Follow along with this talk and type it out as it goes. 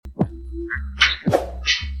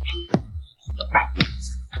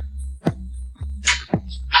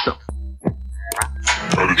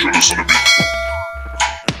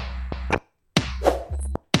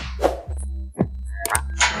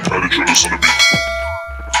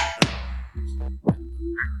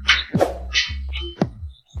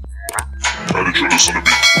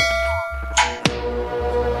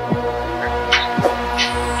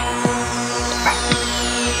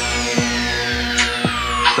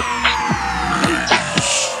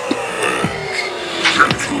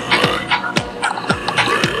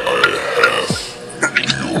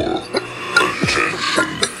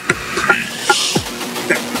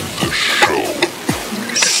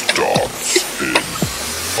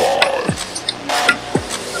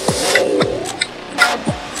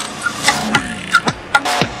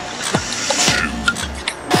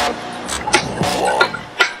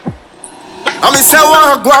I'm in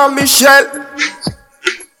Sawan, Michelle.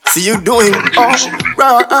 See you doing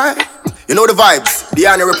alright. You know the vibes.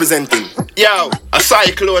 Diana representing. Yo, a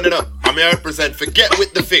cyclone enough. I'm here represent. Forget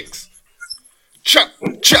with the fix. Chop,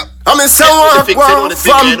 chop. I'm in Sawan, from.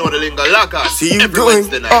 See you doing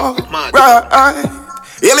alright.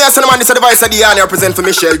 Hear me, I send the man this advice that Diana represent for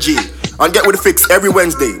Michelle G. And get with the fix every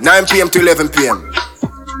Wednesday, 9 p.m. to 11 p.m.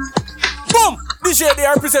 Boom! DJ they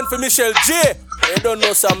represent for Michelle J. You don't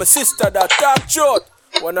know, so my sister that talk short.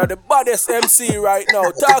 One of the baddest MC right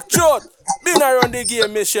now. Talk short. Been around the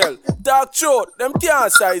game, Michelle. Talk short. Them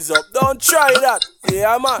can't size up. Don't try that.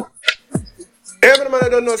 Yeah, man. Every man I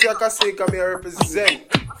don't know, so I can say, come here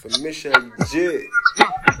represent for Michelle J.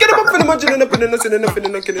 Get him up in the margin, up in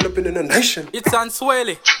the nation. It's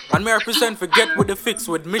Answelly, and me represent for Get With The Fix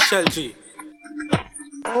with Michelle G.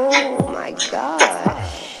 Oh my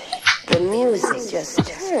gosh. The music just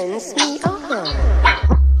turns me on.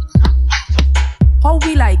 How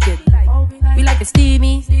we like it? We like it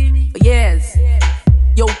steamy for years.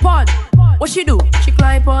 Yo, Pod, what she do? She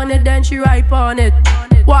climb on it, then she ride on it.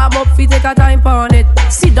 Warm up, fi take a time on it.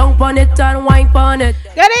 Sit down on it and wine on it.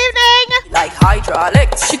 Good evening. Like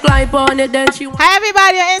hydraulics. She climb on it, then she. Hi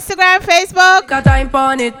everybody on Instagram, Facebook. Take a time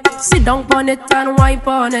on it. Sit down on it and wine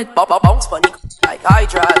on it. Bounce funny like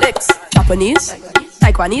hydraulics. Japanese,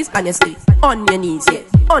 Taiwanese, and you stay on your knees, yeah.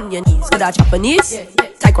 On your knees. For that Japanese,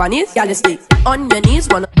 Taiwanese, y'all stay on your knees.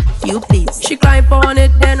 Wanna you please. She climb on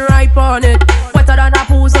it, then ride on it. Wetter than a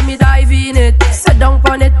pool, so me dive in it. Sit down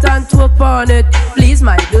on it and twerk on it. Please,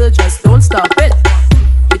 my girl, just don't stop it.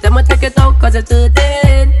 With them, I take it out, cause it's too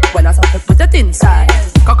thin. When I start to put it inside.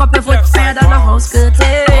 Cock up your foot higher than a house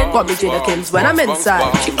curtain. Got me to the Kims when I'm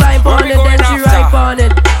inside. She climb on it, then she ride on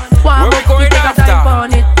it. Warm up, we take a time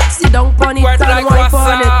on it. Sit down on it and wipe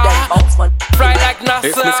on it. Then bounce one. Fly like NASA.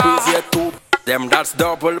 If me squeeze your two, them that's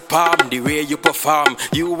double palm. The way you perform,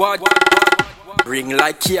 you what? Ring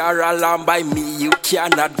like Kiara Lamb, by me you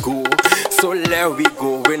cannot go. So there we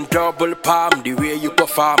go in double palm. The way you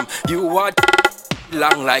perform, you what?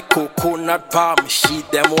 Long like coconut palm. Sheet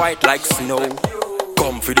them white like snow.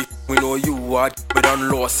 Come for the we know you what. We done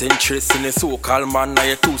lost interest in the so-called man. Now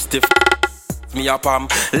you too stiff. Me a palm,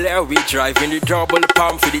 there we drive in the double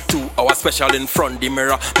palm for the 2 hour special in front the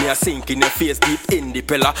mirror. Me a sink in your face deep in the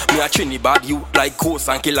pillar. Me a Trinidad you like ghost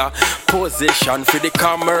and killer. Position for the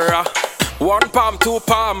camera. 1 palm, 2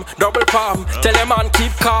 palm, double palm. Tell a man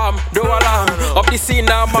keep calm, no alarm. Up the scene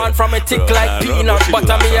now man from a tick like peanut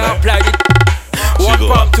butter. Me a apply it. 1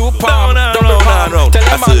 palm, 2 palm, double palm. Tell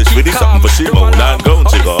a man keep calm, no alarm.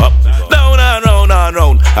 Down and round and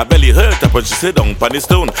round. Her belly hurt up when she sit down on the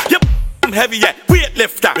stone. Yep. Heavy yet,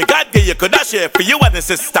 weightlifter. Me God give you could share for you and the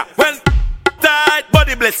sister. Well, tight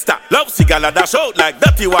body blister. Love cigar dash out like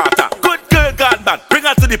dirty water. Good girl gone bad, bring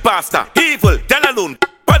her to the pastor. Evil, tell alone,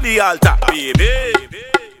 on the altar. Baby,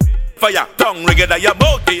 fire, tongue together, your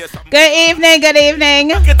mouth. Good evening, good evening.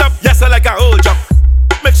 Look it up, yes, like a whole jump.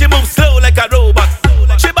 Make she move slow like a robot.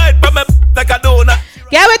 She bite from me like a donut.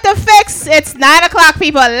 Get with the fix. It's 9 o'clock,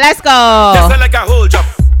 people. Let's go. Yes, like a whole jump.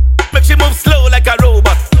 Make she move slow like a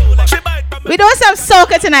robot. We doing some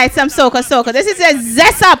soca tonight, some soca. This is a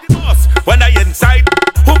zest up. When I inside,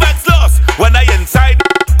 who backs lost? When I inside,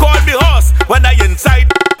 call me horse. When I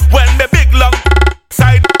inside, when me big long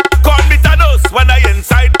side, call me Thanos. When I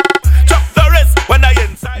inside, chop the wrist. When I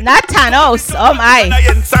inside, not Thanos. Oh my. When I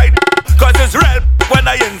inside, cause it's real. When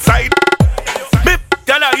I inside, me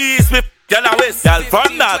gonna east, me gonna west. Y'all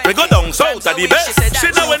from north, we go down south at the best. She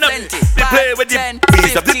know when they play with the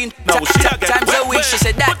piece of the. Now she a get times a week, she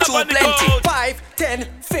said that too plenty. 5, 10,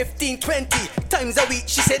 15, 20 times a week,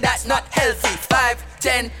 she said that's not healthy. 5,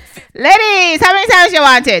 10. Ladies, how many times you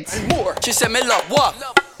want it? More. She said me love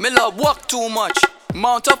walk too much.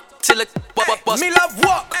 Mount up till it bust. Me love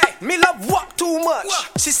walk too much.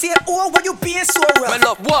 She said, oh, why you being so rough?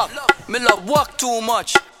 Me love walk too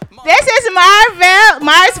much. This is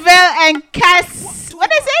Marsville and Cass.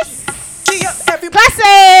 What is this?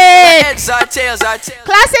 Classic.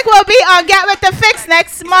 Classic will be on Get With The Fix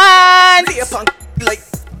next month. Like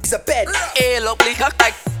it's a bed. Hey, look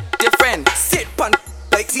like different. Sit pan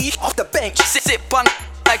like Z off the bench. Sit pan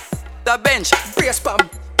like the bench. Brace pan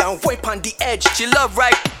down, wipe on the edge. She love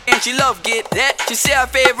right and she love get that. She say her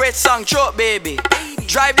favorite song, Choke Baby.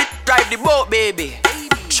 Drive the boat, baby.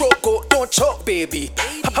 Choke, don't choke, baby.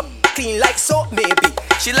 Clean like soap, maybe.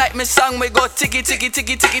 She like me song, we go ticky ticky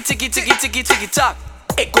tock.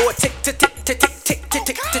 It go tick tick tick tick tick tick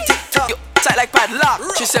tick tick tock. Tight like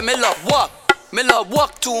padlock. She said me love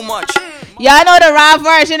walk too much. Y'all know the raw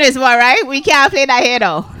version is what, right? We can't play that here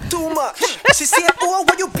though. Too much. She said, oh,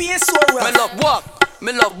 why you being so rough? Me love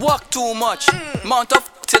Me love walk too much. Mount up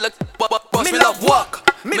till it bust. Me love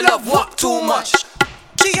walk. Me love walk too much.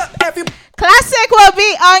 Classic will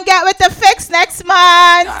be on Get With The Fix next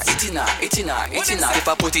month. Itina. If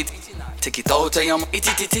I put it, take it out of your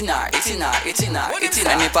itina.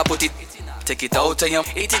 And if I put it, take it out of your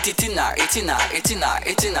itina.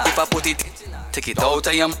 If I put it, take it out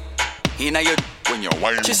of your inna your. When you're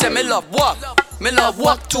wild. She said me love walk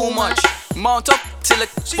too much. Mount up till it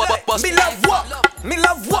bust. Me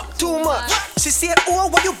love walk too much. She said, oh,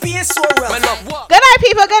 why you being so rough? Me love walk. Good night,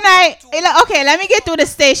 people. Good night. Okay, let me get through the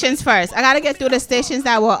stations first. I gotta get through the stations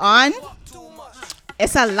that were on.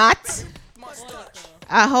 It's a lot.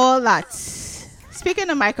 A whole lot. Speaking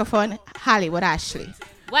of microphone, Hollywood Ashley.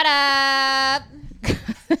 What up?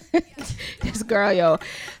 This girl, yo.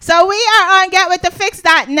 So we are on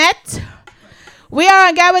getwiththefix.net. We are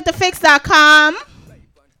on getwiththefix.com.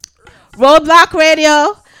 Roadblock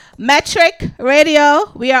Radio. Metric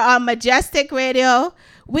Radio. We are on Majestic Radio.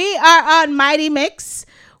 We are on Mighty Mix.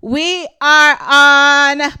 We are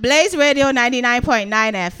on Blaze Radio 99.9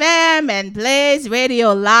 FM and Blaze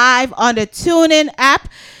Radio Live on the TuneIn app.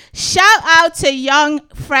 Shout out to Young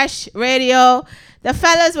Fresh Radio. The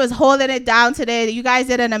fellas was holding it down today. You guys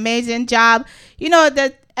did an amazing job. You know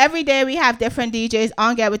that every day we have different DJs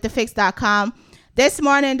on getwiththefix.com. This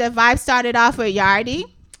morning the vibe started off with Yardy.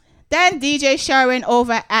 Then DJ Sherwin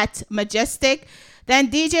over at Majestic. Then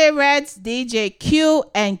DJ Reds, DJ Q,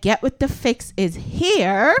 and Get With The Fix is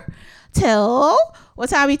here till... What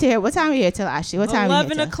time we here? What time we here till, Ashley? What time 11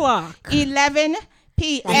 we here till? o'clock. 11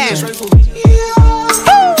 p.m.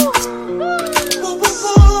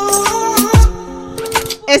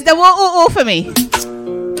 It's the woo-oo-oo for me.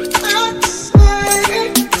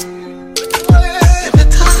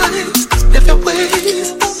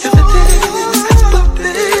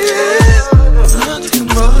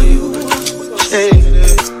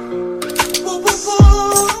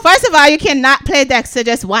 First of all, you cannot play Dexter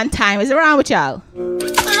just one time. What's wrong with y'all?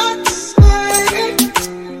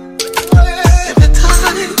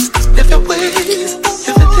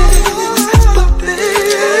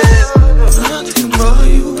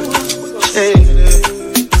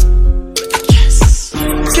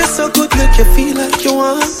 Guess so good make you feel like you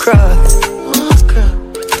want to cry.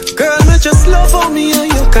 Girl, me just love on me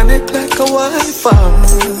and you connect like a Wi-Fi.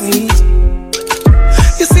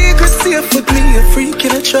 Your secret safe with me, a freak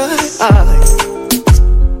in a try.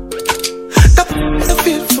 The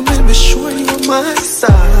feel for me, be sure you on my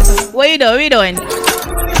side. What you doing? What you doing?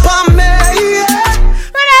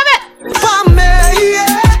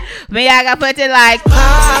 Me, I gotta put it like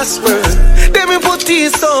password. Then me put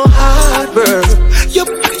it so hard, bro. You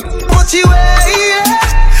put you away.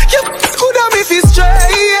 You could have me feel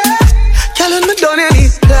straight. Girl, me done any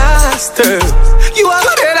plaster. You are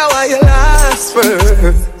the better while you last for.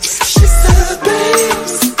 She said,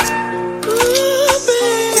 babes, ooh,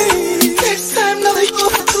 babe, next time now you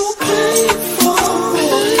have to pay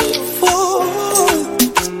for.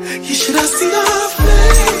 You should have seen her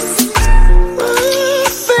face. Ooh,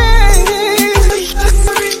 babe,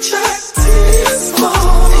 reject this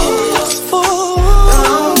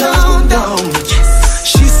down.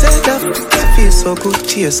 She said that feels so good,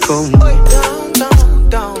 tears come.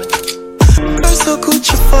 Down. Girl, so good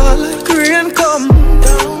you fall like rain come.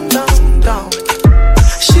 Down.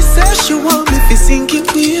 She said she want me to sink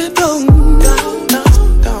it way down.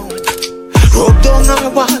 Rub down her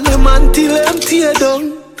wall until them tear down.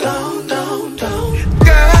 Girl,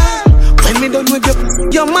 when me done with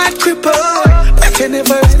you might cripple. Bet you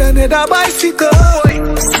never ride another bicycle.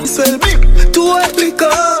 Swell big, too ugly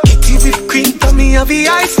go. Kitty whipped cream for me a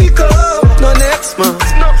icicle. No next man,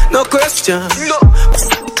 no question.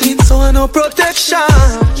 Clean so I no protection.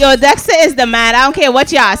 Yo, Dexter is the man. I don't care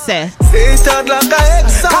what y'all say. Say it out like a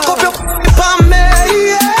ex. Cock up your palm me,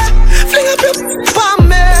 yeah. Fling up your palm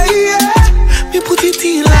me, yeah. Me put it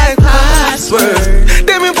in like password.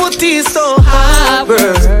 Then me put it so hard, bro.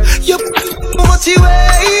 You put it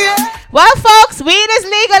away, yeah. Well, folks, weed is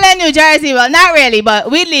legal in New Jersey. Well, not really, but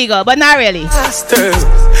weed legal, but not really. Master,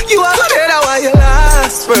 you are better while you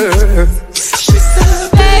last for. She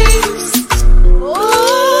said, babes,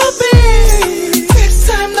 oh, babe, next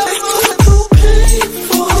time now you have to pay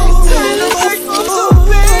for.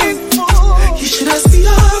 You should have seen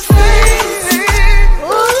her face. Oh,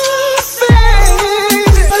 babe,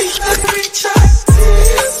 I reject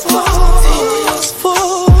this for.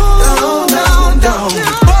 Down.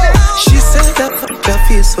 She said that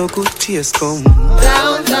feels so good, tears come.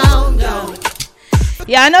 Down.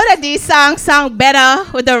 Yeah, I know that these songs sound better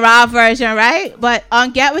with the raw version, right? But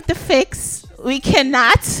on Get With The Fix, we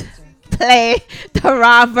cannot play the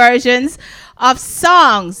raw versions of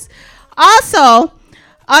songs. Also,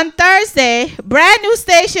 on Thursday, brand new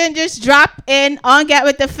station just dropped in on Get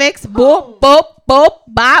With The Fix. Boop, boop, boop,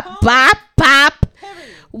 bop, bop, bop.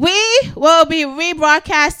 We will be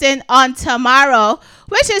rebroadcasting on tomorrow,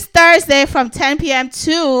 which is Thursday from 10 p.m.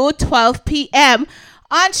 to 12 p.m.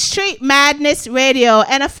 on Street Madness Radio.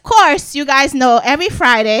 And of course, you guys know every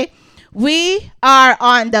Friday, we are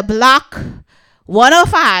on the block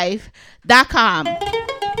 105.com.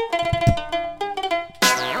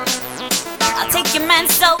 Take your man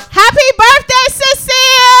so happy birthday, Cecile!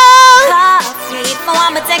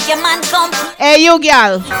 I'ma take your man come. Hey, you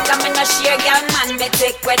girl. Come in a share, girl, man, me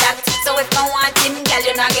take with that. So if I want him, girl,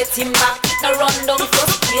 you not get him back. No run down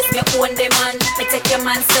first place, me own the man. Me take your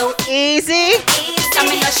man so easy. Come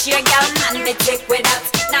in a share, girl, man, me take with that.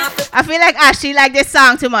 Now I feel like Ashley like this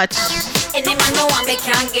song too much. Any man no one me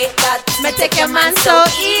can't get that. Me take your man so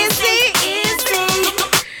easy, easy.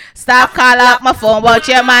 Stop call up my phone, but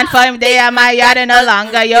your man for him day at my yard and no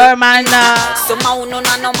longer your man. So no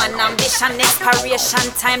man ambition, inspiration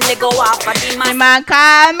time they go off for the man. The man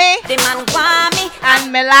call me, the man want me,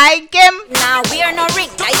 and me like him. Now we're no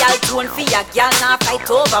ring, y'all tone for ya, y'all not fight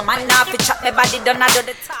over, man now fi chop me body done do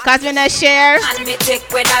the talk. Cause me no share, and me take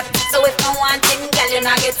with that. So if I want him, girl you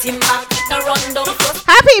not get him back. No run down first.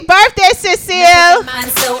 Happy birthday, Cecile. Man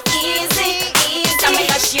so easy, easy. Come me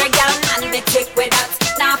a share, girl, and me take with that.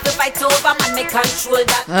 Now if I fight over, man, me control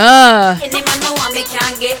that. Any man no one me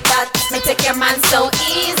can't get that. Me take your man so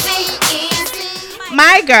easy, easy.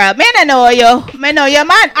 My girl, me no know you. Me know your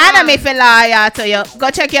man. I know me feel loyal to you.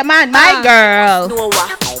 Go check your man, my girl.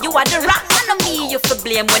 Noah, you are the rock man of me. You for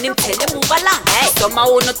blame when him tell you move along. Hey, so my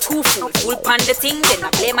own no too fool pan the thing. Then I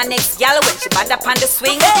blame my next gal when she bad up on the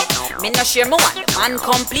swing. Me no share my one man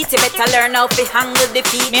complete. You better learn how to handle the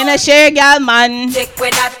feet. Me no share gal man. Take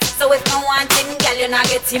with that. So if I want him, gal you not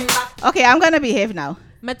get him back. Okay, I'm gonna behave now.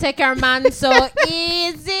 Me take your man so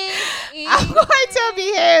easy. I'm going to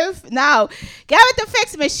behave now. Get With The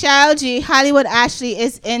Fix. Michelle G. Hollywood Ashley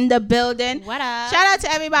is in the building. What up? Shout out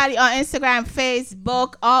to everybody on Instagram,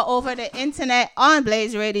 Facebook, all over the internet on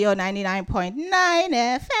Blaze Radio 99.9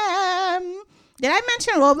 FM. Did I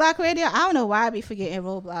mention Roblox Radio? I don't know why I be forgetting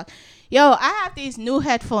Roblox. Yo, I have these new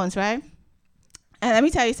headphones, right? And let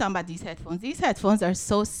me tell you something about these headphones. These headphones are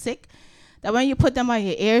so sick that when you put them on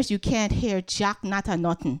your ears, you can't hear jack, not a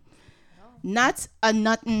nothing. Not a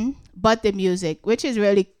nothing but the music, which is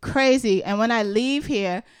really crazy. And when I leave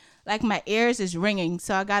here, like my ears is ringing.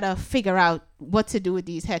 So I got to figure out what to do with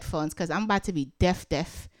these headphones because I'm about to be deaf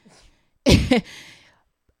in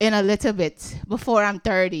a little bit before I'm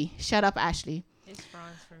 30. Shut up, Ashley. It's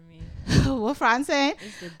France for me. What France saying?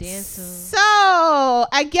 It's the dancing. So,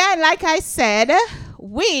 again, like I said,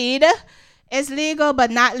 weed is legal but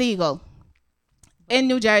not legal in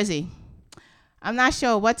New Jersey. I'm not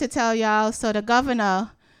sure what to tell y'all. So the governor,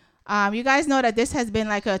 you guys know that this has been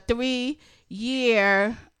like a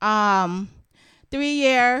 3-year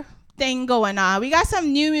thing going on. We got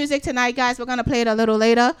some new music tonight, guys. We're going to play it a little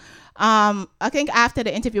later. I think after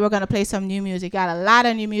the interview, we're going to play some new music. Got a lot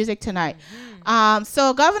of new music tonight.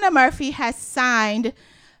 So Governor Murphy has signed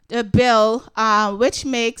the bill, which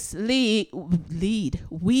makes weed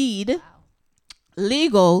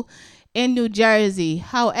legal in New Jersey.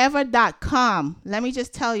 However.com, let me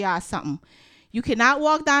just tell y'all something. You cannot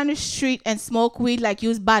walk down the street and smoke weed like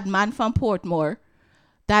you's bad man from Portmore.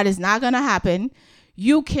 That is not going to happen.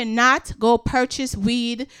 You cannot go purchase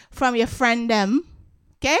weed from your friend them.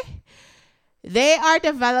 Okay? They are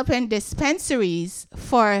developing dispensaries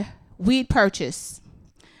for weed purchase.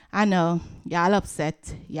 I know. Y'all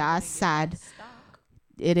upset. Y'all sad.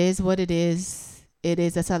 It is what it is.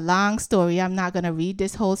 It's a long story. I'm not going to read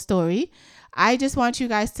this whole story. I just want you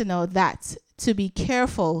guys to know that to be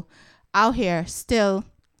careful out here still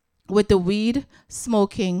with the weed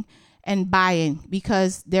smoking and buying,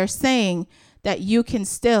 because they're saying that you can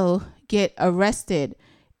still get arrested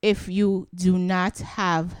if you do not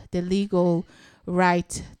have the legal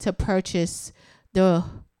right to purchase the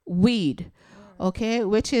weed. Okay,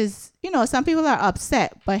 which is, some people are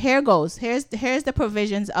upset, but here goes. Here's the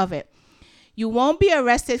provisions of it. You won't be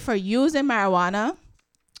arrested for using marijuana.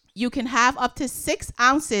 You can have up to 6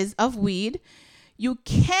 ounces of weed. You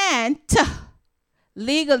can't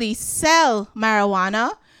legally sell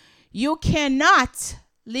marijuana. You cannot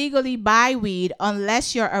legally buy weed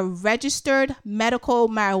unless you're a registered medical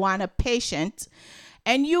marijuana patient.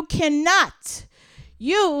 And you cannot,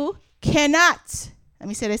 let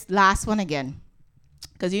me say this last one again,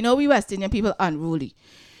 because we West Indian people are unruly.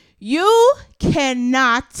 You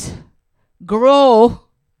cannot grow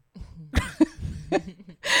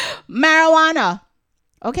marijuana,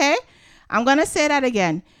 okay? I'm going to say that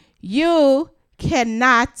again. You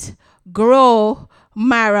cannot grow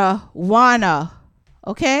marijuana.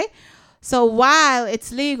 Okay? So while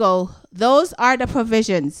it's legal, those are the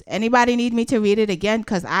provisions. Anybody need me to read it again?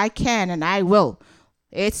 Because I can and I will.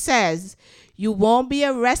 It says you won't be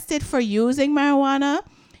arrested for using marijuana.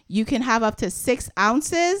 You can have up to 6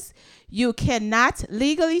 ounces. You cannot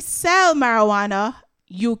legally sell marijuana.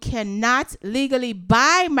 You cannot legally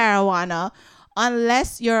buy marijuana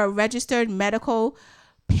unless you're a registered medical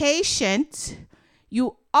patient.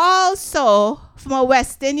 You also, from a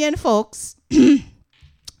West Indian folks,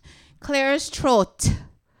 clears throat.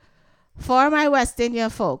 For my West Indian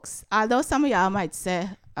folks, although some of y'all might say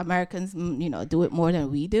Americans, do it more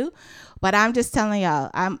than we do, but I'm just telling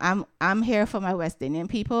y'all, I'm here for my West Indian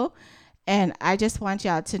people, and I just want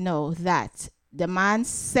y'all to know that the man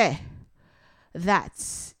say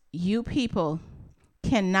that you people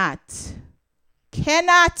cannot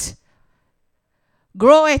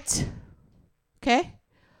grow it. Okay?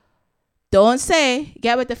 Don't say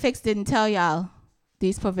Get With The Fix didn't tell y'all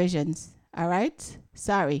these provisions. All right?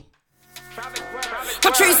 Sorry.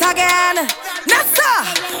 Patrice again. Nessa.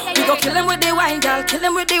 We go kill him with the wine, girl. Kill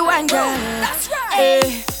him with the wine, girl. That's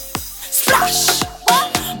right. Splash.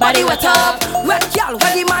 Body wet up. Wet girl.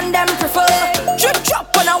 Where the man them prefer. Drip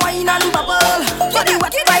drop on a wine and bubble. Body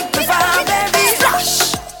wet like prefer, baby.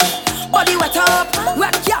 Splash. Body wet up.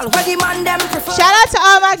 Wet girl. Where the man them prefer. Shout out to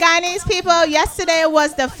all my Guyanese people. Yesterday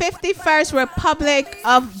was the 51st Republic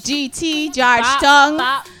of GT, Georgetown.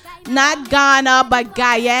 Not Ghana, but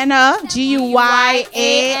Guyana.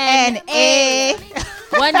 Guyana.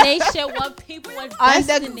 One nation, one people, one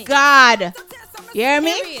destiny. Under God. You hear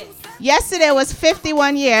me? Yesterday was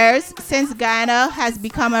 51 years since Guyana has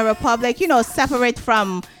become a republic, separate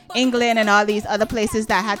from England and all these other places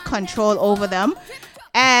that had control over them.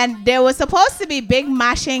 And there was supposed to be big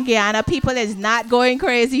mash in Guyana. People is not going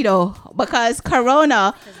crazy though, because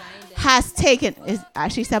Corona has taken.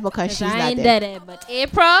 She said because she's not there. But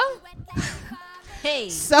April, hey.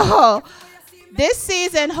 So this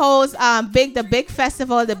season holds the big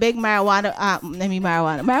festival, the big marijuana.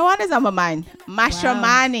 Marijuana is on my mind.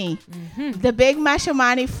 Mashramani, the big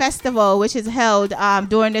Mashramani festival, which is held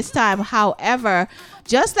during this time. However,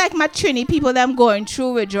 just like Matrini, people them going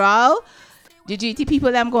through withdrawal. The GT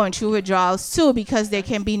people them going through withdrawals too, because there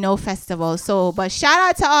can be no festival. So, but shout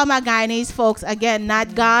out to all my Guyanese folks. Again,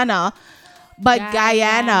 not Ghana, but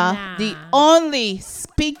Guyana, the only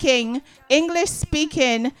English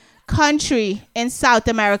speaking country in South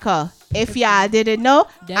America. If y'all didn't know,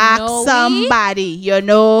 ask somebody. You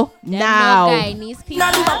know now. Guyanese people.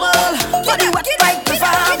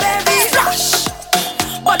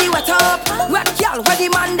 Body wet up, wet girl, where the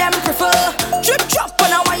man them prefer. Drip drop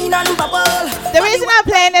on a wine and bubble. The reason I'm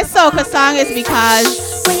playing this soca song is because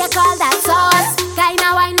when you call that sauce,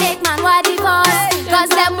 kinda wine make man what divorce. Cause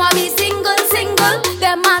them want be single.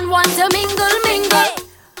 Them man want to mingle.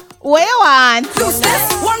 What you want?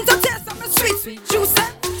 Want to taste some sweet juice.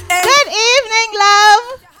 Good evening,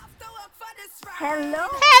 love. Hello.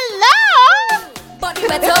 Body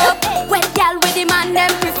wet up, wet girl with the man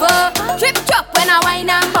them prefer. Drip drop when I wine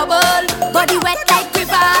and bubble. Body wet like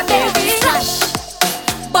river, baby. Splash.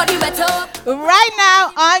 Body wet up. Right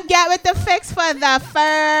now on Get With The Fix for the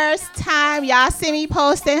first time, y'all see me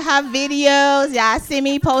posting her videos. Y'all see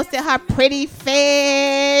me posting her pretty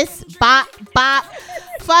face. Bop.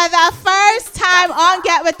 For the first time on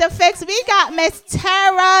Get With The Fix, we got Miss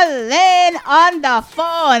Tara Lynn on the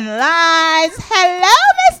phone lines. Hello,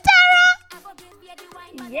 Miss Tara.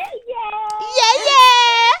 Yeah.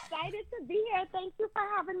 Excited to be here. Thank you for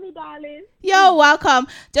having me, darling. You're welcome.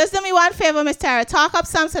 Just do me one favor, Miss Tara. Talk up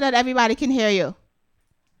some so that everybody can hear you.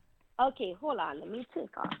 Okay, hold on. Let me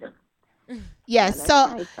take off this. Yes,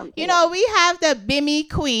 so, we have the Bimmy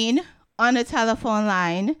Queen on the telephone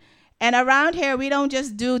line. And around here, we don't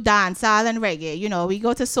just do dancehall and reggae. We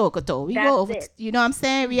go to Sokoto. We go over, you know what I'm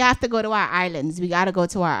saying? We have to go to our islands. We got to go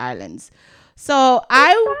to our islands. So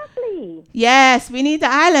yes, we need the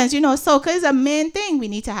islands. Soca is a main thing. We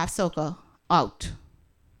need to have soca out.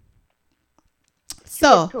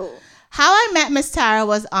 So, how I met Miss Tara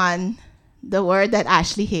was on the word that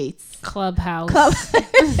Ashley hates. Clubhouse.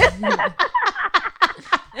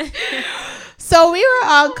 So we were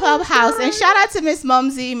on Clubhouse, and shout out to Miss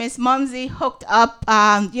Mumsy. Miss Mumsy hooked up,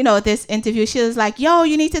 this interview. She was like, yo,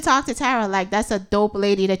 you need to talk to Tara. Like, that's a dope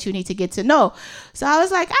lady that you need to get to know. So I was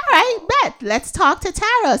like, all right, bet. Let's talk to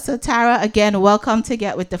Tara. So Tara, again, welcome to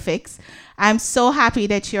Get With The Fix. I'm so happy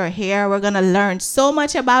that you're here. We're going to learn so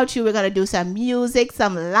much about you. We're going to do some music,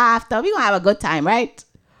 some laughter. We're going to have a good time, right?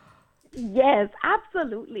 Yes,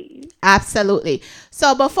 absolutely. Absolutely.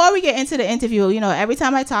 So before we get into the interview, every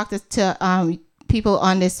time I talk to people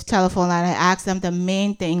on this telephone line, I ask them the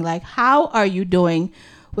main thing, like, how are you doing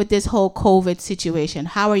with this whole COVID situation?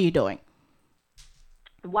 How are you doing?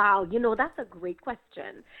 Wow, that's a great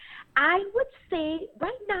question. I would say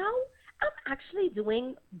right now, I'm actually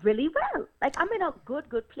doing really well. Like, I'm in a good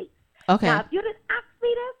place. Okay. Now, if you didn't ask me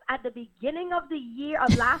this at the beginning of the year,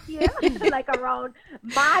 of last year, like around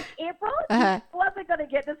March, April, you wasn't going to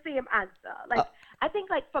get the same answer. Like, I think,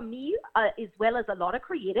 like, for me, as well as a lot of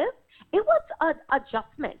creatives, it was an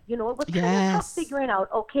adjustment. It was kind of tough figuring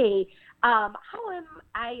out, okay, how am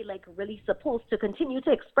I, like, really supposed to continue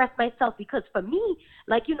to express myself? Because for me,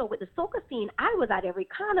 like, with the soca scene, I was at every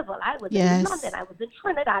carnival. I was in London. I was in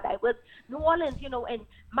Trinidad. I was New Orleans, and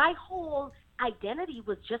my whole identity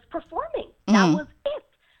was just performing. That was it.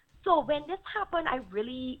 So when this happened, I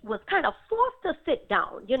really was kind of forced to sit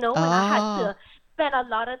down, and I had to spend a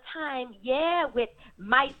lot of time, with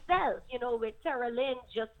myself, with Sarah Lynn,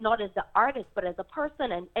 just not as the artist, but as a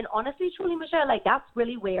person. And honestly, truly, Michelle, like, that's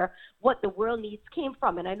really where what the world needs came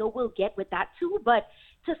from. And I know we'll get with that too. But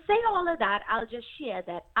to say all of that, I'll just share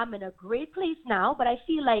that I'm in a great place now, but I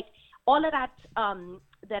feel like all of that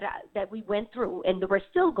that we went through and we're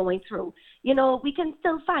still going through, we can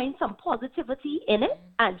still find some positivity in it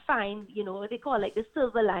and find, what they call, like, the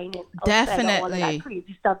silver lining outside of all of that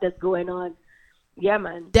crazy stuff that's going on. Yeah,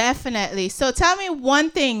 man. Definitely. So tell me one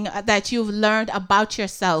thing that you've learned about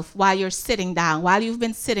yourself while you're sitting down, while you've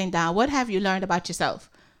been sitting down. What have you learned about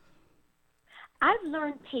yourself? I've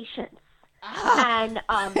learned patience. And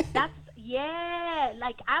that's,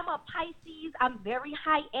 like, I'm a Pisces. I'm very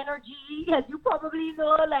high energy, as you probably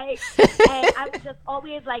know, like, and I'm just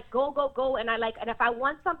always like, go. And and if I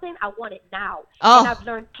want something, I want it now. And I've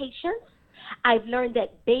learned patience. I've learned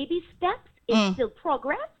that baby steps is still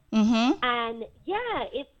progress. Mm-hmm. And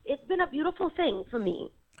it's been a beautiful thing for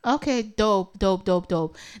me. Okay, dope.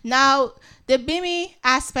 Now, the Bimmy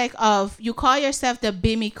aspect of, you call yourself the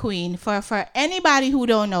Bimmy Queen. For anybody who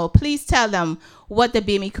don't know, please tell them what the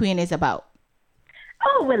Bimmy Queen is about.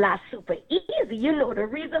 Oh, well, that's super easy. The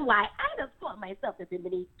reason why I just call myself the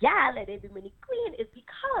Bimini Gal and the Bimini Queen is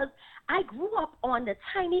because I grew up on the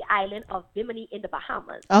tiny island of Bimini in the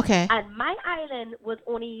Bahamas. Okay. And my island is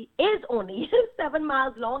only 7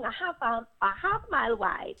 miles long, a half mile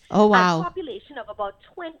wide. Oh, wow. And a population of about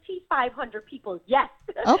 2,500 people. Yes.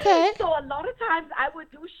 Okay. So a lot of times I would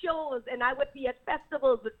do shows and I would be at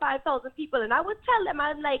festivals with 5,000 people, and I would tell them,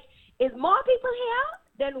 I'm like, is more people here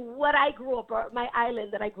than what I grew up on, my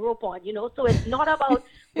island that I grew up on, So it's not about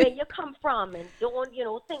where you come from, and don't,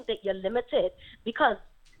 think that you're limited, because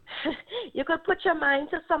you could put your mind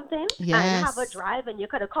to something and have a drive, and you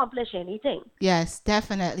could accomplish anything. Yes,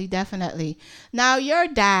 definitely. Now, your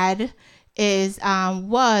dad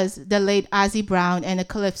was the late Ozzie Brown and the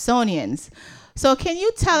Calypsonians. So can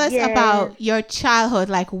you tell us about your childhood?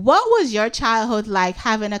 Like, what was your childhood like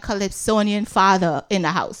having a Calypsonian father in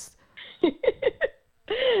the house?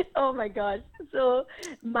 Oh my gosh. So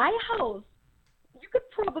my house, you could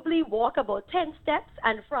probably walk about 10 steps,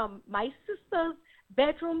 and from my sister's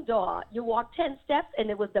bedroom door, you walk 10 steps and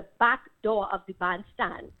it was the back door of the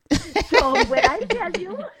bandstand. So when I tell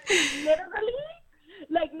you, literally,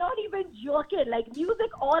 like, not even joking, like,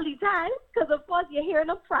 music all the time, because of course you're hearing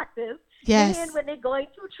them practice. Yes. And when they're going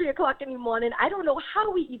to 3 o'clock in the morning, I don't know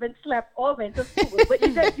how we even slept or went to school, but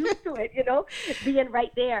you get used to it, being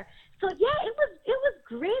right there. So it was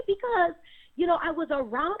great because,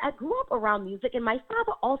 I grew up around music, and my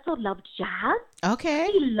father also loved jazz. Okay.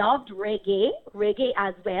 He loved reggae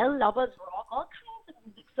as well, lovers rock, all kinds of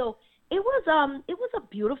music. So it was a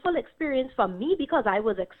beautiful experience for me because I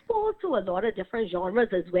was exposed to a lot of different genres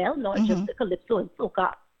as well, not just the calypso and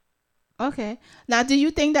soca. Okay. Now, do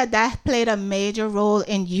you think that played a major role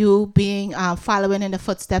in you being following in the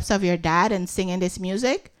footsteps of your dad and singing this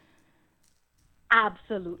music?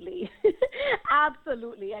 Absolutely.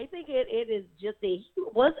 Absolutely. I think it is just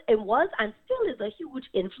was and still is a huge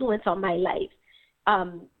influence on my life.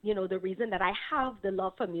 The reason that I have the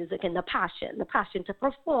love for music and the passion to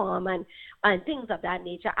perform and things of that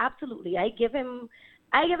nature. Absolutely. I give him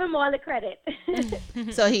all the credit.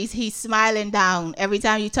 So he's smiling down every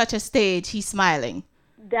time you touch a stage. He's smiling.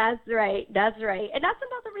 That's right. And that's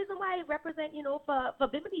another reason why I represent, for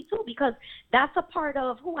Bimini too, because that's a part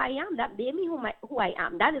of who I am. That made me who I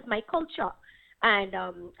am. That is my culture. And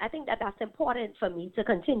I think that's important for me to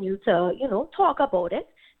continue to, talk about it,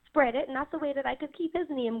 spread it. And that's the way that I could keep his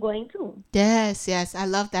name going too. Yes. I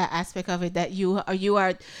love that aspect of it, that you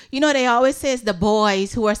are, they always say it's the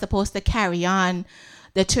boys who are supposed to carry on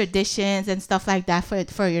the traditions and stuff like that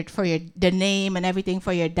for your the name and everything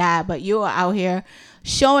for your dad, but you are out here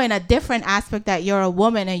showing a different aspect that you're a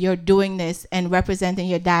woman and you're doing this and representing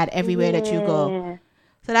your dad everywhere that you go.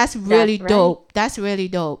 So that's really dope. That's really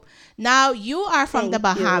dope. Now you are from the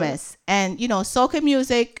Bahamas, and you know soca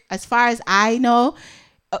music, as far as I know,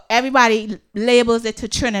 everybody labels it to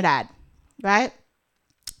Trinidad, right?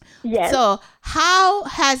 Yes. So how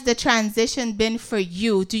has the transition been for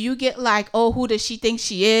you? Do you get like, oh, who does she think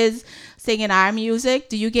she is singing our music?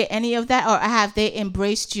 Do you get any of that, or have they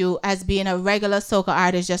embraced you as being a regular soca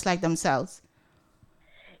artist just like themselves?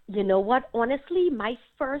 You know what? Honestly, my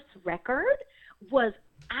first record was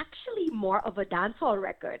actually more of a dancehall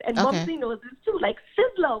record, and Mumsy knows this too. Like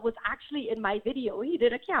Sizzler was actually in my video. He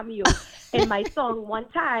did a cameo in my song one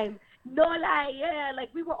time. No lie, yeah. Like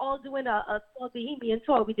we were all doing a small Bohemian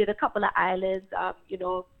tour. We did a couple of islands, you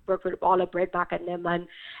know, worked with all of Bread Back and them. And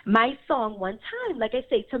my song one time, like I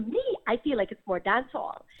say, to me, I feel like it's more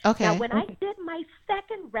dancehall. Okay. Now when I did my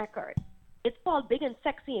second record, it's called Big and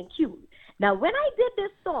Sexy and Cute. Now when I did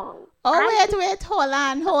this song, wait, hold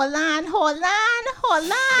on.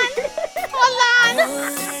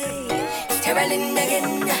 Carolyn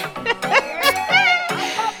again.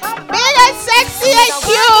 Big and sexy and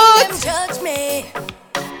cute. Judge me.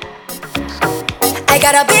 I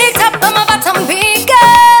got a big top on my bottom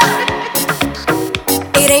bigger.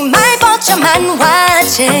 It ain't my fault your man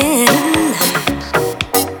watching.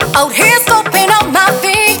 Out here scoping out my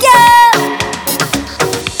figure.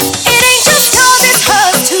 It ain't just cause it's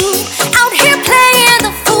hers too. Out here playing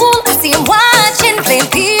the fool. I see him watching, playing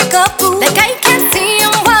peekaboo. Like I can see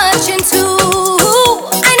him watching too.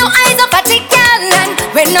 I know eyes up at the gal, and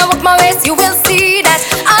when I walk my waist, you will see that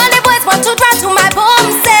all the boys want to draw to my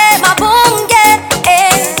boom, say my boom, get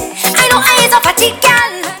I know eyes up at the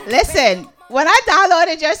gal. Listen, when I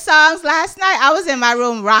downloaded your songs last night, I was in my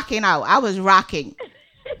room rocking out. I was rocking.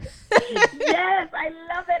 Yes, I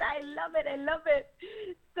love it.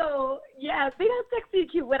 So yeah, Big and Sexy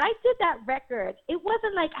and Cute. When I did that record, it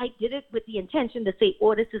wasn't like I did it with the intention to say,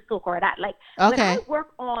 oh, this is soca or that. Like when I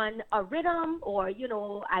work on a rhythm, or you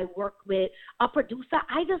know, I work with a producer,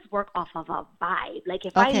 I just work off of a vibe. Like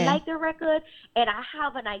if I like the record and I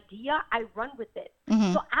have an idea, I run with it.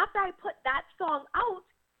 So after I put that song out,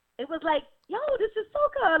 it was like, yo, this is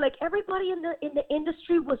soca. Like everybody in the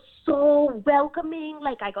industry was so welcoming.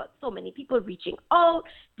 Like I got so many people reaching out,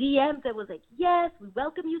 DMs. It was like, yes, we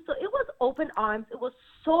welcome you. So it was open arms. It was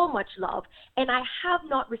so much love, and I have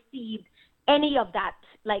not received any of that,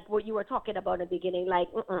 like what you were talking about in the beginning. Like,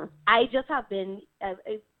 I just have been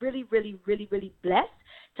really, really, really, really blessed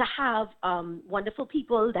to have wonderful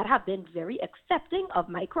people that have been very accepting of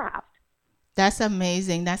my craft. That's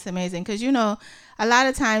amazing. Because, you know, a lot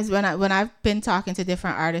of times when I've been talking to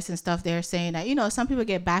different artists and stuff, they're saying that, you know, some people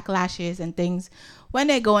get backlashes and things when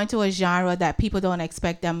they go into a genre that people don't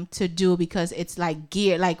expect them to do, because it's like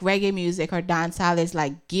geared, like reggae music or dancehall is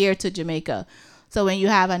like geared to Jamaica. So when you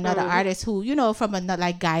have another artist who, you know, from another,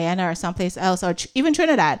 like Guyana or someplace else, or even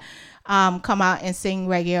Trinidad, come out and sing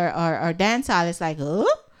reggae or dancehall, it's like,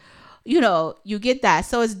 you know, you get that.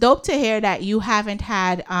 So it's dope to hear that you haven't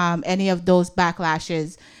had any of those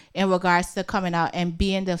backlashes in regards to coming out and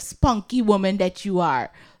being the spunky woman that you are.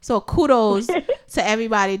 So kudos to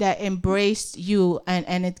everybody that embraced you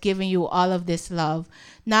and it's giving you all of this love.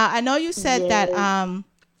 Now, I know you said that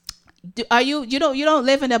you don't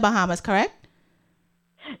live in the Bahamas, correct?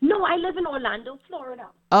 No, I live in Orlando, Florida.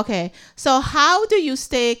 Okay. So how do you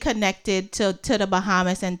stay connected to the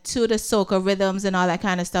Bahamas and to the soca rhythms and all that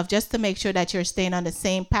kind of stuff, just to make sure that you're staying on the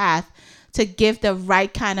same path to give the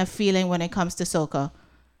right kind of feeling when it comes to soca?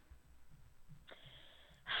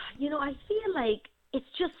 You know, I feel like it's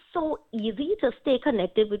just so easy to stay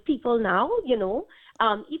connected with people now, you know.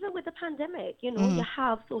 Even with the pandemic, you know, you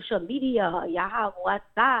have social media, you have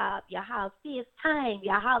WhatsApp, you have FaceTime,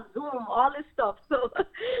 you have Zoom, all this stuff. So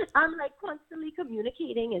I'm like constantly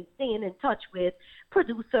communicating and staying in touch with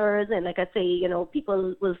producers. And like I say, you know,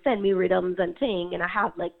 people will send me rhythms and things, and I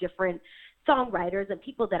have like different songwriters and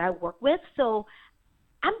people that I work with. So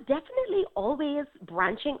I'm definitely always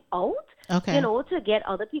branching out, you know, to get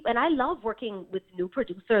other people. And I love working with new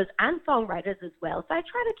producers and songwriters as well. So I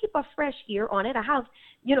try to keep a fresh ear on it. I have,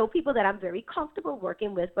 you know, people that I'm very comfortable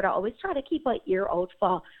working with, but I always try to keep an ear out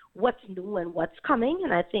for what's new and what's coming.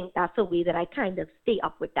 And I think that's a way that I kind of stay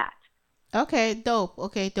up with that. Okay,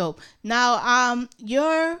 dope. Now,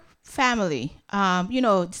 your family, you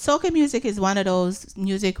know, soca music is one of those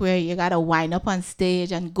music where you gotta wind up on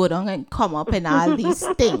stage and go down and come up and all these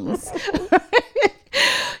things.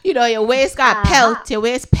 You know, your waist got your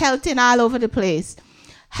waist pelting all over the place.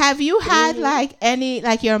 Have you had like any,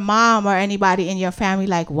 like your mom or anybody in your family,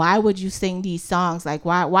 like, why would you sing these songs? Like,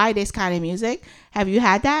 why this kind of music? Have you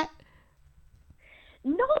had that?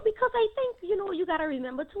 No, because I think, you got to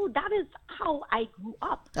remember, too, that is how I grew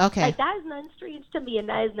up. Okay. Like, that is nothing strange to me, and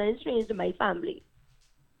that is nothing strange to my family.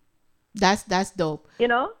 That's dope.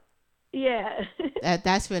 Yeah.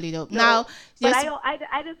 That's really dope. So, now, but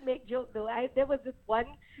I just make jokes, though. There was this one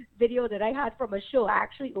video that I had from a show. I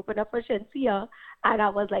actually opened up for Shensia, and I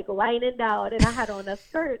was, like, winding down, and I had on a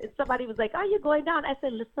skirt, and somebody was like, are you going down? I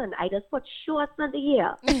said, listen, I just put shorts under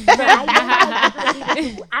here.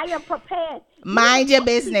 I am prepared. Mind your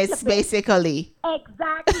business, basically.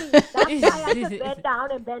 Exactly. That's why I just bend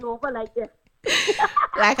down and bend over like this.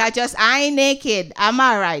 Like, I ain't naked. I'm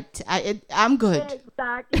all right. I'm good.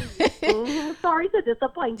 Exactly. Sorry to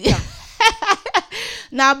disappoint you.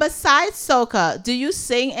 Now, besides soca, do you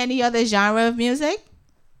sing any other genre of music?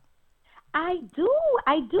 I do.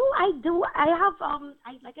 I have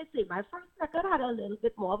like I say, my first record had a little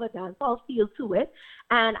bit more of a dancehall feel to it,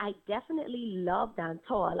 and I definitely love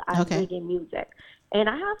dancehall and reggae music. And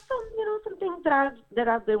I have some things that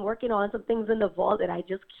I've been working on, some things in the vault that I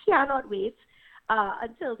just cannot wait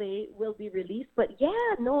until they will be released. But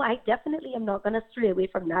yeah, no, I definitely am not gonna stray away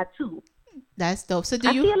from that too. That's dope. So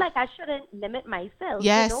I feel like I shouldn't limit myself.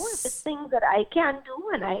 Yes. If it's things that I can do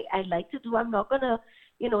and I like to do, I'm not gonna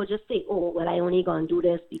just say, oh, well, I only gonna do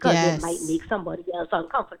this because it might make somebody else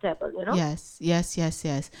uncomfortable, Yes.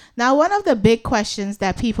 Now, one of the big questions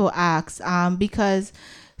that people ask, because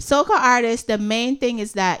soca artists, the main thing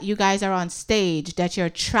is that you guys are on stage, that you're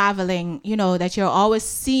traveling, that you're always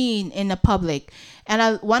seen in the public.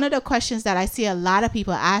 And one of the questions that I see a lot of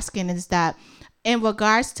people asking is that in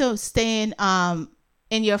regards to staying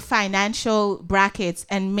in your financial brackets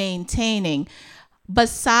and maintaining,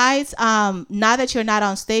 besides now that you're not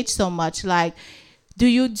on stage so much, like, do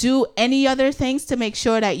you do any other things to make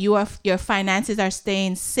sure that your finances are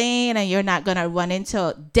staying sane and you're not gonna run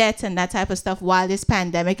into debt and that type of stuff while this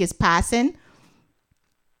pandemic is passing?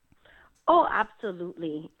 Oh,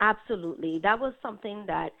 absolutely. That was something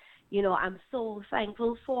that I'm so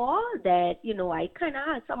thankful for, that I kind of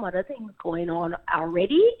had some other things going on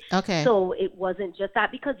already. Okay. So it wasn't just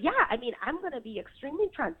that, because I'm going to be extremely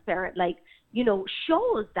transparent. Like,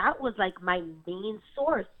 shows, that was like my main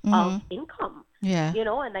source of income. Yeah.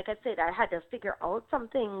 And like I said, I had to figure out some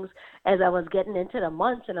things as I was getting into the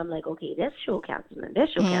months, and I'm like, okay, this show canceling, this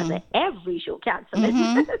show canceling, every show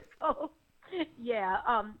canceling. So, yeah,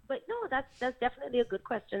 but no, that's definitely a good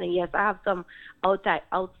question, and yes, I have some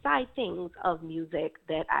outside things of music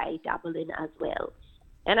that I dabble in as well.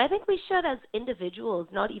 And I think we should, as individuals,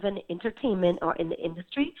 not even entertainment or in the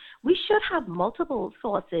industry, we should have multiple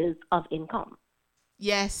sources of income.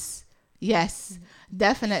 Yes,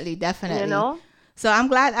 definitely. So I'm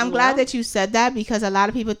glad that you said that, because a lot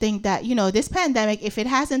of people think that, this pandemic, if it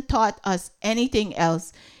hasn't taught us anything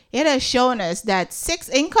else, it has shown us that 6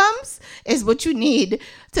 incomes is what you need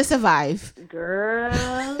to survive.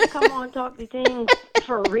 Girl, come on, talk the things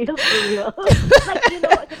for real. Like,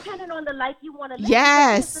 depending on the life you want to live.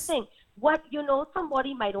 Yes. That's the thing. What,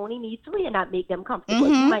 somebody might only need 3 and that make them comfortable.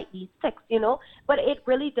 You might need 6, but it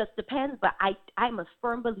really just depends. But I'm a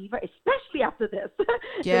firm believer, especially after this.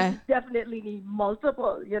 Yeah. You definitely need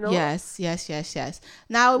multiple, Yes.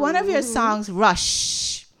 Now, one of your songs,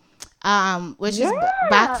 Rush, which is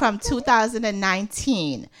back from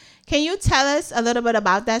 2019. Can you tell us a little bit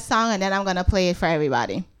about that song, and then I'm going to play it for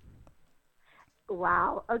everybody?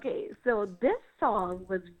 Wow. Okay. So this song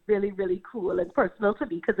was really, really cool and personal to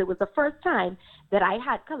me, because it was the first time that I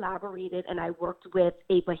had collaborated and I worked with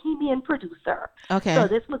a Bahamian producer. Okay. So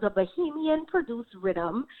this was a Bahamian produced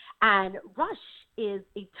rhythm, and Rush is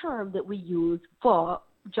a term that we use for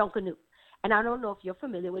Junkanoo. And I don't know if you're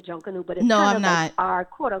familiar with Junkanoo, but it's kind of like our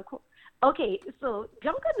quote-unquote. Okay, so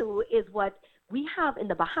Junkanoo is what we have in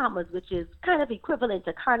the Bahamas, which is kind of equivalent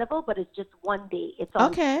to Carnival, but it's just one day. It's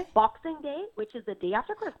on Boxing Day, which is the day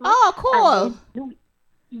after Christmas. Oh, cool. And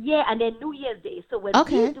then New Year's Day. So when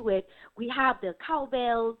we do it, we have the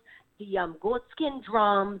cowbells, the goat skin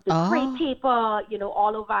drums, the crepe paper,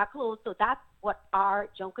 all over our clothes. So that's what our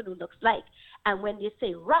Junkanoo looks like. And when they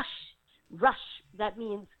say rush, that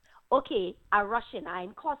means, okay, I rushing, I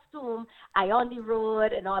in costume, I on the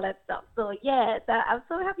road and all that stuff. So yeah, I'm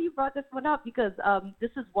so happy you brought this one up, because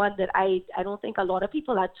this is one that I don't think a lot of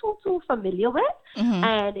people are too familiar with.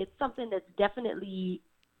 And it's something that's definitely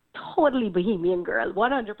totally Bahamian, girl,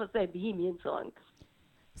 100% Bahamian song.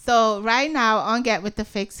 So right now on Get With The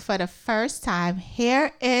Fix, for the first time,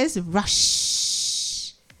 here is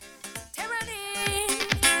Rush.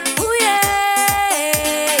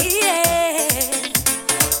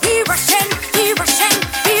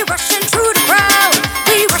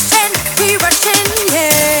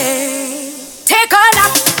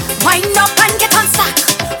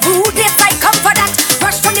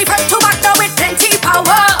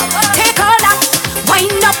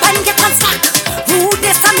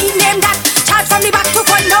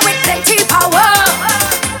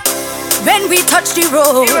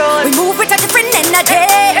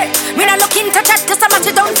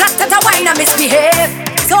 I misbehave,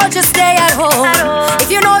 so just stay at home. If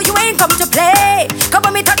you know you ain't come to play, come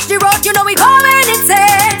when me touch the road, you know we going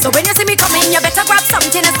insane. So when you see me coming, you better grab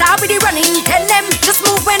something and start with the running. Tell them just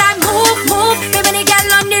move when I move. Baby, the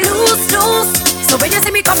girl on the loose. So when you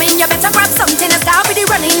see me coming, you better grab something and start with the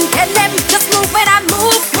running. Tell them just move when I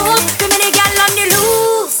move. Baby, the girl on the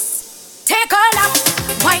loose. Take her up.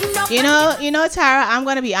 You know, Tara, I'm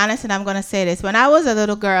going to be honest and I'm going to say this. When I was a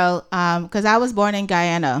little girl, because I was born in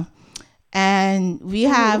Guyana, and we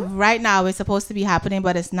have, right now, it's supposed to be happening,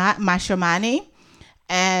 but it's not, Mashramani.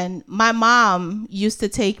 And my mom used to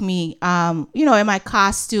take me, in my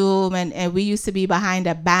costume, and we used to be behind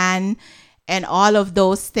a band and all of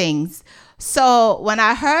those things. So when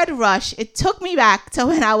I heard Rush, it took me back to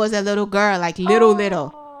when I was a little girl, like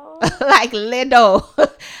little. Like little.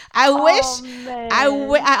 I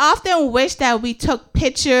often wish that we took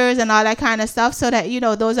pictures and all that kind of stuff so that,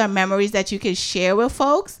 those are memories that you can share with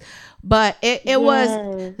folks. But it was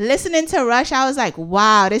listening to Rush. I was like,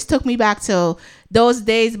 wow, this took me back to those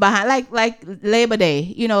days behind, like Labor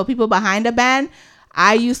Day, people behind the band.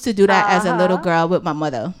 I used to do that as a little girl with my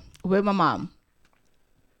mom.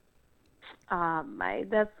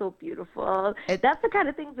 That's so beautiful. That's the kind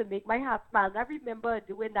of things that make my heart smile. And I remember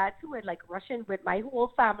doing that too, and like rushing with my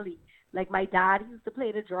whole family. Like my dad used to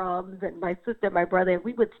play the drums, and my sister, my brother, and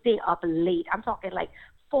we would stay up late. I'm talking like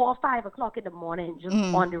 4 or 5 o'clock in the morning, just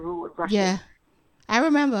on the road rushing. Yeah, I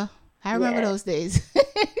remember those days.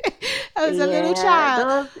 I was a little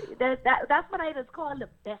child. That's what I just call the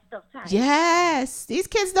best of times. Yes, these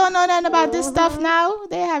kids don't know nothing about this stuff now.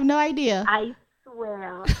 They have no idea. I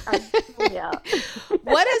swear.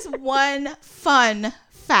 What is one fun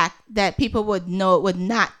fact that people would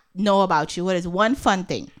not know about you? What is one fun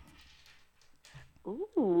thing?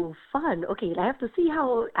 Ooh, fun. Okay, I have to see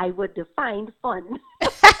how I would define fun.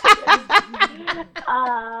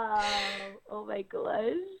 Oh my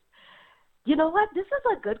gosh. You know what? This is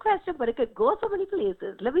a good question, but it could go so many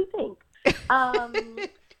places. Let me think.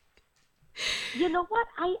 You know what?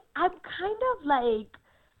 I'm kind of like,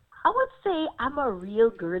 I would say I'm a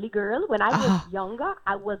real girly girl. When I was younger,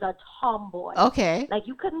 I was a tomboy. Okay. Like,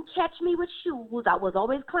 you couldn't catch me with shoes. I was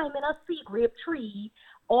always climbing a sea grape tree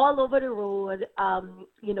all over the road,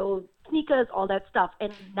 sneakers, all that stuff.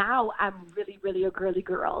 And now I'm really, really a girly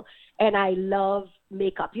girl. And I love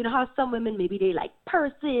makeup. You know how some women, maybe they like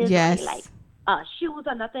purses. Yes. Or they like shoes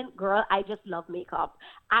or nothing. Girl, I just love makeup.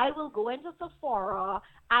 I will go into Sephora.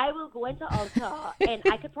 I will go into Ulta, and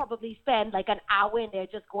I could probably spend like an hour in there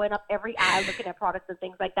just going up every aisle looking at products and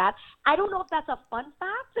things like that. I don't know if that's a fun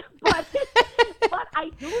fact, but I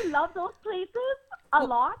do love those places a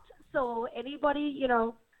lot. So anybody,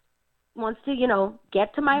 wants to,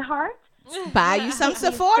 get to my heart, buy you some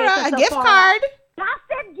Sephora, a gift card. That's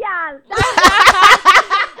it, y'all.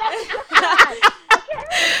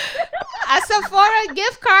 A Sephora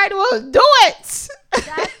gift card will do it. That's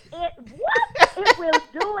it. What? It will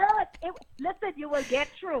do it. Listen, you will get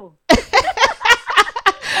through. At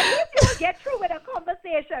least you will get through with a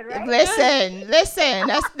conversation, right? Listen.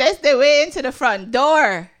 That's the way into the front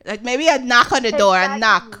door. Like maybe a knock on the door, a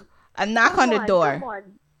knock on the door.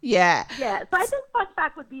 Yeah. Yeah. So I think fun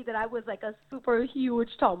fact would be that I was like a super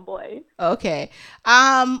huge tomboy. Okay.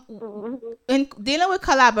 In dealing with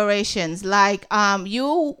collaborations, like I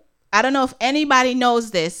don't know if anybody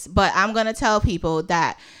knows this, but I'm gonna tell people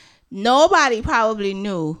that nobody probably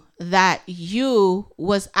knew that you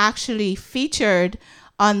was actually featured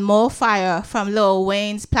on Mo Fire from Lil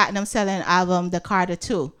Wayne's platinum selling album, The Carter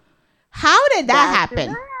 2. How did that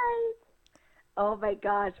happen? Right. Oh my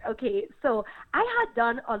gosh. Okay, so I had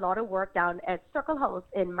done a lot of work down at Circle House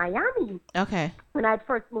in Miami. Okay. When I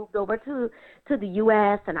first moved over to the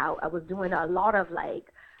U.S., and I was doing a lot of like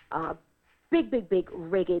big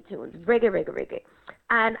reggae tunes, reggae.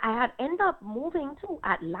 And I had ended up moving to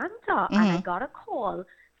Atlanta, and I got a call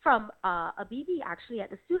from a BB actually at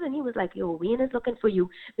the studio, and he was like, yo, Wayne is looking for you,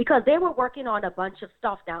 because they were working on a bunch of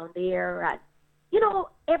stuff down there, and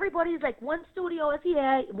everybody's like, one studio is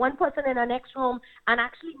here, one person in the next room, and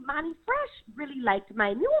actually Manny Fresh really liked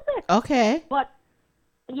my music. Okay. But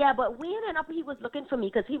Wayne ended up, he was looking for me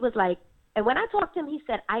because he was like, and when I talked to him, he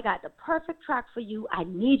said, I got the perfect track for you. I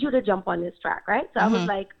need you to jump on this track, right? So I was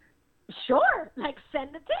like, sure, like send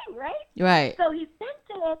the thing, right? Right. So he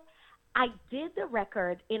sent it. I did the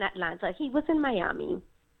record in Atlanta. He was in Miami.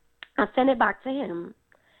 I sent it back to him,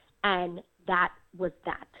 and that was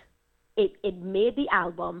that. It made the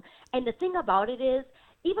album. And the thing about it is,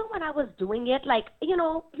 even when I was doing it, like, you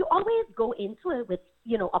always go into it with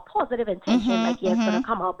a positive intention, like, yeah, it's going to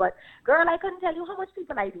come out. But, girl, I couldn't tell you how much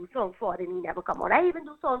people I do songs for and he never come out. I even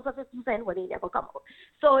do songs for 50 Cent when he never come out.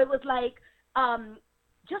 So it was like,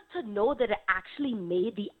 just to know that it actually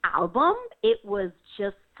made the album, it was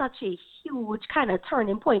just such a huge kind of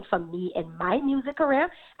turning point for me in my music career.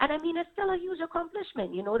 And I mean, it's still a huge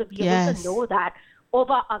accomplishment, to be able to know that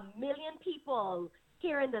over 1 million people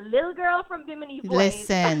hearing the little girl from Bimini voice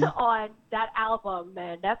on that album,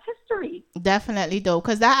 man. That's history. Definitely, though,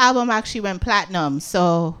 because that album actually went platinum.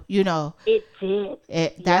 So, It did.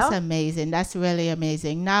 That's amazing. That's really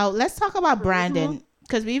amazing. Now, let's talk about branding,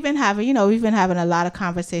 because we've been having a lot of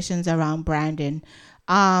conversations around branding.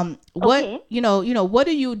 What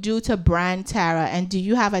do you do to brand Tara? And do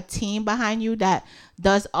you have a team behind you that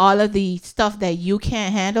does all of the stuff that you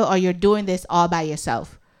can't handle, or you're doing this all by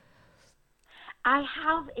yourself? I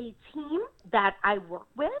have a team that I work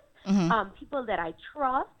with, people that I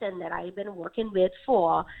trust and that I've been working with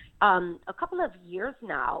for a couple of years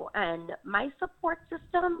now. And my support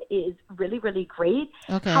system is really, really great.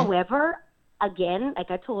 Okay. However, again, like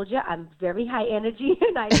I told you, I'm very high energy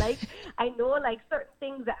and I know certain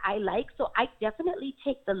things that I like. So I definitely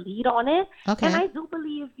take the lead on it. Okay. And I do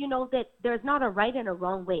believe, that there's not a right and a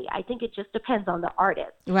wrong way. I think it just depends on the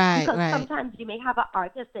artist. Right, because right. sometimes you may have an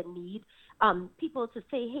artist that need people to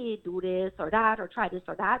say, hey, do this or that or try this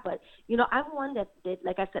or that. But, I'm one that,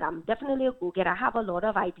 like I said, I'm definitely a go-getter. I have a lot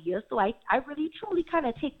of ideas. So I really, truly kind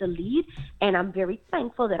of take the lead. And I'm very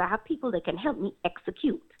thankful that I have people that can help me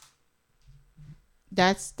execute.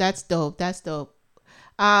 That's dope. That's dope.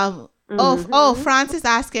 Francis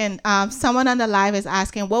asking, someone on the live is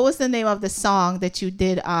asking, what was the name of the song that you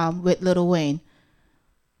did with Lil Wayne?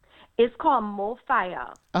 It's called Mo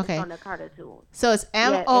Fire. Okay. It's on the Carter tune. So it's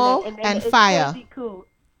M-O and Fire. It's cool.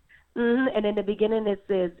 And in the beginning it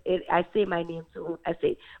says, I say my name too. I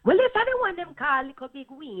say, well, if anyone them call Little Big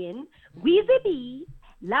Wayne, Weezy B,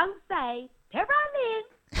 Longside, Terra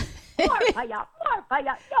Lynn, more fire,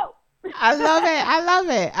 yo.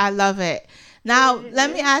 I love it. Now,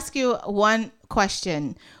 let me ask you one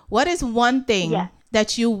question. What is one thing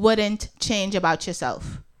that you wouldn't change about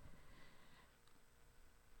yourself?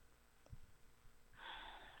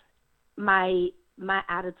 My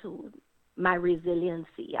attitude, my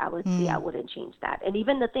resiliency. I would say I wouldn't change that. And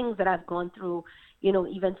even the things that I've gone through,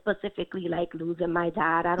 even specifically like losing my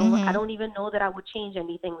dad, I don't even know that I would change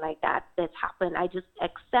anything like that that's happened. I just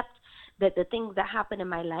accept that the things that happen in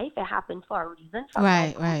my life, it happened for a reason, for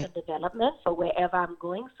my growth and development, for wherever I'm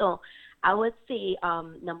going. So I would say,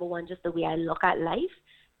 number one, just the way I look at life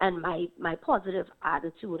and my positive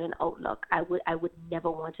attitude and outlook. I would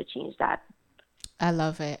never want to change that. I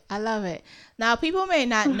love it. Now, people may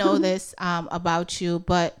not know this about you,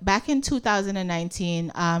 but back in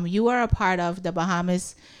 2019, you were a part of the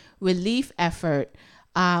Bahamas relief effort.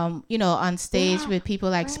 On stage with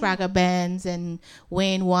people like Spragga Benz and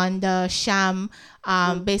Wayne Wonder, Sham,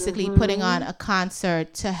 basically putting on a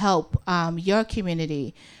concert to help your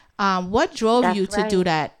community. What drove you to do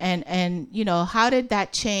that? And how did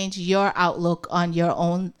that change your outlook on your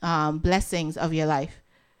own blessings of your life?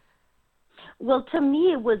 Well, to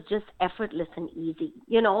me, it was just effortless and easy.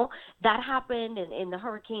 That happened in the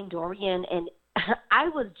Hurricane Dorian, and I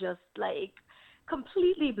was just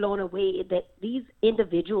completely blown away that these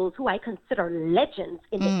individuals who I consider legends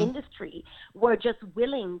in the industry were just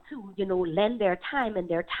willing to, lend their time and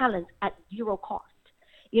their talents at zero cost.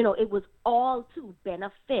 It was all to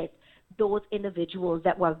benefit those individuals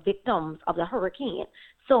that were victims of the hurricane.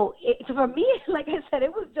 So for me, like I said,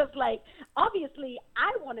 it was just obviously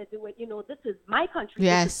I want to do it. This is my country,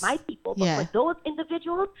 this is my people. But for those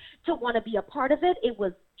individuals to want to be a part of it, it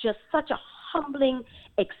was just such a humbling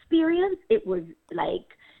experience. It was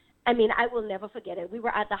I will never forget it. We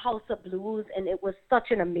were at the House of Blues, and it was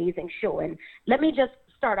such an amazing show. And let me just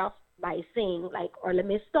start off by saying, let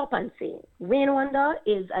me stop and say, Wayne Wonder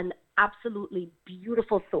is an absolutely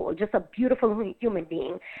beautiful soul, just a beautiful human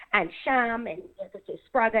being. And Sham and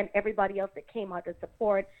Spragga and everybody else that came out to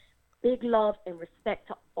support, big love and respect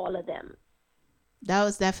to all of them. That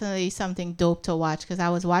was definitely something dope to watch, because I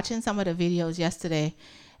was watching some of the videos yesterday,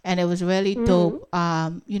 and it was really dope,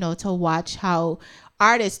 to watch how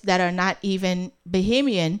artists that are not even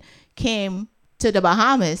Bahamian came to the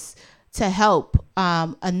Bahamas to help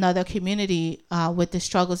another community with the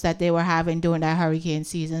struggles that they were having during that hurricane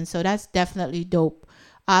season. So that's definitely dope.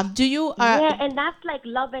 Do you? And that's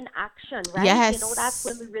love in action, right? Yes. That's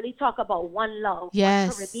when we really talk about one love. Yes.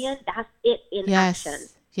 One Caribbean, that's it in action.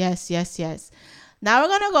 Yes. Now we're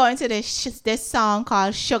gonna go into this song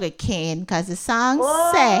called Sugar Cane, because the song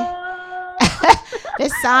say,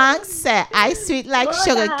 I sweet like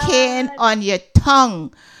sugar cane on your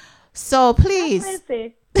tongue. So please.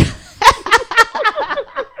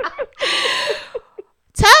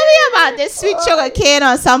 Tell me about this sweet sugar cane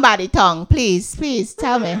on somebody's tongue. Please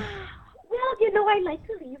tell me. Well, I like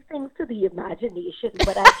to leave things to the imagination,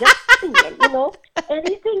 but I just think,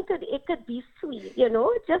 anything could be sweet,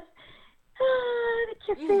 just the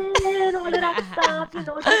kissing, all of that stuff, just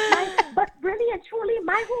like, but really and truly,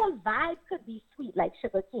 my whole vibe could be sweet like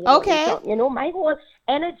sugar cane. Okay. My whole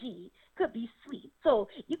energy could be sweet. So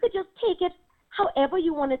you could just take it however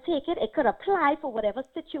you want to take it. It could apply for whatever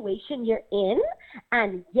situation you're in.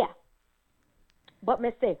 And yeah. But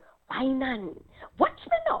me say, why none? Watch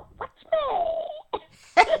me now. Watch me.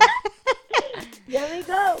 Here we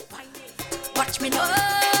go. Watch me now.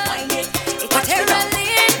 Watch me now.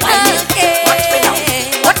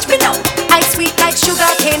 Watch me now. I sweet like sugar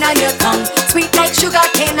cane on your tongue. Sweet like sugar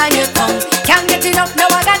cane on your tongue. Can't get enough now.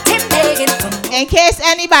 I got him begging for more. In case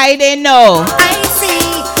anybody didn't know. I see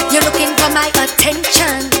you're looking for my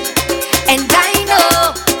attention, and I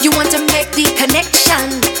know you want to make the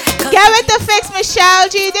connection. Get with the fix, Michelle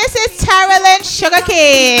G. This is Taralyn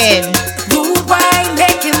Sugarcane. Rude wine,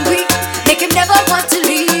 make him weak, make him never want to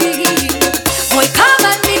leave. Boy, come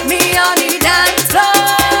and meet me on the dance floor.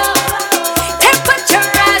 Temperature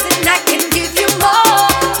rising, I can give you more.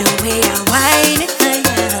 The way I wine it for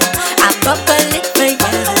you, I bubble it for you.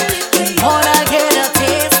 You wanna get a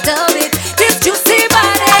taste of it, this juicy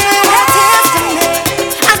body. I know you wanna taste of me.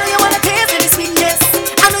 I know you wanna taste of the sweetness.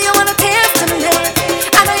 I know you wanna taste of me.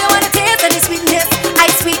 I know you wanna taste of the sweetness. I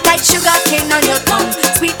sweet like sugar cane on your tongue.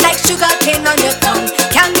 Sweet like sugar cane on your tongue.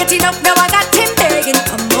 Can't get enough now. I got him begging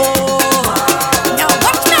for more. Now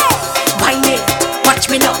watch me, wine it. Watch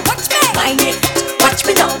me now. Watch me, wine it. Watch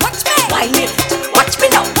me now. Watch me, wine it. Watch me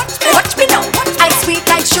now. Watch me now. I sweet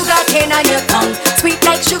like sugar cane on your tongue. Sweet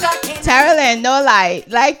like sugar cane. Taralyn, no lie.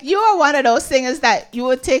 Like, you are one of those singers that you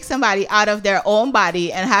would take somebody out of their own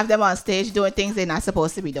body and have them on stage doing things they're not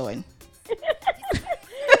supposed to be doing.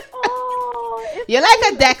 You're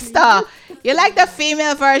like a Dexter. You're like the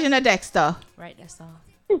female version of Dexter. Right, that's all.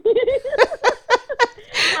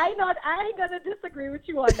 I ain't gonna disagree with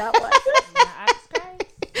you on that one.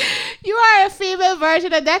 You are a female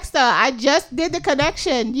version of Dexter. I just did the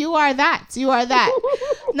connection. You are that.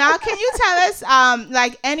 Now, can you tell us,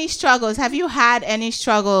 like, any struggles? Have you had any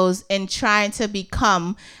struggles in trying to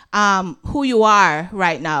become who you are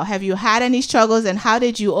right now? Have you had any struggles, and how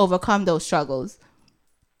did you overcome those struggles?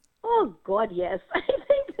 Oh God, yes.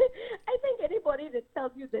 I think anybody that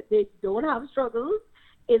tells you that they don't have struggles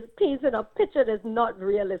is painting a picture that's not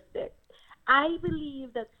realistic. I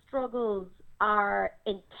believe that struggles are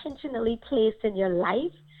intentionally placed in your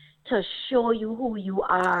life to show you who you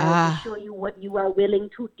are, to show you what you are willing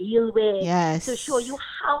to deal with, to show you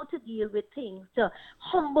how to deal with things, to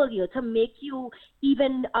humble you, to make you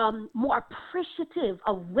even more appreciative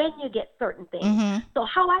of when you get certain things. Mm-hmm. So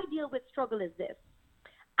how I deal with struggle is this.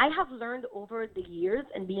 I have learned over the years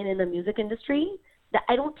and being in the music industry that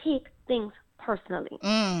I don't take things personally.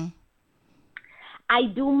 I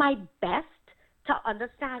do my best to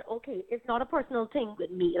understand, okay, it's not a personal thing with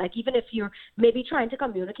me. Like, even if you're maybe trying to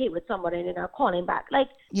communicate with somebody and they're calling back, like,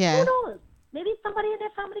 who knows? Maybe somebody in their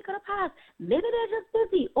family could have passed. Maybe they're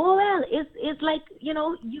just busy. Oh, well, it's like,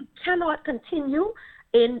 you cannot continue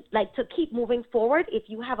to keep moving forward if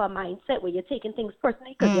you have a mindset where you're taking things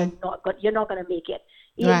personally, because you're not going to make it.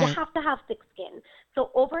 You have to have thick skin. So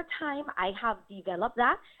over time, I have developed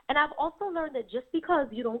that. And I've also learned that just because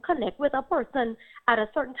you don't connect with a person at a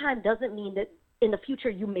certain time doesn't mean that in the future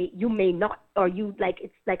you may not, or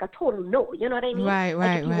it's like a total no. You know what I mean? Like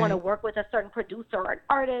if you want to work with a certain producer or an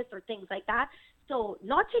artist or things like that. So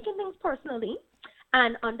not taking things personally,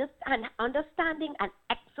 and understanding and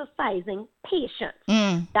exercising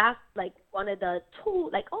patience. That's like one of the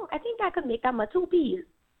two, I think I could make that my 2 P's.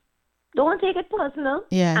 Don't take it personal,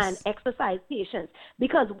 and exercise patience.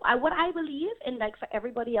 Because what I believe, and like for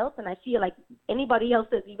everybody else, and I feel like anybody else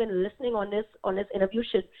that's even listening on this interview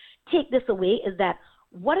should take this away, is that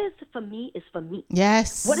what is for me is for me.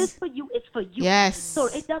 Yes. What is for you is for you. Yes. So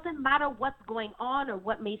it doesn't matter what's going on or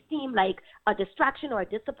what may seem like a distraction or a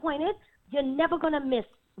disappointment. You're never gonna miss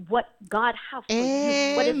what God has for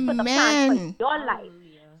you. What is for the plan for your life.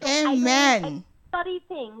 So Amen. I study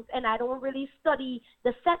things, and I don't really study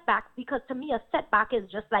the setbacks, because to me a setback is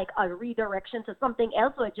just like a redirection to something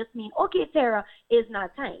else, or it just means, okay, Tara, it's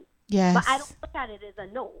not time. Yes. But I don't look at it as a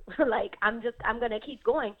no. Like I'm gonna keep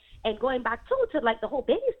going and going back to like the whole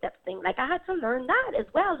baby steps thing. Like I had to learn that as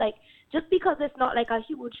well. Like just because it's not like a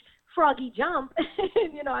huge froggy jump,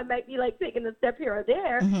 I might be like taking a step here or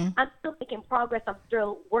there. I'm still making progress. I'm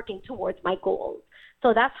still working towards my goals.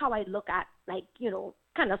 So that's how I look at, like,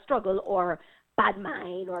 kind of struggle or bad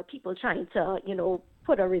mind or people trying to,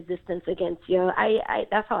 put a resistance against you. I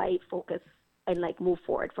that's how I focus and like move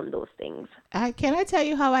forward from those things. Can I tell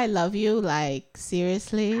you how I love you? Like,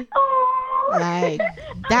 seriously? Oh, like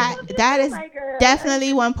that is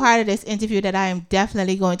definitely one part of this interview that I am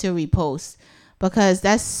definitely going to repost, because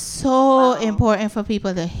that's so important for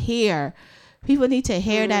people to hear. People need to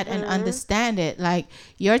hear that and understand it. Like,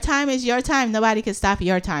 your time is your time. Nobody can stop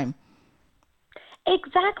your time.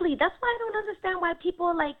 Exactly. That's why I don't understand why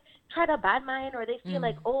people like try to bad mind, or they feel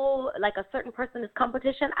like, oh, like a certain person is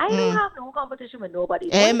competition. I don't have no competition with nobody.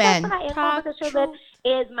 Amen. The only person I am competition with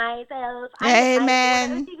is myself.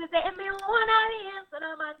 Amen.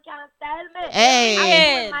 Hey.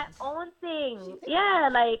 I'm doing my own thing. Yeah,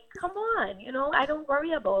 like, come on. I don't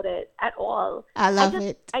worry about it at all. I love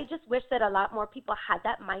it. I just wish that a lot more people had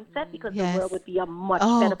that mindset, because Yes. the world would be a much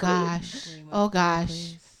better place. Oh,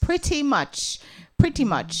 gosh. Pretty much.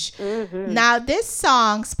 Now, this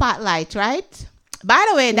song, Spotlight, right? By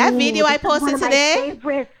the way, that video I posted today,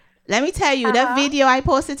 let me tell you, that video I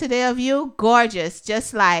posted today of you, gorgeous.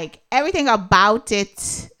 Just like everything about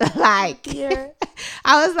it. Like,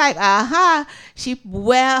 I was like,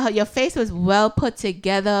 your face was well put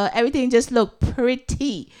together. Everything just looked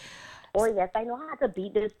pretty. Oh, yes, I know how to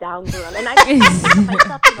beat this down, girl. And I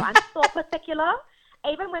myself, I'm so particular.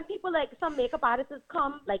 Even when people, like, some makeup artists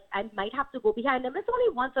come, like, I might have to go behind them. It's only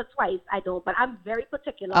once or twice I don't, but I'm very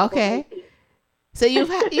particular. Okay. So you've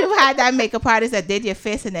had that makeup artist that did your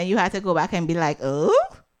face, and then you had to go back and be like, oh?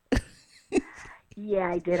 Yeah,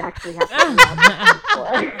 I did actually have to do that.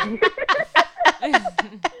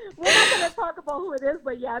 We're not going to talk about who it is,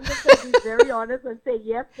 but yeah, I'm just going to be very honest and say,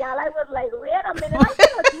 yes, y'all. I was like, wait a minute, I'm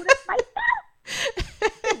going to do this myself.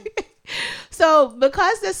 So,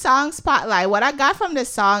 because the song Spotlight, what I got from this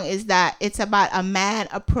song is that it's about a man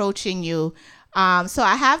approaching you. So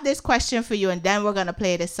I have this question for you, and then we're going to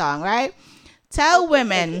play this song, right? Tell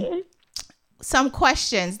women some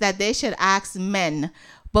questions that they should ask men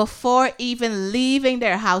before even leaving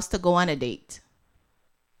their house to go on a date.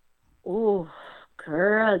 Oh,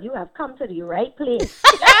 girl, you have come to the right place.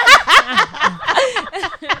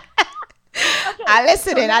 Okay, I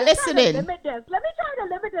listen in. Let me try to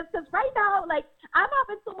limit this, because right now, like, I'm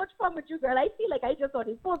having so much fun with you, girl. I feel like I just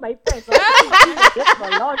only told my friends. So I've been doing this for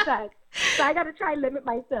a long time. So I got to try and limit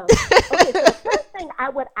myself. Okay, so the first thing I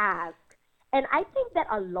would ask, and I think that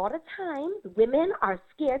a lot of times women are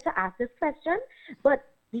scared to ask this question, but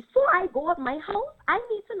before I go out my house, I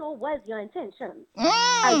need to know what is your intention.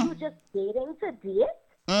 Are you just dating to date?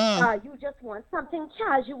 You just want something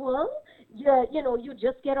casual? You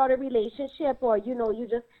just get out of a relationship, or you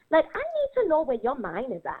just like, I need to know where your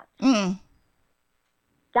mind is at.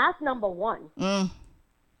 That's number one.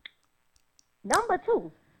 Number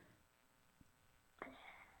two,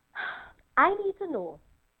 I need to know,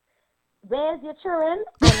 where's your children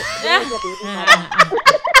and where's your baby mother?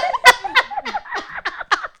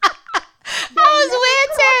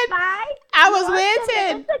 I was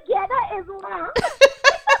waiting. Together is one.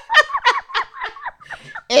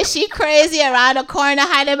 Is she crazy around the corner,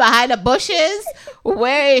 hiding behind the bushes?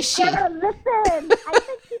 Where is she? Listen, I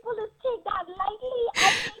think people just take that lightly.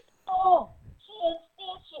 I think, oh, she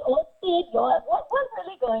insisted, she outstayed yours. What's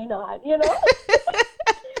really going on,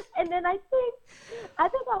 And then I think I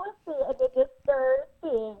would say, and then the third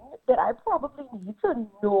thing that I probably need to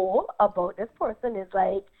know about this person is,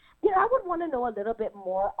 like, I would want to know a little bit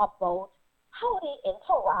more about how they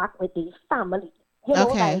interact with their family.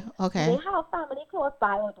 Okay. Do they have family close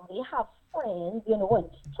by, or do they have friends, and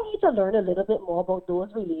try to learn a little bit more about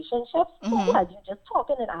those relationships as you just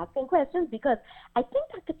talking and asking questions, because I think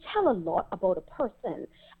that could tell a lot about a person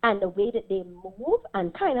and the way that they move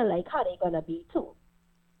and kind of like how they're going to be too.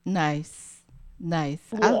 Nice.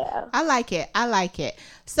 Yeah. I like it.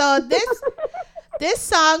 So this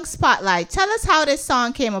song Spotlight, tell us how this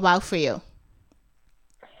song came about for you.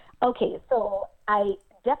 Okay, so I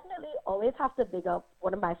definitely always have to big up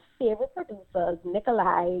one of my favorite producers,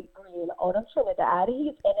 Nikolai Green, out of Trinidad.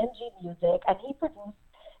 He's NMG Music, and he produced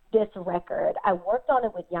this record. I worked on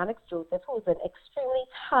it with Yannick Joseph, who's an extremely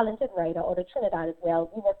talented writer out of Trinidad as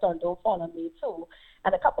well. We worked on Don't Fall on Me too,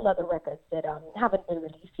 and a couple other records that haven't been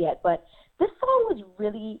released yet. But this song was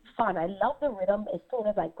really fun. I love the rhythm as soon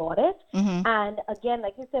as I got it. And again,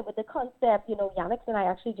 like you said, with the concept, Yannick and I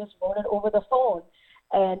actually just wrote it over the phone.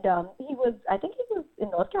 And I think he was in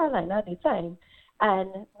North Carolina at the time.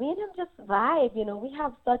 And me and him just vibe, we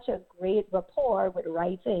have such a great rapport with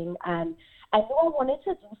writing. And I knew I wanted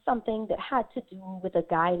to do something that had to do with a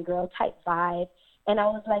guy and girl type vibe. And I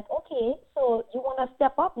was like, okay, so you want to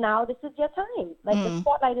step up now? This is your time. Like, the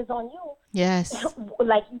spotlight is on you. Yes.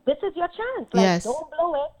 Like, this is your chance. Like, Yes. don't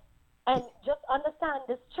blow it. And just understand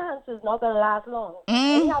this chance is not going to last long.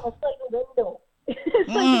 You have a certain window.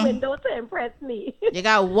 Certain window to impress me. You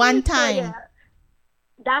got one So, time. yeah.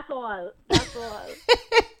 That's all. That's all.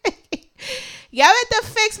 Yeah, with the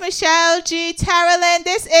fix, Michelle G. Terrelyn.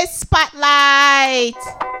 This is Spotlight.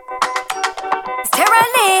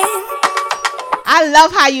 Terrelyn. I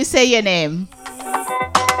love how you say your name.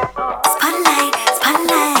 Spotlight,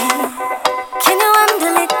 spotlight. Can you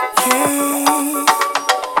handle it? Yeah.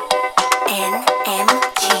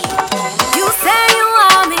 NMG. You say you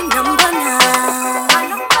are me number 9.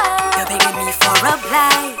 You're begging me for a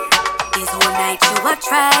blight. This whole night you are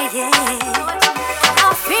trying.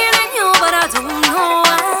 I'm feeling you, but I don't know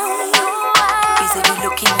why. Is it the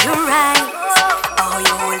look in your eyes? Oh,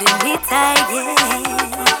 you're holding me tight, yeah.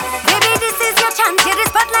 Baby, this is your chance. Yeah, the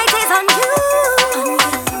spotlight is on you.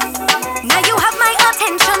 Now you have my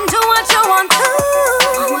attention. Do what you want to.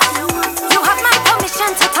 You have my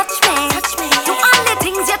permission to touch me. Do all the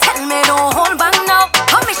things you tell me. Don't hold back now.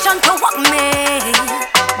 Permission to walk me.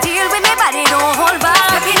 Deal with me, body. Don't hold back.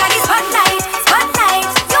 Stepping at the spotlight, spotlight.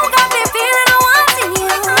 You got me feeling I want in you.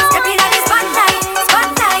 Stepping at the spotlight,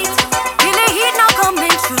 spotlight. Feel the heat now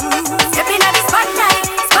coming through. Stepping at the spotlight,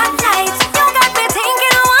 spotlight. You got me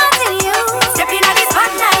thinking I want in you. Stepping at the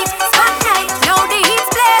spotlight, spotlight. Now the heat's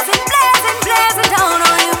blazing, blazing, blazing down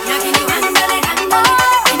on you. Now can you handle it, handle it?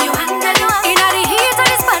 Can you handle it? In the heat of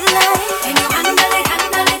the spotlight. Can you handle it,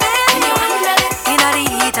 handle it? Can you handle it? In the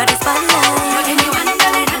heat of the spotlight. Can you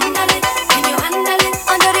handle it, handle it? Can you handle it?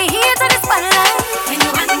 Under the heat of the spotlight. Can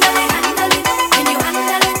you handle it, handle it? Can you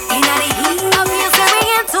handle it? In the heat. I feel staring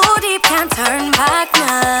in too deep, can't turn back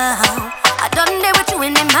now. I done there with you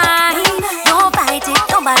in my mind. Don't fight it,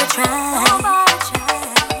 nobody try.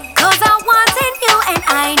 Cause I wanted you and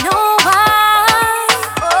I know why.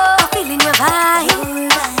 I'm feeling your vibe.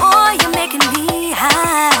 Oh, you're making me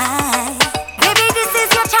high. Baby, this is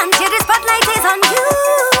your chance. Yeah, the spotlight is on you.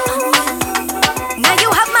 Now you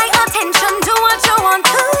have my attention. Do what you want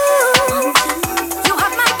to. You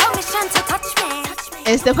have my permission to touch me.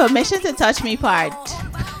 It's the permission to touch me part.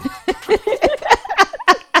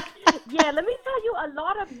 Yeah, let me tell you, a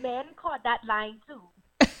lot of men caught that line too.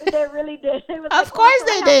 They really did. They was Of like, course "Oh,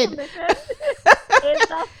 they I have did. permission."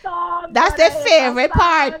 It's a song. That's brother. their It's a favorite song,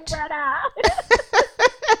 part. brother.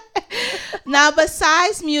 Now,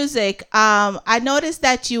 besides music, I noticed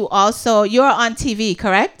that you're on TV,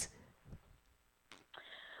 correct?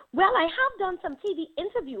 Well, I have done some TV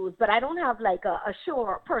interviews, but I don't have like a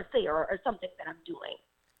show per se or something that I'm doing.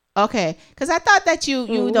 Okay, because I thought that you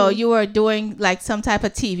were doing like some type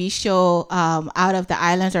of TV show out of the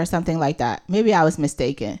islands or something like that. Maybe I was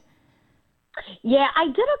mistaken. Yeah, I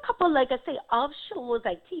did a couple, like I say, of shows,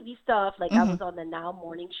 like TV stuff. Like I was on the Now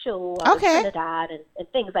Morning Show out of Trinidad and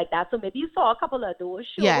things like that. So maybe you saw a couple of those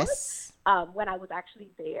shows. Yes. When I was actually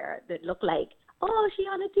there, that looked like, oh, she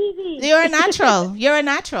on the TV. You're a natural. You're a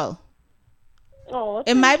natural. Oh,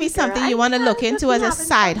 it might be something you want to look into as a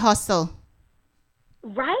side hustle.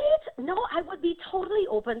 Right? No, I would be totally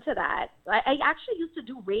open to that. I actually used to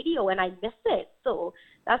do radio and I missed it. So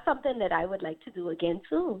that's something that I would like to do again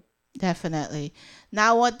too. Definitely.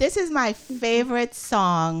 Now, this is my favorite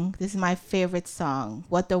song. This is my favorite song,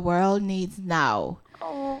 What the World Needs Now,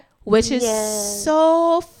 which is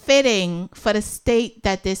so fitting for the state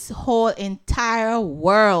that this whole entire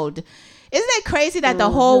world. Isn't it crazy that the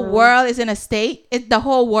whole world is in a state? It's the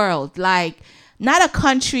whole world, like not a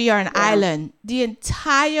country or an island. The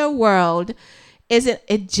entire world isn't.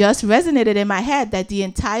 It just resonated in my head that the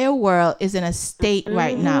entire world is in a state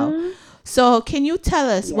right now. So can you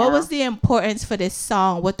tell us what was the importance for this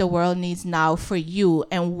song, What the World Needs Now, for you,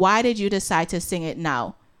 and why did you decide to sing it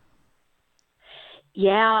now?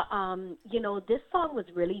 Yeah, this song was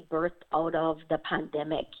really birthed out of the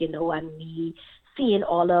pandemic, and me seeing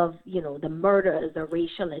all of, the murders, the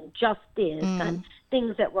racial injustice and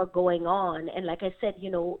things that were going on. And like I said,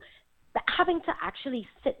 having to actually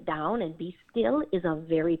sit down and be still is a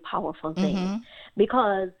very powerful thing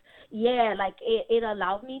because it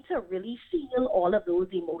allowed me to really feel all of those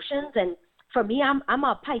emotions. And for me, I'm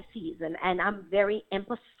a Pisces and I'm very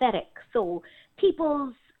empathetic. So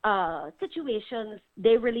people's situations,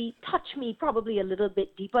 they really touch me probably a little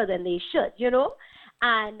bit deeper than they should,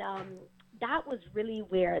 and that was really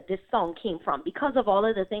where this song came from. Because of all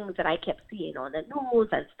of the things that I kept seeing on the news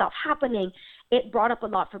and stuff happening, it brought up a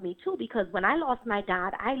lot for me too, because when I lost my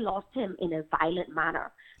dad, I lost him in a violent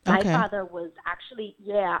manner. My father was actually,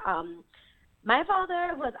 My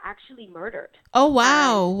father was actually murdered. Oh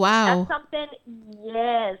wow, wow. That's something,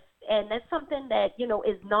 yes, and that's something that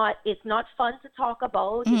is not. It's not fun to talk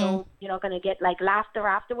about. You're not gonna get like laughter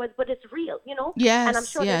afterwards, but it's real. Yes, and I'm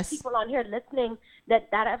sure yes. there's people on here listening that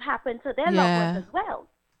have happened to their loved ones as well.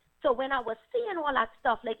 So when I was seeing all that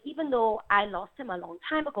stuff, like even though I lost him a long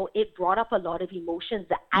time ago, it brought up a lot of emotions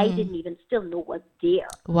that I didn't even still know was there.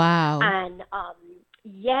 Wow. And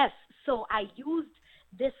yes, so I used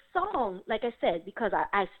this song, like I said, because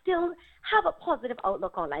I still have a positive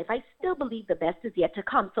outlook on life. I still believe the best is yet to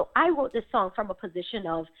come. So I wrote this song from a position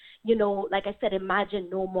of, like I said, imagine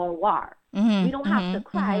no more war. We don't have to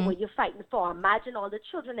cry when you're fighting for. Imagine all the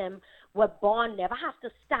children them were born, never have to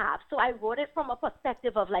starve. So I wrote it from a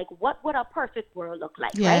perspective of like, what would a perfect world look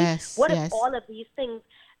like, right? What if all of these things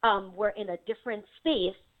were in a different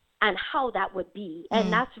space, and how that would be?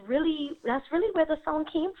 And that's really where the song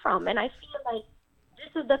came from. And I feel like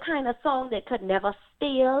this is the kind of song that could never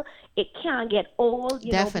stale. It can't get old,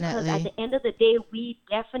 Definitely. because at the end of the day, we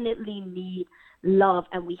definitely need love,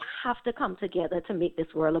 and we have to come together to make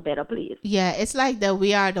this world a better place. Yeah, it's like the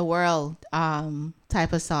We Are the World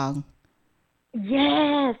type of song.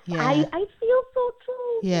 Yes, Yeah. I feel so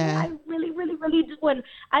too. Yeah. I really, really, really do. And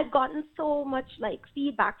I've gotten so much like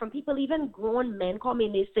feedback from people, even grown men call me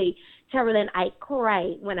and they say, Terrellyn, I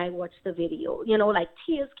cried when I watched the video. Like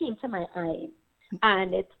tears came to my eyes.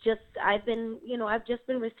 And it's just, I've just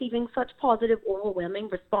been receiving such positive, overwhelming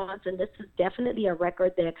response. And this is definitely a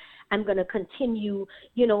record that I'm going to continue,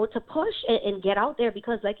 to push and get out there,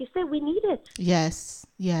 because like you said, we need it. Yes,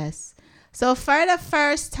 yes. So for the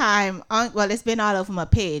first time, it's been all over my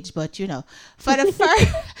page, but for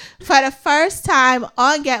the first time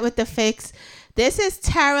on Get With The Fix, this is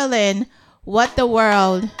Terrellyn, What the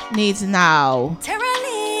World Needs Now.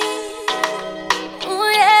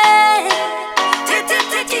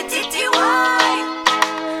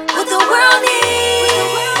 What the world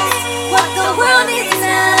needs, what the world needs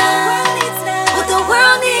now, what the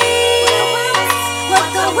world needs, what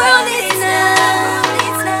the world needs now.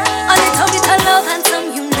 A little bit of love and some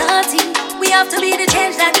unity. We have to be the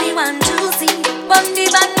change that we want to see. Bundy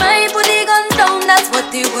band my put the guns down. That's what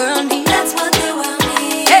the world needs. That's what the world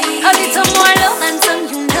needs. Hey, a little more love and some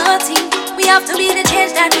unity. We have to be the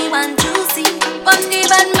change that we want to see. Bundy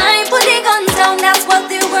band my put the guns down. That's what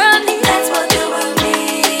the world needs. That's what the world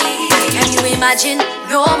needs. Can you imagine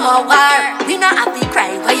no more war? We not have to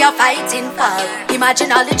cry where you're fighting for.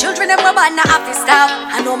 Imagine all the children that were born not have to stop.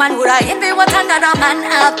 And no man would have envy what another man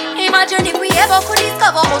have. Imagine if we ever could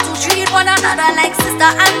discover how to treat one another like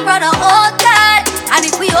sister and brother. Oh God. And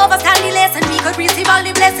if we overstand the lesson, we could receive all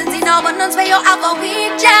the blessings in abundance where you have a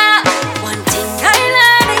weed job. One thing I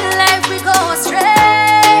learned in life, we go astray.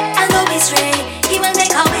 And don't be stray, he will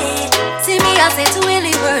make a way. See me, I say to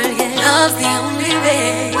any world, yeah, love's the only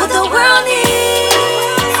way. What the world needs,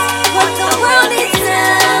 what the world needs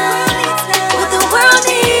now, what the world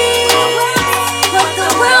needs, what the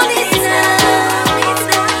world needs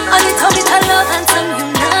now. A little bit of love and some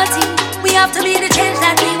unity. We have to be the change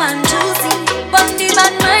that we want to see. Bundy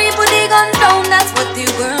band my put the guns down. That's what the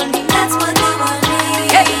world needs. That's what the world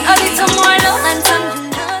needs. Yeah, a little more love and some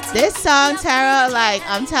unity. This song, Tara, like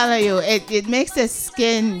I'm telling you, it makes the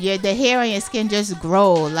skin, the hair on your skin just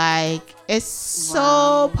grow. Like it's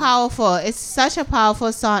so powerful. It's such a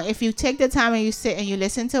powerful song. If you take the time and you sit and you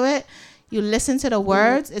listen to it, you listen to the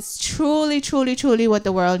words. It's truly, truly, truly what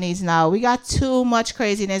the world needs now. We got too much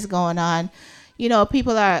craziness going on.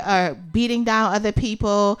 People are beating down other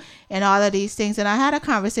people and all of these things. And I had a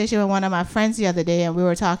conversation with one of my friends the other day, and we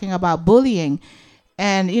were talking about bullying.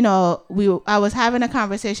 And, I was having a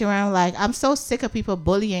conversation where I'm like, I'm so sick of people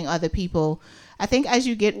bullying other people. I think as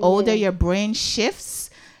you get older, your brain shifts,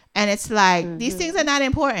 and it's like, these things are not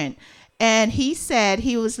important. And he said,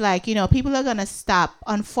 he was like, people are going to stop.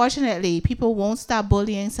 Unfortunately, people won't stop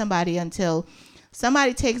bullying somebody until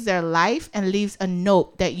somebody takes their life and leaves a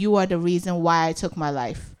note that you are the reason why I took my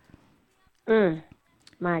life.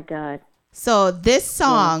 My God. So this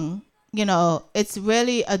song, it's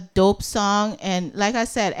really a dope song. And like I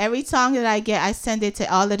said, every song that I get, I send it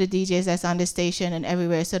to all of the DJs that's on the station and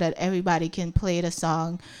everywhere so that everybody can play the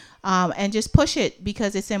song and just push it,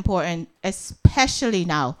 because it's important, especially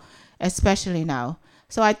now.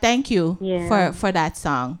 So I thank you for that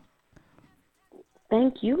song.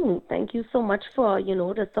 Thank you so much for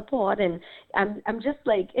the support, and I'm just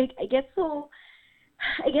like I get so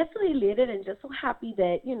elated and just so happy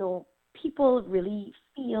that people really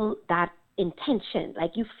feel that intention,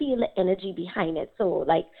 like you feel the energy behind it. So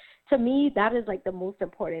like to me, that is like the most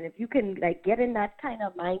important. If you can like get in that kind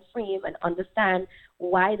of mind frame and understand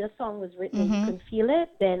why the song was written, and you can feel it,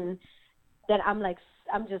 then then I'm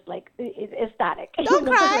just like ecstatic. Don't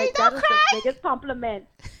cry, like, don't that cry. is the biggest compliment.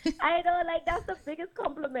 I know, like that's the biggest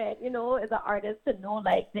compliment, you know, as an artist to know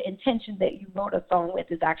like the intention that you wrote a song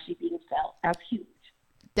with is actually being felt. That's huge.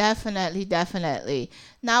 Definitely, definitely.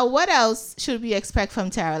 Now, what else should we expect from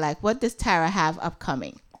Tara? Like, what does Tara have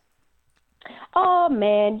upcoming? Oh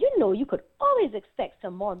man, you know, you could always expect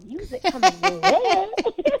some more music coming your way.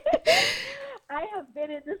 I have been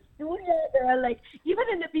in the studio there, like even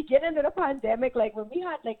in the beginning of the pandemic, like when we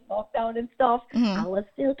had like lockdown and stuff, I was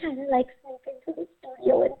still kind of like sneaking to the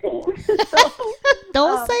studio and things. So,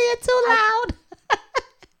 Don't say it too loud.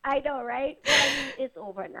 I know, right? But I mean, it's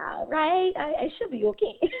over now, right? I should be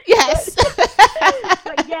okay. Yes.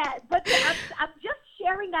 But yeah, but I'm just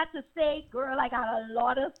sharing that to say, girl, I got a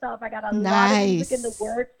lot of stuff. I got a lot of music in the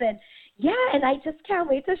works, and yeah, and I just can't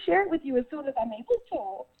wait to share it with you as soon as I'm able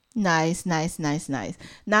to. Nice.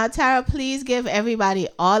 Now, Tara, please give everybody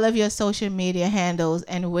all of your social media handles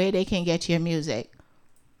and where they can get your music.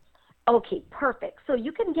 Okay, perfect. So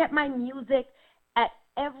you can get my music at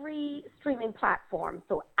every streaming platform.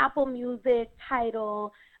 So Apple Music,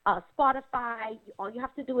 Tidal, Spotify. All you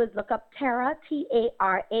have to do is look up Tara,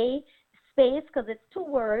 T-A-R-A, space, because it's 2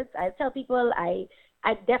 words. I tell people I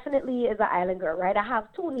definitely is an island girl, right? I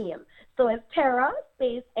have 2 names. So it's Tara,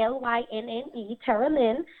 space, L-Y-N-N-E, Tara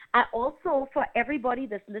Lynn. I also, for everybody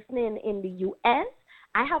that's listening in the U.S.,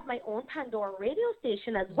 I have my own Pandora radio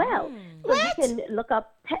station as well. So you can look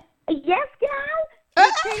up, yes, girl.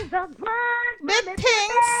 Things are good.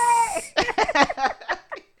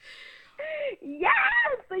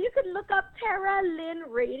 Yes, so you can look up Tara Lynn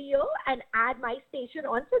Radio and add my station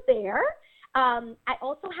onto there. I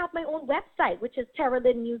also have my own website, which is Tara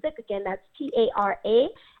Lynn Music. Again, that's TaraLynnMusic.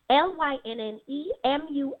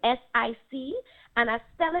 And I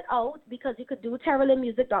spell it out because you could do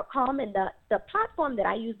TaraLynnMusic.com. And the platform that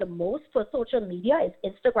I use the most for social media is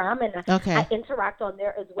Instagram. And I interact on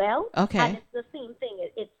there as well. Okay. And it's the same thing.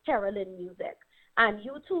 It's Tara Lynn Music. And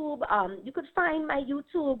YouTube, you could find my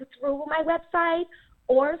YouTube through my website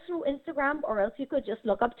or through Instagram, or else you could just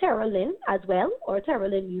look up Tara Lynn as well, or Tara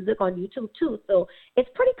Lynn Music on YouTube too. So it's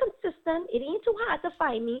pretty consistent. It ain't too hard to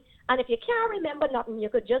find me. And if you can't remember nothing, you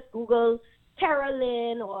could just Google Tara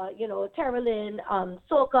Lynn, or, you know, Tara Lynn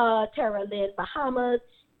Soca, Tara Lynn Bahamas.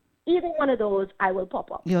 Either one of those, I will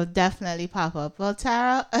pop up. You'll definitely pop up. Well,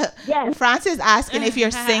 Tara, yes. Francis asking if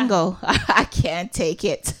you're single. I can't take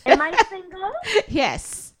it. Am I single?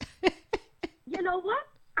 Yes. You know what?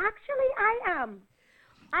 Actually, I am.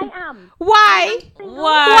 Why?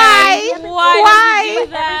 Why? Why?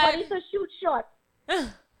 Everybody to shoot shot.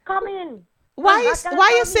 Come in. Why you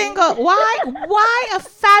single? Why a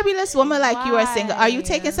fabulous woman like you are single? Are you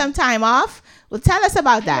taking some time off? Well, tell us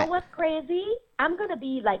about that. You know what's crazy? I'm gonna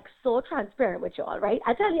be like so transparent with y'all, right?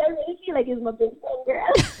 I tell you, I really feel like it's my business, girl.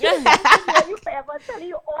 I'm telling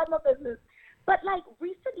you all my business. But like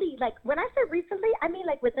recently, like when I say recently, I mean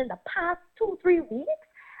like within the past 2-3 weeks,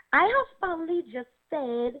 I have finally just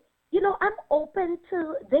said, you know, I'm open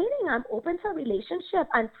to dating. I'm open to a relationship.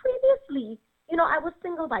 And previously, you know, I was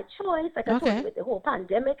single by choice. Like I told you with the whole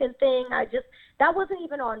pandemic and thing. That wasn't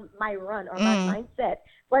even on my run or my mindset.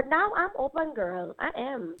 But now I'm open, girl. I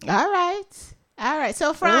am. All right.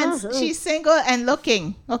 So, France, she's single and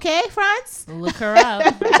looking. Okay, France? Look her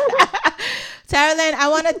up. Tara Lynn, I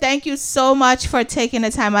want to thank you so much for taking the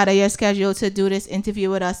time out of your schedule to do this interview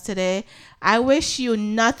with us today. I wish you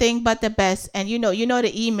nothing but the best. And you know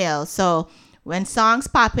the email. So when songs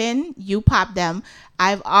pop in, you pop them.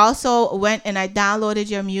 I've also went and I downloaded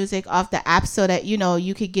your music off the app so that, you know,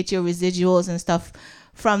 you could get your residuals and stuff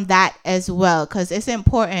from that as well. Because it's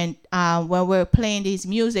important when we're playing these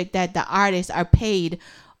music that the artists are paid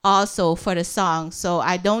also for the song. So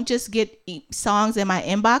I don't just get songs in my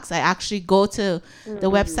inbox. I actually go to the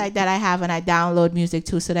website that I have and I download music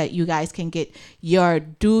too, so that you guys can get your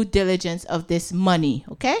due diligence of this money.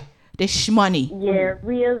 Okay? This shmoney. Yeah,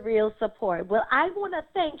 real support. Well, I want to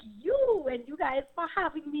thank you and you guys for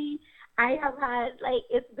having me. I have had, like,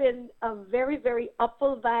 it's been a very, very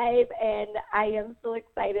upful vibe, and I am so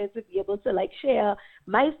excited to be able to, like, share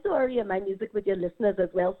my story and my music with your listeners as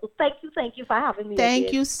well. So thank you for having me.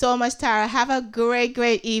 Thank you so much, Tara. Have a great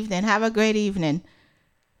evening. All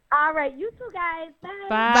right, you too, guys. Bye.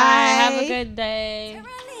 Bye. Have a good day.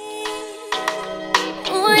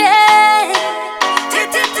 Oh, yeah.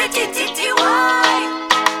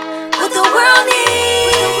 What the world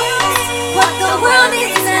needs. What the world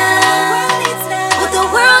needs now. What the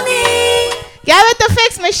world needs. Get with the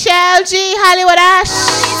fix, Michelle G. Hollywood Ash.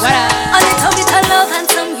 What up? On the topic of love and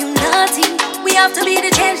some unity, we have to be the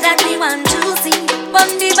change that we want to see.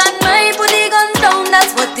 Bundy band, my put the guns down,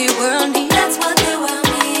 that's what the world needs.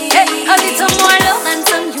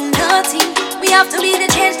 love to be the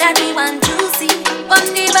change that we want to see. But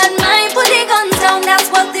the bad mind put the guns down, that's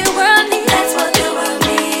what the world needs. That's what the world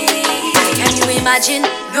needs. Can you imagine?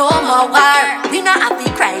 No more war. We not have to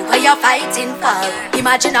cry what you're fighting for.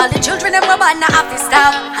 Imagine all the children that were born not have to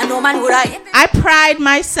stop. And no man would I pride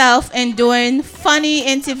myself in doing funny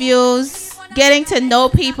interviews, getting to know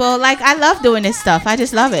people. Like, I love doing this stuff. I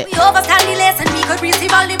just love it. We overstand the lesson, we could receive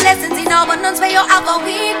all the blessings in abundance where you have a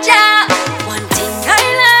weak job. One thing I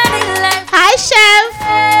learned in life. Hi, Chef.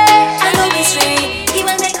 I know be straight. He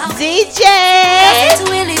will make a DJ.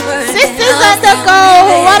 Sisters on the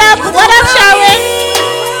go. What up, Sharon?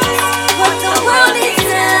 What the world is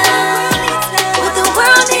now. What the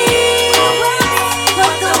world is.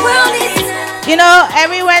 What the world is now. You know,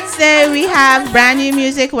 every Wednesday we have brand new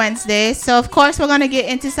music Wednesday. So of course we're gonna get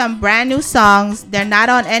into some brand new songs. They're not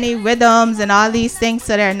on any rhythms and all these things,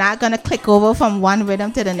 so they're not gonna click over from one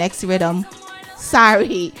rhythm to the next rhythm.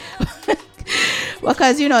 Sorry.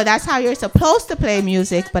 Because you know that's how you're supposed to play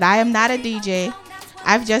music, but I am not a DJ.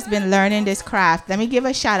 I've just been learning this craft. Let me give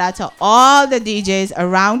a shout out to all the DJs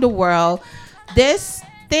around the world. This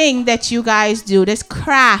thing that you guys do, this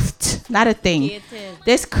craft, not a thing,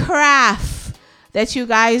 this craft that you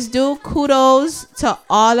guys do, kudos to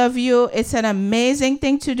all of you. It's an amazing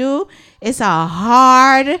thing to do. It's a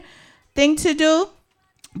hard thing to do,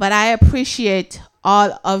 but I appreciate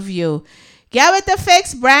all of you. Get with the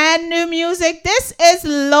fix, brand new music. This is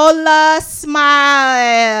Lola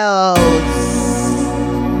Smiles.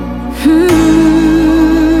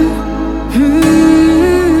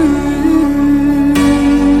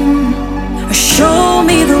 Show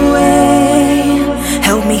me the way,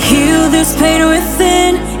 help me heal this pain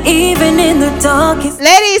within, even in the darkest.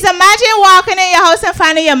 Ladies, imagine walking in your house and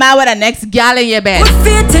finding your man with the next gal in your bed. Put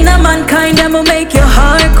faith in a mankind that will make your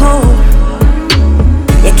heart cold.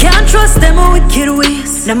 You can't trust them wicked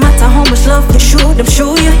ways. No matter how much love you show, them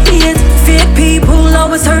show you hate. Fake people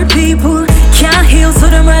always hurt people. Can't heal, so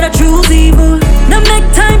them rather choose evil. No make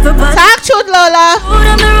time for bad. Talk truth, Lola. Put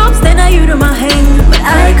on the ropes, then I you to my hang. But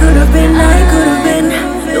I could have been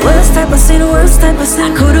the worst type of sin, worst type of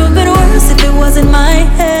sin. I could have been worse if it wasn't my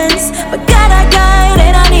hands. But God, I guide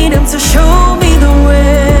and I need Him to show me the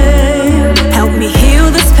way. Help me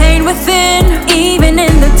heal this pain within, even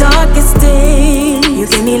in the darkest day. You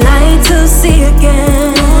gave me light to see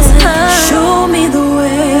again. Show me the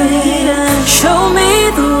way. Show me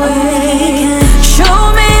the way.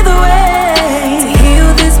 Show me the way to heal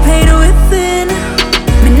this pain within.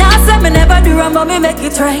 Me not say me never do wrong, but me make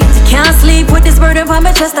it right. Can't sleep with this burden on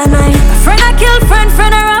my chest at night. A friend I killed,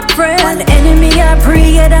 friend I rob friend. One enemy I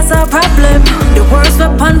pray, yeah, that's a problem. The worst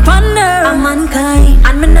weapon ponder I'm mankind,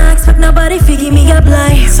 and me not expect nobody to give me a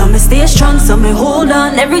blind. So me stay strong, so me hold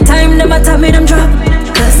on. Every time them attack me, them drop.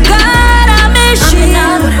 Cause God, I'm a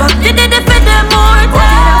shield. Did it defend them more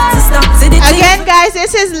time. Again, guys,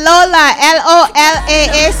 this is Lola,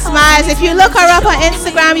 Lola Smiles. If you look her up on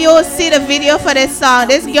Instagram, you will see the video for this song.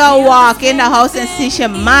 This girl walk in the house and see she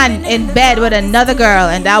man in bed with another girl,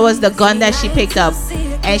 and that was the gun that she picked up.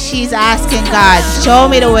 And she's asking God, show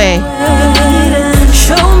me the way.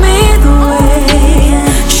 Show me the way.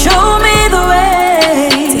 Show me the way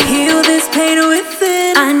to heal this pain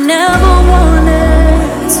within. I never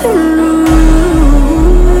wanted to lose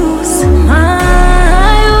my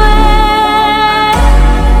way.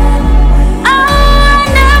 I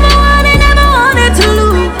never wanted to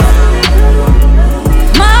lose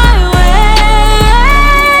my way.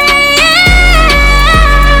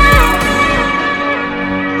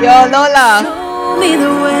 Yo, Lola. Show me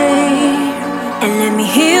the way. And let me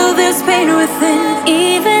heal this pain within,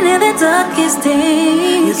 even in the darkest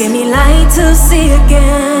days. You gave me light to see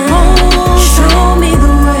again. Show me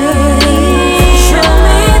the way. Show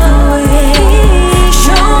me the way.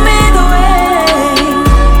 Show me the way.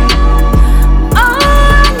 Oh,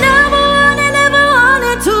 I never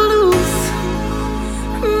wanted to lose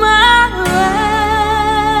my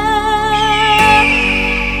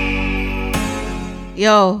way.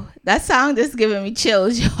 Yo, that song just giving me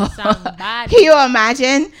chills, yo. Can you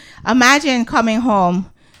imagine? Imagine coming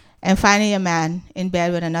home and finding a man in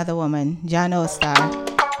bed with another woman. Jano Star.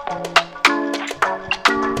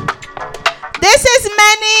 This is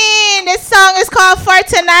Manny. This song is called For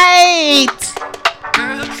Tonight.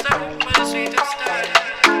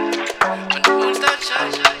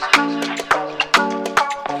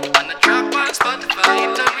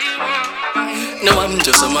 No, I'm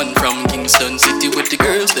just a man from Kingston City with the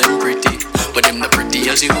girls, them pretty. But them not pretty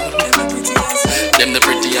as you. Them not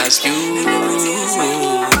pretty as you.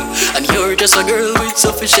 And you're just a girl with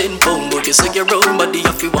sufficient phone. But you say your own body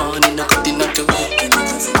if you want in a cutting a two.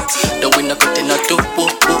 The winner cutting a two. Oh,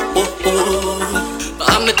 oh, oh, oh.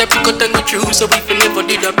 a record and go through. So if you never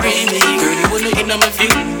did a pray me, girl, you wanna in on my view.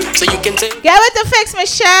 So you can say, get with the fix,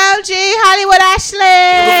 Michelle G, Hollywood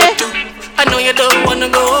Ashley. I know you don't wanna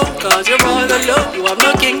go, cause you're all alone. You have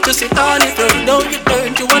no king to sit on it from. Now you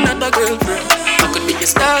turn to another girlfriend. I could be your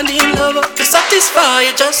standing lover to satisfy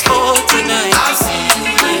you just for tonight.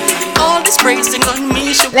 All this praising on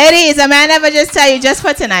me. Ladies, a man never just tell you just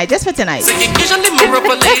for tonight, just for tonight. So you usually more of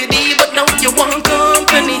a lady, but now you want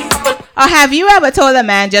company. Or have you ever told a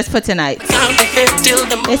man just for tonight?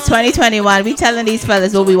 It's 2021. We telling these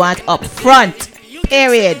fellas what we want up front.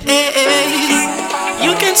 Period.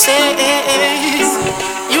 You can say,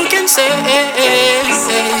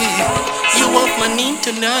 you want money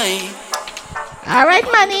tonight. All right,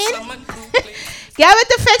 money. Get with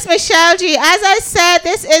the fix, Michelle G. As I said,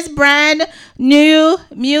 this is brand new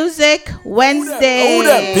Music Wednesday.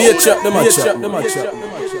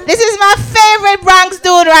 This is my favorite Bronx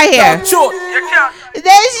dude right here.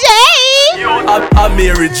 There's Jay. I'm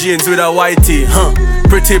Mary Janes with a whitey, huh?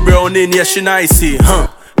 Pretty brown in, yeah, she nicey, huh?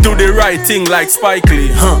 Do the right thing like Spike Lee,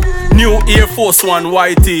 huh? New Air Force One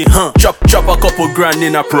whitey, huh? Chop a couple grand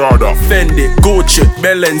in a Prada, Fendi, Gucci,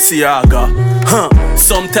 Balenciaga, huh?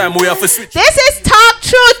 Sometime we have to switch. This is Talk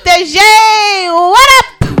Truth, the J. What up?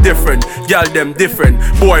 Different, y'all them different.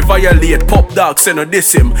 Boy violate, pop dog, send no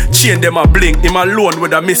diss him. Chain them a blink, him alone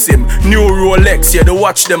with a miss him. New Rolex, yeah, the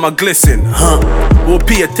watch them a glisten, huh? We'll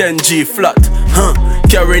pay 10G flat, huh?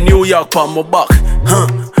 Carry New York on my back, huh?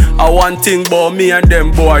 I one thing about me and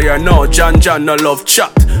them boy, you know, John no love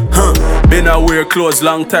chat, huh? Been a wear clothes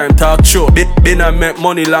long time, talk short. Been a make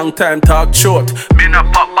money long time, talk short. Been a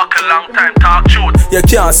pop back a long time, talk short. You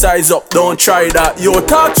can't size up, don't try that, yo,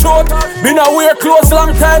 talk short. Been a wear clothes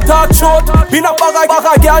long time, talk short. Been a bag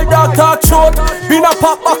a girl dog, talk short. Been a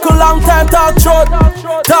pop back a long time, talk short.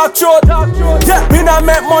 Talk short, yeah. Been a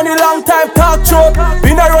make money long time, talk short.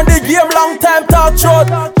 Been a run the game long time, talk short.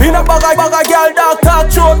 Been a bag a girl dog, talk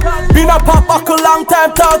short. Been a pop back a long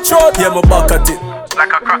time, talk short. Yeah, my back at it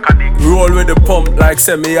like a crocodile. Roll with the pump like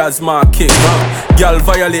semi-asthma kick, huh? Girl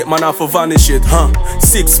violate, man, have to vanish it, huh?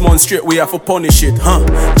 6 months straight, we have to punish it, huh?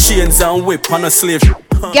 Chains and whip on a slave.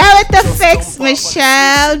 Get with the fix,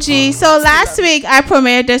 Michelle G. So last week I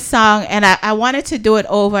premiered this song and I wanted to do it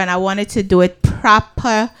over and I wanted to do it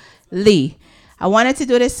properly. I wanted to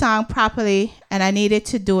do this song properly and I needed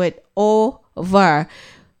to do it over.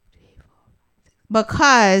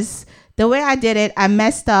 Because the way I did it, I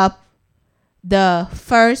messed up the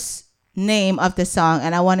first name of the song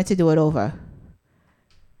and I wanted to do it over.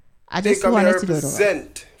 I just wanted to do it over.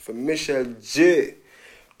 Represent for Michelle J.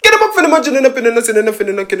 Get him up for the margin and up in the nation. Get him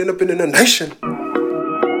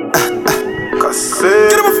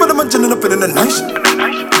up for the margin and up in the nation.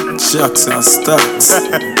 Jacks and stacks.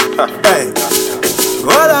 Hey.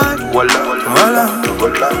 Hold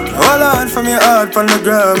on from your heart from the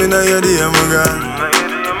ground in your DM again.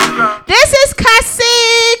 This is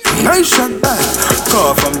Classic Nation.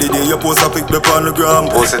 Call from the day you post a pic up on the gram.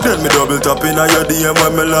 Then me double tap in your DM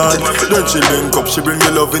when me land. Then she link up, she bring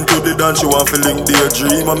the love into the dance. She want to link their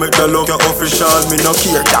dream and make the love your official. Me no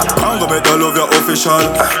care that. I'm gonna make the love your official.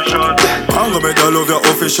 I'm gonna make the love your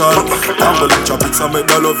official. I'm gonna link your pics and make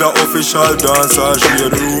the love your official. Dance and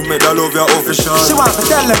share the room, make the love your official. She want to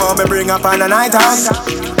tell them how me bring up on the night house.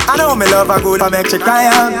 I know me love her good, I make she cry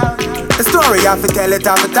out. The story I have to tell it,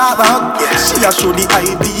 I have to talk about. She a show the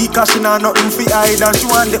ID, cause she not nothing for hide. And she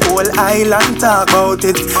want the whole island talk about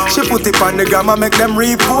it. She put it on the gram and make them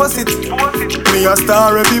repost it. Me a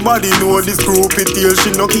star, everybody know this group it till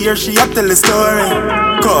she no care, she a tell the story.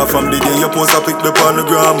 Call from the day you post a pic up on the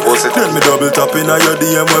gram. Then me double tap in your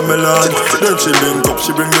DM when me land. Then she link up,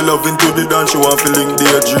 she bring the love into the dance. She want to link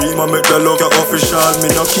their dream and make the love your official.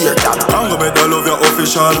 Me no care that, I'm gonna make the love your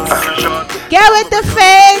official. Get with the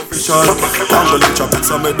face. I'm gonna link your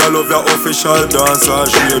pics and make the love your official. Dance and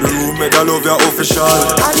share the room, make the love your official.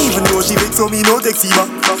 And even though she vex so me no text her,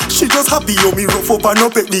 she just happy how me rough up and no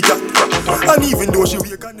pet the cat. And even though she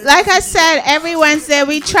wake and like I said, every Wednesday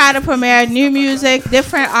we try to premiere new music,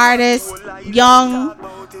 different artists, young,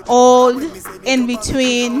 old, in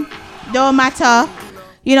between, don't matter.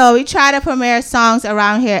 You know, we try to premiere songs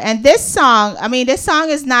around here. And this song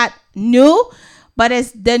is not new, but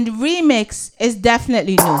the remix is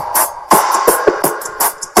definitely new.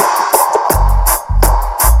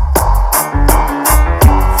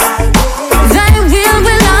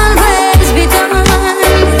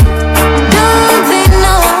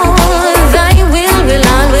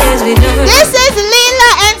 This is Lila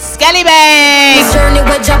and Skelly Bang. This journey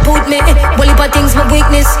where Jah put me, bully for things my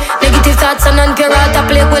weakness. Negative thoughts and unpure heart I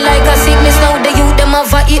play with like a sickness. Now the youth them them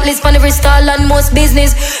have a hit list on every stall and most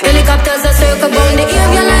business. Helicopters are circle round the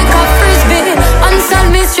area like a frisbee.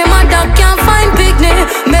 Unsolved mystery, my dog can't find picnic.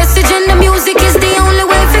 Message in the music is the only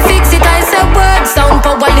way to fix it. I said word, sound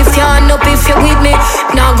power, lift your hand up if you're with me.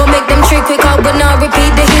 Now go make them trick quick out, but now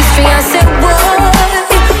repeat the history. I said word,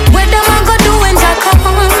 where them I go do when I come?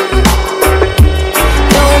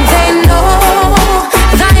 Don't they know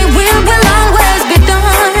thy will always be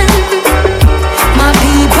done? My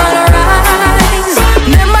people rise,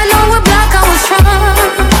 remember now we're black and we're strong.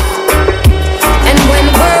 And when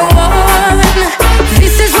we're one,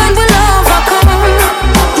 this is when we'll overcome.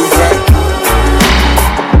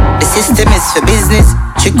 The system is for business.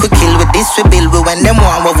 Trick we kill with this we build. We when them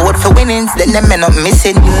want we vote for winnings, then them end up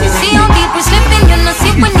missing. See how people slipping, you know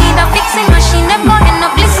see we need a fixing machine. Them boy end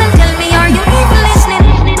up listen, tell me are you even listening?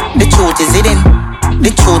 The truth is hidden.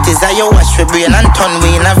 The truth is I you wash for brain and turn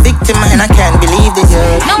we in a victim and I can't believe this.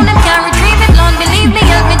 No them can't retrieve it, Lord believe me,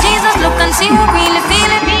 help me Jesus, look and see who really feel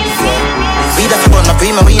it. We the people no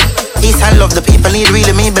prima weed. Peace and love the people need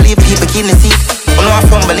really me believe people keep the seat. Oh no I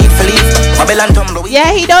from believe for leave.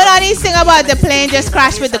 Yeah, he don't only sing about the plane just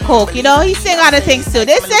crashed with the coke, you know, he sing other things too.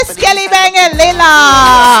 This is Skelly Bang and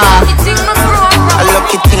Lila. A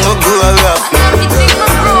lucky thing will grow up. Lucky thing will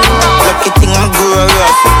grow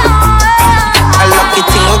up. A lucky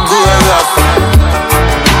thing will grow up.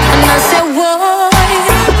 And I say why,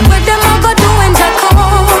 where them I go do when I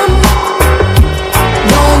come?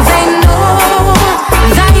 Don't they know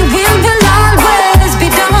thy will always be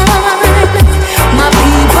done? My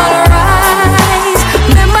people rise,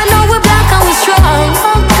 remember now we're black and we're strong.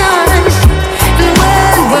 Oh gosh, and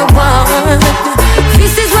when we're one,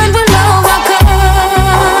 this is when we'll overcome.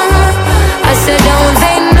 I said don't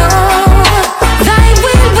they know thy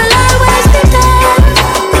will always be done?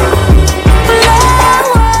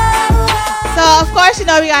 So of course, you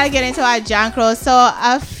know, we gotta get into our junk roll. So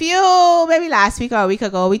a few, maybe last week or a week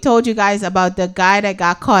ago, we told you guys about the guy that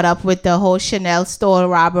got caught up with the whole Chanel store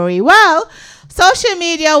robbery. Well, social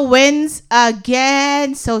media wins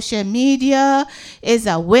again. Social media is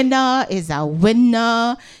a winner, is a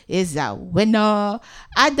winner, is a winner.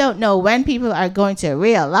 I don't know when people are going to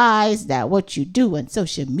realize that what you do on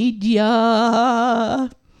social media,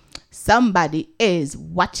 somebody is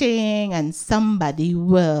watching and somebody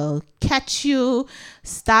will catch you.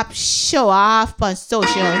 Stop show off on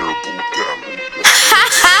social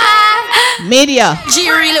media. Do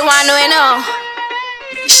you really want to know?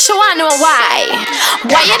 She want to know why.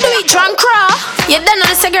 Why you do it drunk, raw? You don't know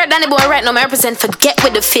the cigarette Danny boy right now. I represent Forget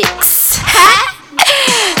with the Fix.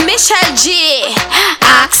 Michelle G.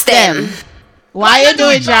 Ask them. Why you do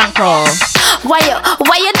it drunk, raw? Why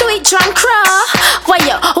you do it drunk, raw? Why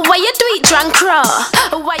you do it drunk, raw?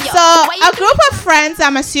 So a group of friends,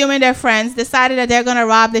 I'm assuming they're friends, decided that they're gonna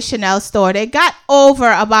rob the Chanel store. They got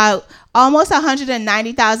over about almost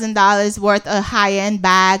 $190,000 worth of high-end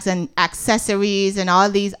bags and accessories and all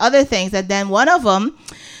these other things. And then one of them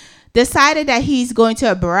decided that he's going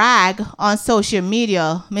to brag on social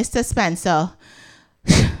media. Mr. Spencer.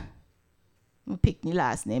 I'll pick my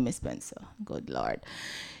last name is Spencer. Good Lord.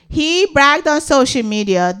 He bragged on social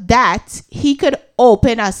media that he could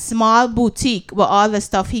open a small boutique with all the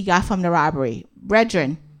stuff he got from the robbery.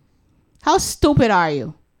 Brethren, how stupid are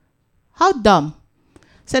you? How dumb?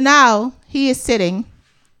 So now he is sitting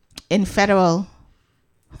in federal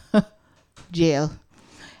jail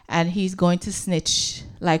and he's going to snitch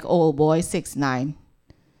like old boy 6ix9ine.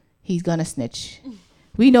 He's going to snitch.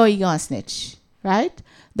 We know he's going to snitch, right?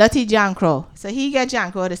 Dirty Jankro. So he get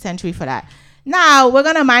Jankro the century for that. Now we're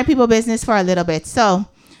going to mind people business for a little bit. So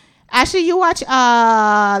Ashley, you watch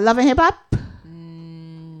Love and Hip Hop?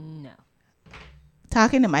 No.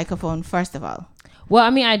 Talking to microphone first of all. Well, I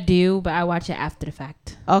mean, I do, but I watch it after the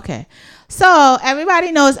fact. Okay. So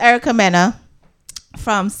everybody knows Erica Mena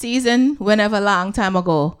from season whenever long time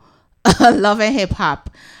ago, Love and Hip Hop.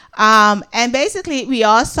 And basically we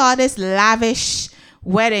all saw this lavish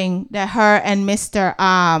wedding that her and Mr.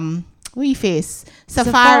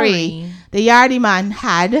 Safari, the Yardie man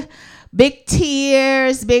had. Big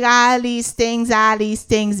tears, big all these things,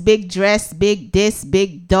 big dress, big this,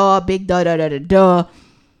 big duh, big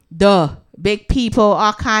people,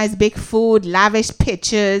 all kinds, big food, lavish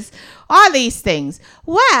pictures, all these things.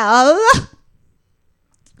 Well,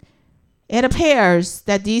 it appears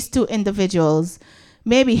that these two individuals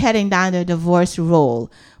may be heading down the divorce road.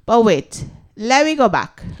 But wait, let me go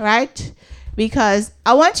back, right? Because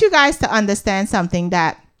I want you guys to understand something,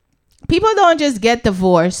 that people don't just get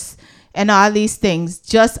divorced and all these things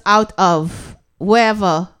just out of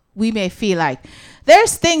wherever we may feel like.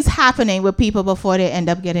 there's things happening with people before they end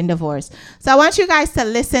up getting divorced. So I want you guys to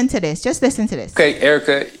listen to this. Just listen to this. Okay,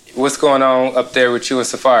 Erica, what's going on up there with you and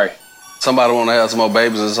Safari? Somebody want to have some more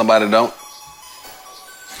babies and somebody don't.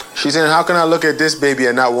 She's saying, how can I look at this baby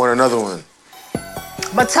and not want another one?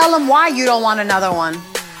 But tell them why you don't want another one.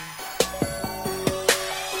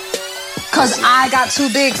 Because I got too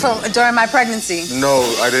big during my pregnancy. No,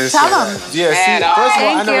 I didn't Tell say them. that. Yeah, see, At first of all,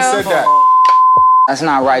 I Thank never you. said that. That's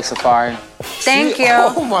not right, Safari. Thank See? you.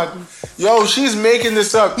 Oh my, yo, she's making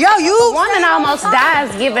this up. Yo, you woman almost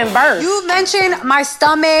dies giving birth. You mentioned my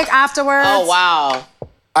stomach afterwards. Oh, wow.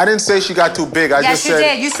 I didn't say she got too big. I Yes, just you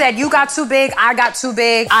said. did. You said you got too big. I got too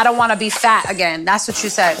big. I don't want to be fat again. That's what you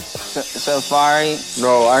said. Safari.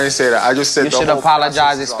 No, I didn't say that. I just said You the should whole apologize,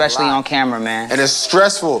 process is a especially lie. on camera, man. And it's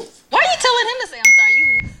stressful. Why are you telling him to say I'm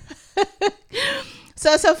sorry?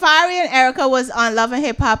 So Safari and Erica was on Love and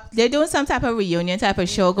Hip Hop. They're doing some type of reunion type of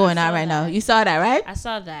show going on right now. You saw that, right? I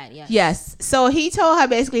saw that, yes. Yes. So he told her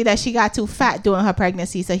basically that she got too fat during her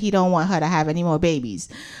pregnancy, so he don't want her to have any more babies.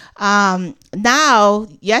 Now,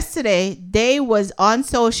 yesterday, they was on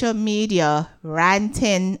social media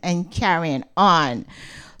ranting and carrying on.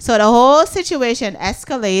 So the whole situation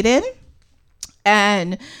escalated,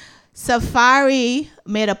 and Safari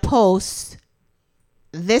made a post.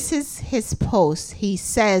 This is his post. He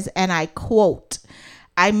says, and I quote,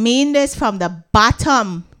 I mean this from the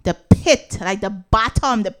bottom, the pit, like the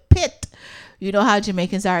bottom, the pit. You know how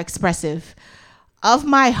Jamaicans are expressive. Of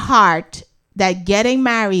my heart, that getting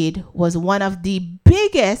married was one of the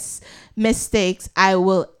biggest mistakes I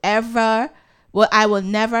will never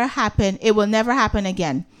happen. It will never happen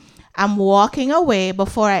again. I'm walking away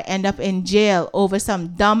before I end up in jail over some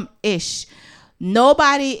dumb ish.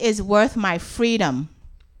 Nobody is worth my freedom.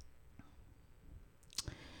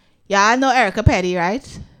 Y'all know Erica Petty,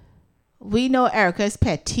 right? We know Erica's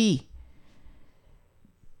petty.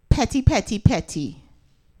 Petty, petty, petty.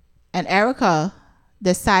 And Erica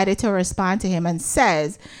decided to respond to him and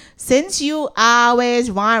says, since you always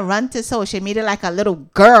want to run to social media like a little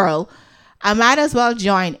girl, I might as well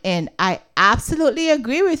join in. I absolutely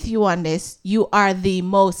agree with you on this. You are the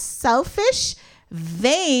most selfish,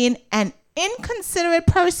 vain, and inconsiderate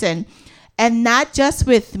person, and not just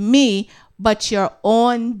with me, but your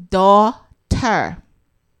own daughter.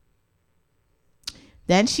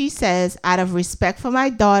 Then she says, out of respect for my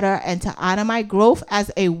daughter and to honor my growth as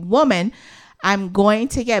a woman, I'm going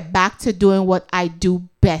to get back to doing what I do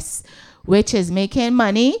best, which is making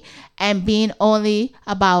money and being only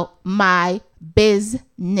about my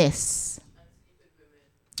business.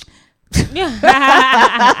 It's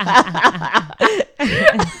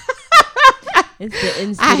the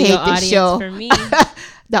in-studio I hate this audience show. for me.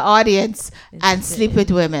 The audience and sleep with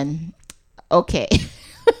women. Okay.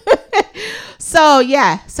 So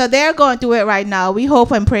they're going through it right now. We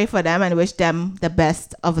hope and pray for them and wish them the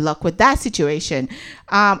best of luck with that situation.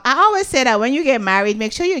 I always say that when you get married,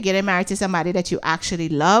 make sure you're getting married to somebody that you actually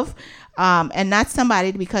love, and not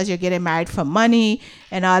somebody because you're getting married for money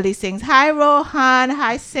and all these things. Hi Rohan,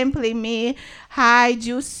 hi Simply Me, hi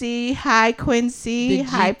Juicy, hi Quincy, The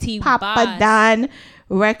hi GT Papa boss. Dan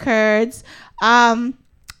Records.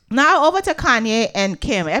 Now over to Kanye and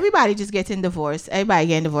Kim. Everybody just getting divorced. Everybody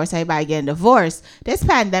getting divorced. This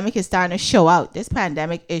pandemic is starting to show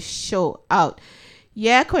out.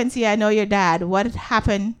 Yeah, Quincy, I know your dad. What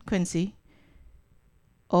happened, Quincy?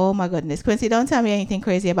 Oh my goodness. Quincy, don't tell me anything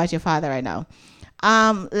crazy about your father right now.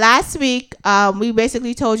 Last week, we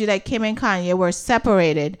basically told you that Kim and Kanye were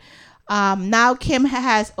separated. Now Kim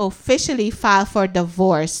has officially filed for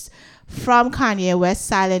divorce from Kanye West,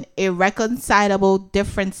 citing irreconcilable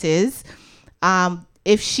differences. They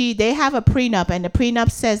have a prenup, and the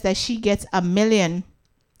prenup says that she gets $1 million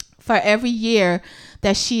for every year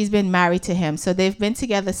that she's been married to him. So they've been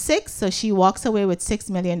together 6, so she walks away with $6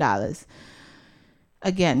 million.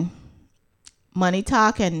 Again, money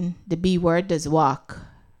talk and the B word does walk.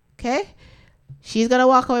 Okay? She's gonna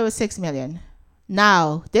walk away with $6 million.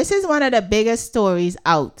 Now, this is one of the biggest stories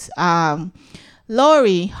out.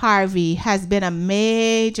 Lori Harvey has been a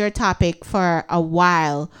major topic for a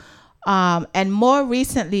while. And more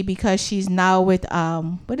recently because she's now with,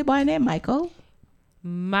 what the boy name,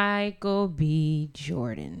 Michael B.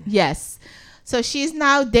 Jordan. Yes. So she's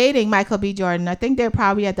now dating Michael B. Jordan. I think they're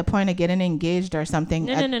probably at the point of getting engaged or something.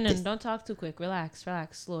 No. Don't talk too quick. Relax.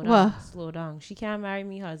 Slow down. What? Slow down. She can't marry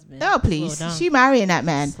me husband. No, please. Slow down. She marrying that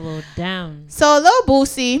man. Slow down. So Lil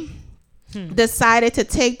Boosie decided to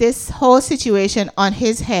take this whole situation on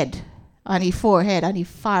his head, on his forehead, on his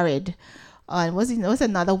forehead. What's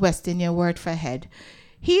another West Indian word for head?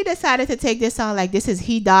 He decided to take this on like this is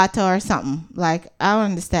he daughter or something. Like, I don't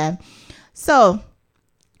understand. So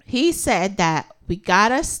he said that we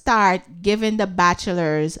gotta start giving the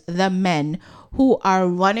bachelors, the men who are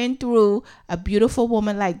running through a beautiful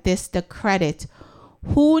woman like this, the credit.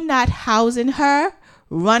 Who not housing her,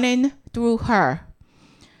 running through her.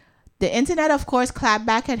 The internet, of course, clapped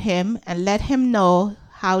back at him and let him know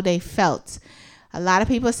how they felt. A lot of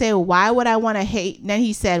people say, why would I want to hate? And then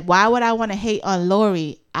he said, why would I want to hate on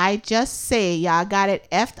Lori? I just say, y'all got it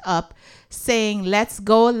effed up, saying, let's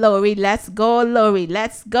go, Lori, let's go, Lori,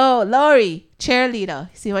 let's go, Lori. Cheerleader.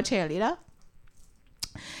 See what cheerleader?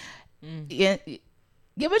 Yeah,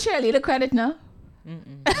 give a cheerleader credit now.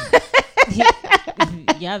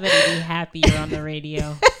 Y'all better be happy you're on the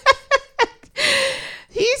radio.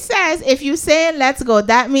 He says, if you saying let's go,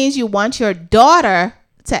 that means you want your daughter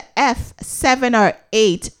to F 7 or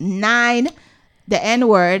 8, 9, the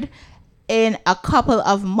N-word, in a couple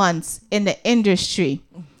of months in the industry.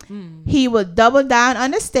 He will double down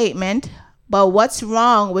on the statement, but what's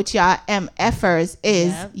wrong with y'all MFers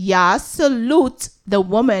is y'all salute the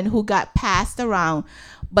woman who got passed around,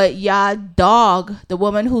 but y'all dog the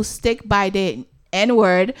woman who stick by the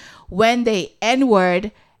N-word when they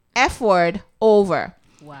N-word, F-word over.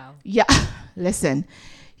 Wow. Yeah, listen.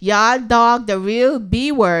 Y'all dog the real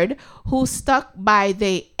B-word who stuck by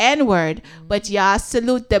the N-word, but y'all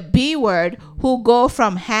salute the B-word who go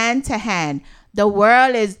from hand to hand. The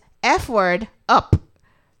world is F-word up.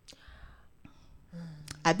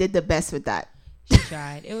 I did the best with that. She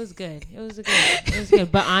tried. It was good. It was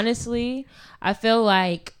good. But honestly, I feel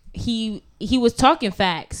like he was talking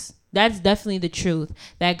facts. That's definitely the truth.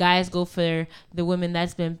 That guys go for the woman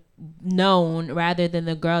that's been known rather than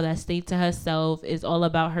the girl that stayed to herself, is all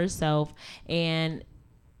about herself and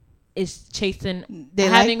is chasing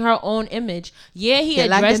having her own image. Yeah, he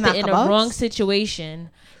addressed it in a wrong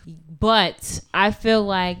situation, but I feel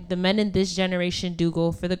like the men in this generation do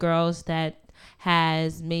go for the girls that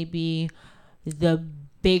has maybe the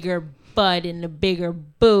bigger butt and the bigger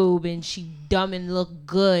boob and she dumb and look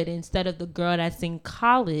good, instead of the girl that's in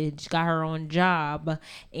college, got her own job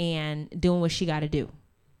and doing what she got to do.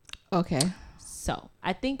 Okay. So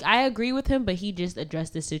I think I agree with him, but he just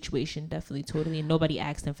addressed the situation definitely totally, and nobody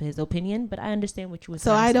asked him for his opinion, but I understand what you were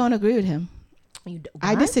saying. So I don't agree with him.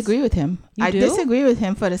 I disagree with him. I disagree with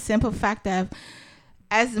him for the simple fact that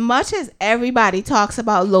as much as everybody talks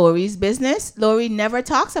about Lori's business, Lori never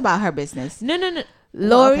talks about her business. No.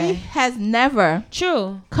 Lori has never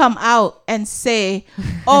come out and say,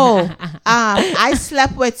 I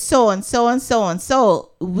slept with so and so and so and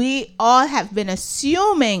so. We all have been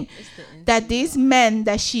assuming that these men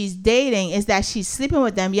that she's dating is that she's sleeping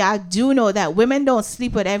with them. Y'all do know that women don't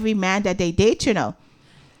sleep with every man that they date, you know.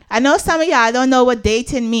 I know some of y'all don't know what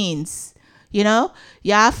dating means. You know,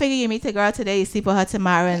 y'all figure you meet a girl today, you sleep with her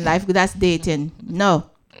tomorrow in life. That's dating. No.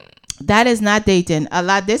 That is not dating.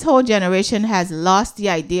 This whole generation has lost the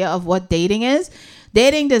idea of what dating is.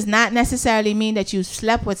 Dating does not necessarily mean that you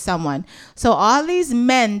slept with someone. So all these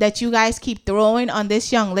men that you guys keep throwing on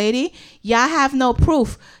this young lady, y'all have no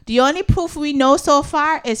proof. The only proof we know so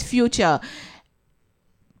far is Future.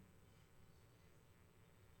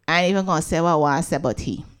 I ain't even gonna say what I want to say about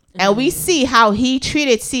he. And we see how he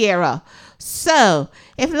treated Sierra. So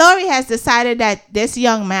if Lori has decided that this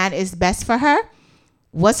young man is best for her,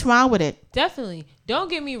 what's wrong with it? Definitely. Don't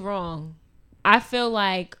get me wrong. I feel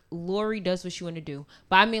like Lori does what she want to do.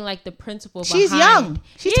 But I mean, like, the principle behind... She's young.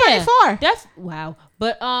 She's 24. Wow.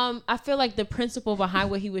 But I feel like the principle behind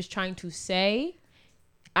what he was trying to say,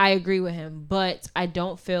 I agree with him. But I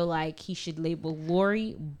don't feel like he should label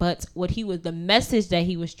Lori. But the message that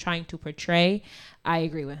he was trying to portray, I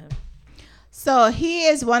agree with him. So he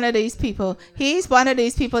is one of these people. He's one of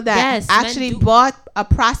these people that actually bought a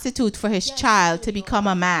prostitute for his child to become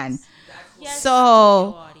a man.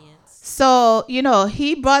 So, you know,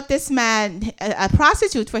 he brought this man, a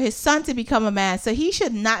prostitute for his son to become a man. So he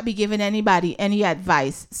should not be giving anybody any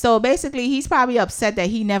advice. So basically, he's probably upset that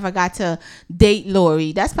he never got to date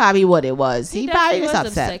Lori. That's probably what it was. He probably was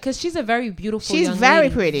upset. Because she's a very beautiful young lady. She's very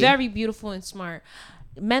pretty. Very beautiful and smart.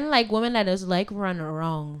 Men like women that is like run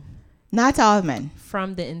wrong. Not all men.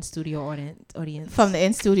 From the in-studio audience. From the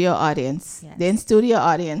in-studio audience. Yes. The in-studio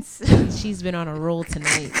audience. She's been on a roll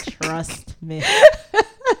tonight. Trust me.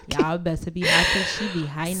 Y'all better be happy she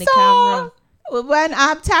behind the camera. When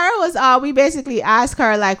Tara was on, we basically asked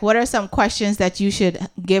her, like, what are some questions that you should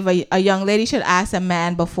give a young lady should ask a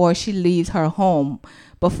man before she leaves her home,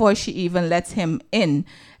 before she even lets him in.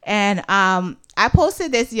 And I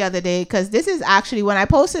posted this the other day because this is actually, when I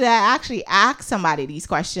posted it, I actually asked somebody these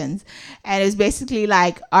questions. And it's basically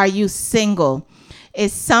like, are you single?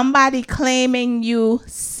 Is somebody claiming you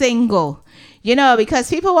single? You know, because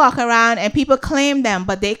people walk around and people claim them,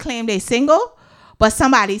 but they claim they're single, but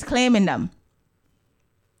somebody's claiming them.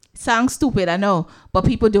 Sounds stupid, I know, but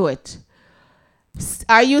people do it.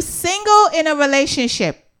 Are you single in a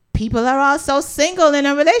relationship? People are also single in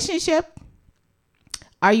a relationship.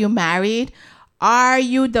 Are you married? Are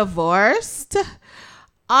you divorced?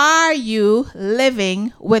 Are you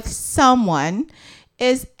living with someone?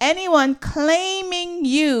 Is anyone claiming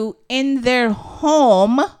you in their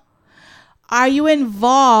home? Are you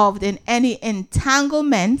involved in any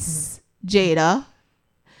entanglements, Jada,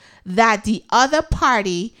 that the other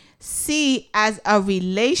party see as a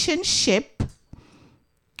relationship?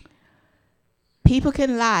 People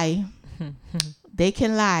can lie. They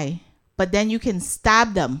can lie. But then you can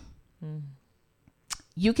stab them.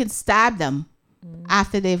 You can stab them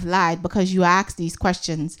after they've lied because you asked these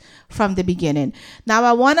questions from the beginning. Now,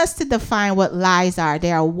 I want us to define what lies are.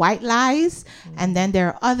 There are white lies and then there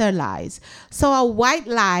are other lies. So a white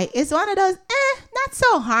lie is one of those, not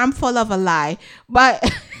so harmful of a lie. But,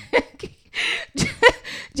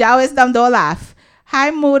 Jawisdom, don't laugh.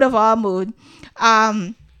 High mood of all mood.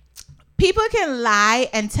 People can lie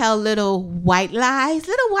and tell little white lies.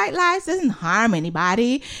 Little white lies doesn't harm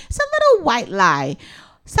anybody. It's a little white lie.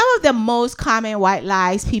 Some of the most common white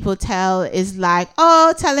lies people tell is like,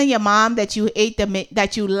 telling your mom that you ate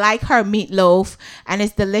that you like her meatloaf and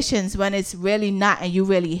it's delicious when it's really not and you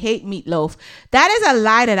really hate meatloaf. That is a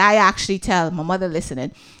lie that I actually tell my mother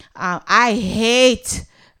listening. I hate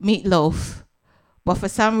meatloaf, but for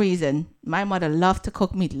some reason, my mother loved to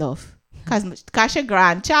cook meatloaf. Because your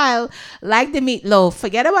grandchild liked the meatloaf.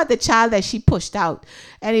 Forget about the child that she pushed out.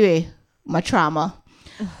 Anyway, my trauma.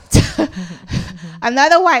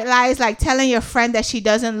 Another white lie is like telling your friend that she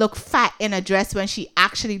doesn't look fat in a dress when she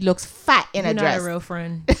actually looks fat in a dress. You're not a real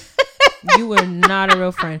friend. You are not a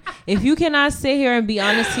real friend. If you cannot sit here and be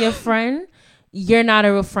honest to your friend, you're not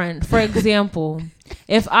a real friend. For example,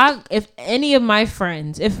 if any of my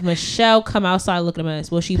friends, if Michelle come outside looking at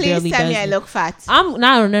us, well, she Please barely does. tell me I look fat. No.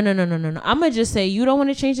 I'm gonna just say, you don't want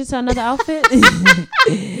to change it to another outfit.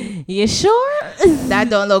 You sure? That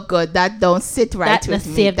don't look good. That don't sit right with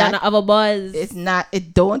me. That don't have a buzz. It's not.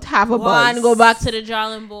 It don't have a buzz. Go back to the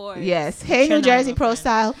drawing board. Yes. Hey, New Jersey Pro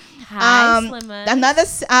Style. Hi, Slimmer. Another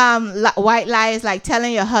white lie is like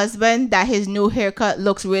telling your husband that his new haircut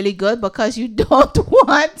looks really good because you don't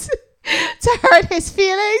want to hurt his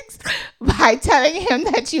feelings by telling him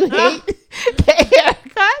that you hate the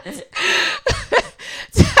haircut.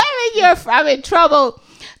 I'm in trouble.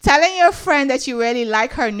 Telling your friend that you really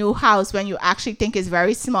like her new house when you actually think it's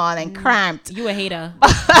very small and cramped. You a hater.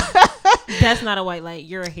 That's not a white light.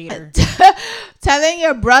 You're a hater. Telling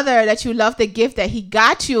your brother that you love the gift that he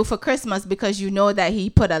got you for Christmas because you know that he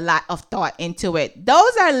put a lot of thought into it.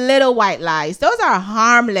 Those are little white lies. Those are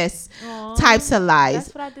harmless types of lies.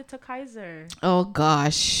 That's what I did to Kaiser. Oh,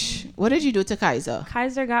 gosh. What did you do to Kaiser?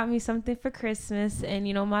 Kaiser got me something for Christmas. And,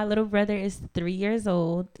 you know, my little brother is 3 years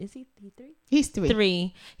old. Is he 3? He's 3.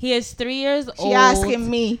 3. He is 3 years old. She asking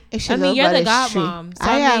me if she you're the godmom. So,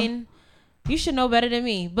 I mean, you should know better than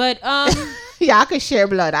me. But, yeah, I could share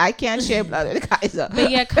blood. I can't share blood with Kaiser.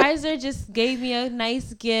 But yeah, Kaiser just gave me a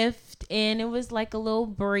nice gift, and it was like a little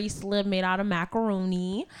bracelet made out of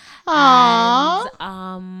macaroni. Aww.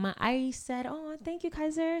 And I said, "Oh, thank you,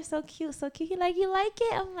 Kaiser. So cute, so cute." He like, "You like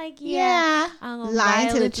it?" I'm like, "Yeah." I'm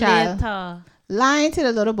lying to the child. Lying to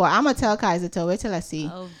the little boy. I'm gonna tell Kaiser to wait till I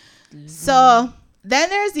see. So then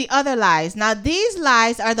there's the other lies. Now these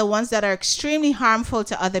lies are the ones that are extremely harmful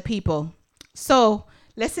to other people. So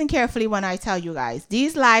listen carefully when I tell you guys.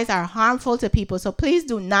 These lies are harmful to people. So please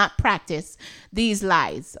do not practice these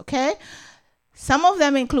lies. Okay. Some of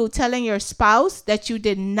them include telling your spouse that you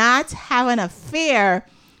did not have an affair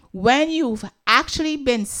when you've actually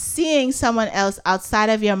been seeing someone else outside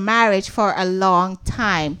of your marriage for a long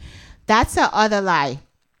time. That's the other lie.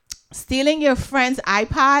 Stealing your friend's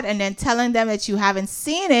iPod and then telling them that you haven't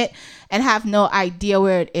seen it and have no idea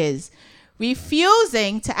where it is.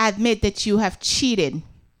 Refusing to admit that you have cheated.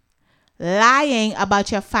 Lying about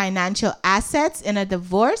your financial assets in a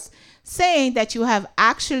divorce. Saying that you have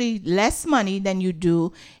actually less money than you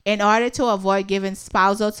do in order to avoid giving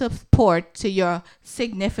spousal support to your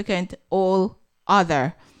significant old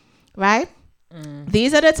other. Right?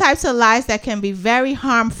 These are the types of lies that can be very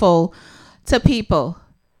harmful to people.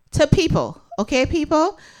 Okay,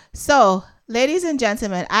 people? So, ladies and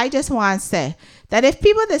gentlemen, I just want to say that if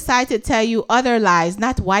people decide to tell you other lies,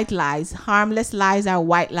 not white lies, harmless lies are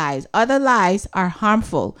white lies. Other lies are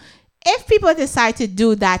harmful. If people decide to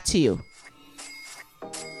do that to you,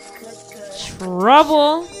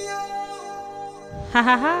 trouble. Ha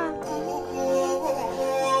ha ha.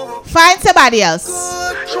 Find somebody else.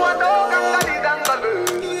 She want a hug and a big and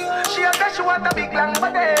girl. She a say she want a big long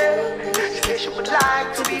body. She say she would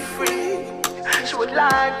like to be free. She would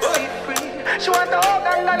like to be free. She want a hug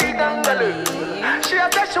and a big and girl. She a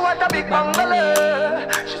say she want a big bungalow.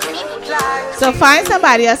 She say she would like. So find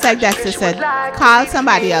somebody else like Dexter said. Call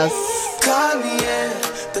somebody else.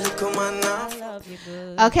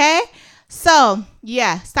 Okay? So,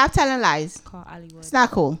 yeah, stop telling lies. It's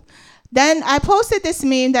not cool. Then I posted this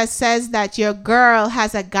meme that says that your girl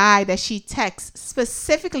has a guy that she texts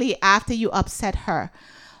specifically after you upset her.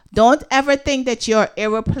 Don't ever think that you're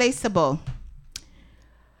irreplaceable.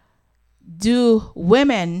 Do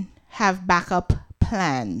women have backup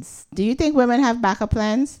plans? Do you think women have backup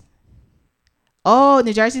plans? Oh,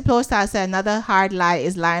 New Jersey Post said another hard lie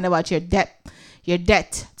is lying about your debt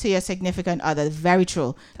to your significant other. Very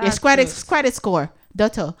true. Your credit score.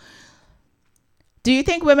 Dotto. Do you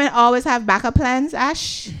think women always have backup plans,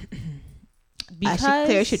 Ash? Because Ash,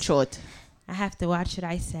 clear your throat. I have to watch what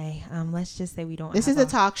I say. Let's just say we don't. This is a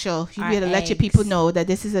talk show. You need to let your people know that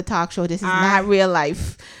this is a talk show. This is not real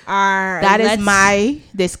life. That is my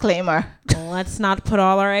disclaimer. Let's not put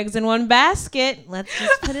all our eggs in one basket. Let's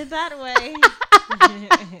just put it that way.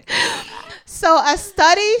 So a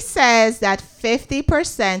study says that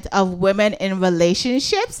 50% of women in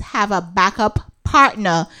relationships have a backup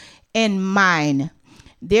partner in mind.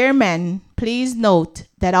 Dear men, please note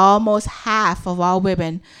that almost half of all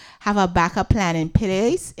women have a backup plan in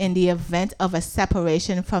place in the event of a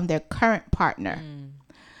separation from their current partner.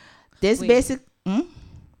 This basic...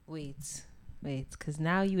 Wait, because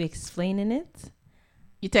now you explaining it.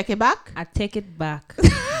 You take it back? I take it back.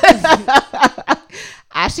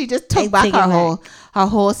 Ashley just took back her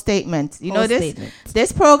whole statement. You know this?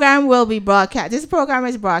 This program will be broadcast. This program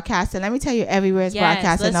is broadcasted. Let me tell you, everywhere it's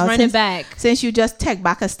broadcasted. Let's run it back. Since you just take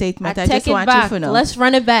back a statement, I just want you to know. Let's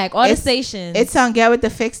run it back. All the stations. It's on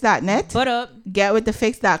getwiththefix.net. What up?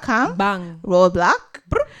 Getwiththefix.com. Bang. Roadblock.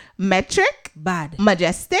 Metric. Bad.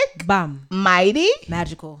 Majestic. Bam. Mighty.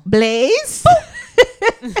 Magical. Blaze.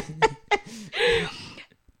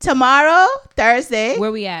 Tomorrow, Thursday.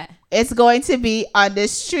 Where we at? It's going to be on the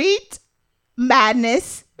Street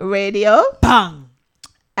Madness Radio. Bang.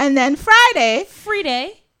 And then Friday. Free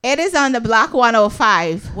day. It is on the Block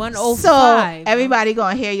 105. 105. So everybody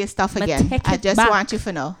going to hear your stuff again. I just want you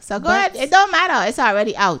to know. So go ahead. It don't matter. It's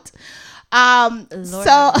already out.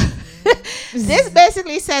 So this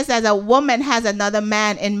basically says that a woman has another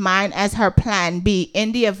man in mind as her plan B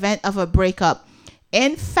in the event of a breakup.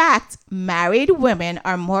 In fact, married women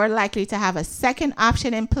are more likely to have a second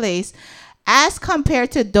option in place as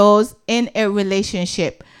compared to those in a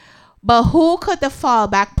relationship. But who could the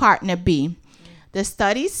fallback partner be? The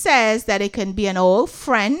study says that it can be an old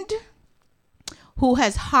friend who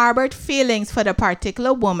has harbored feelings for the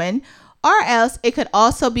particular woman, or else it could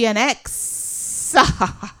also be an ex.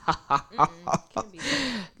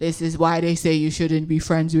 This is why they say you shouldn't be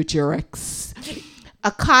friends with your ex. A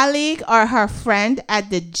colleague or her friend at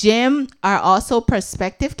the gym are also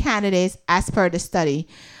prospective candidates as per the study.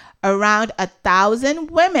 Around 1,000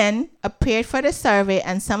 women appeared for the survey,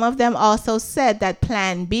 and some of them also said that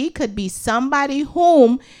Plan B could be somebody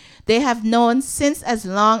whom they have known since as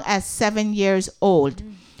long as 7 years old.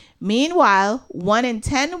 Meanwhile, 1 in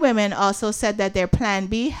 10 women also said that their Plan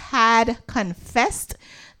B had confessed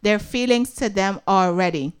their feelings to them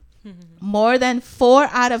already. More than 4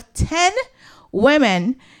 out of 10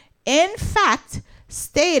 women, in fact,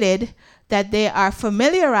 stated that they are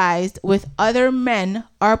familiarized with other men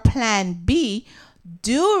or Plan B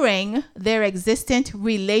during their existent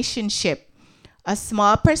relationship. A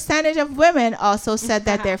small percentage of women also said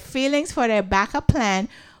that their feelings for their backup plan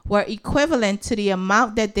were equivalent to the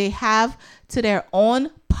amount that they have to their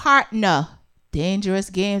own partner. Dangerous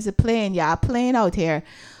games of playing. Y'all playing out here.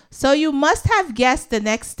 So you must have guessed the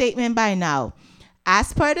next statement by now.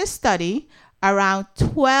 As per the study, around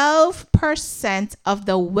 12% of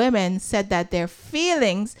the women said that their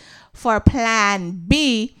feelings for Plan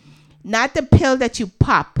B, not the pill that you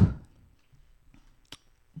pop,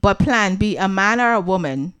 but Plan B, a man or a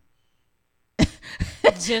woman.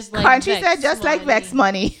 Just like Country Vex said just money. like Vex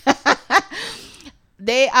money.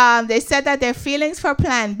 They said that their feelings for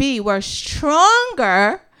Plan B were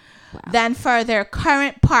stronger than for their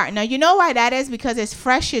current partner. You know why that is? Because it's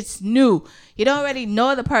fresh, it's new. You don't really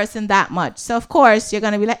know the person that much. So, of course, you're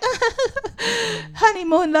going to be like,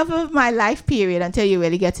 honeymoon, love of my life period, until you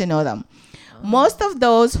really get to know them. Most of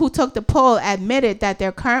those who took the poll admitted that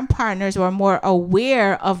their current partners were more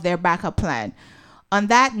aware of their backup plan. On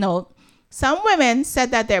that note, some women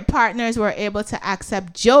said that their partners were able to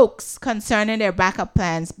accept jokes concerning their backup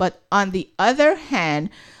plans, but on the other hand,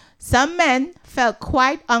 Some men felt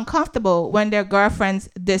quite uncomfortable when their girlfriends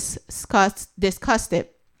discussed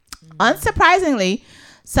it. Unsurprisingly,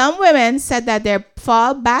 some women said that their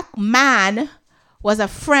fallback man was a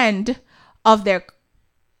friend of their...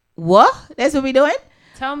 What? That's what we doing?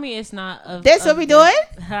 Tell me it's not of... That's what we doing?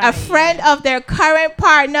 Hi. A friend of their current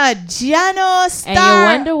partner, Jano Star. And you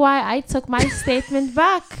wonder why I took my statement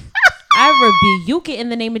back. I rebuke it in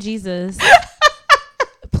the name of Jesus.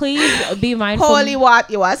 Please be mindful. Holy water.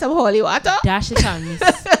 You want some holy water? Dash it on me,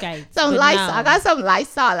 guys. Some But Lysol. now- I got some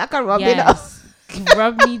Lysol. I can rub it up. Yes.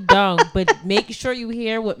 Rub me down. But make sure you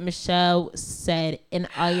hear what Michelle said in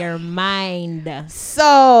your mind.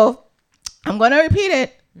 So, I'm going to repeat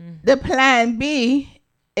it. The plan B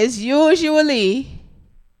is usually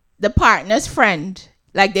the partner's friend.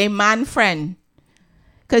 Like their man friend.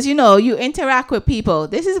 Because, you know, you interact with people.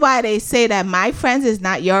 This is why they say that my friends is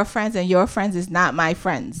not your friends and your friends is not my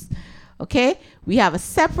friends. Okay? We have a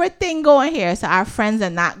separate thing going here, so our friends are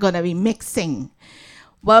not going to be mixing.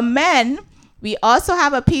 But men, we also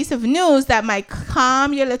have a piece of news that might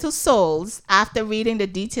calm your little souls after reading the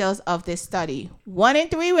details of this study. 1 in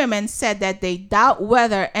 3 women said that they doubt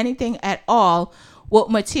whether anything at all would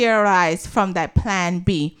materialize from that plan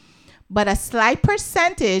B. But a slight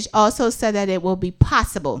percentage also said that it will be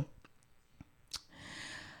possible.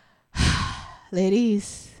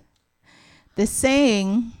 Ladies, the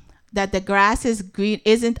saying that the grass is green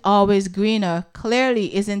isn't always greener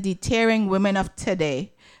clearly isn't deterring women of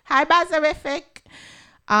today. Hi, Bazarific.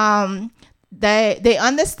 They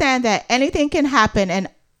understand that anything can happen and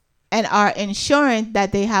are ensuring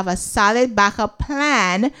that they have a solid backup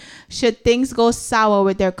plan should things go sour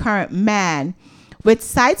with their current man. With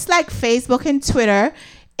sites like Facebook and Twitter,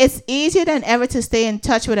 it's easier than ever to stay in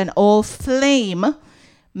touch with an old flame.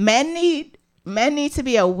 Men need to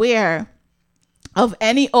be aware of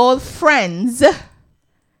any old friends.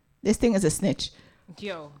 This thing is a snitch.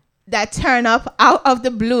 Yo. That turn up out of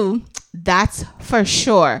the blue. That's for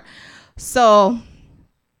sure. So,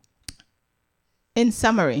 in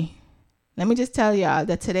summary, let me just tell y'all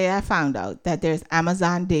that today I found out that there's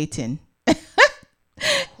Amazon dating.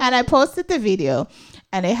 And I posted the video,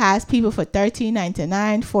 and it has people for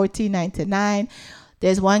 $13.99, $14.99.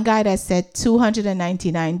 There's one guy that said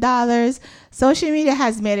 $299. Social media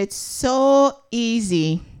has made it so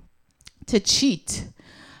easy to cheat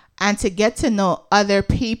and to get to know other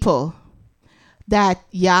people that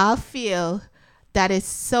y'all feel that it's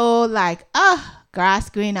so like, grass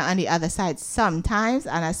greener on the other side. Sometimes,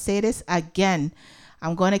 and I say this again,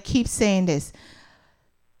 I'm going to keep saying this.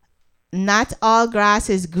 Not all grass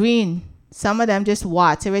is green. Some of them just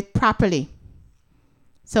water it properly.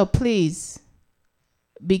 So please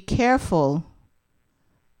be careful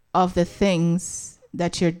of the things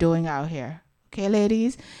that you're doing out here. Okay,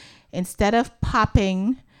 ladies? Instead of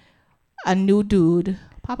popping a new dude,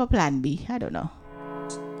 pop a plan B. I don't know.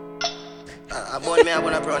 I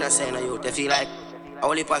want to proud of saying to you. They feel like I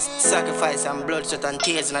only pass sacrifice and blood, sweat and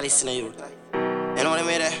tears and listen to you. You know what I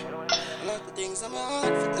mean?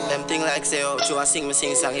 Them thing like say, oh, you sing me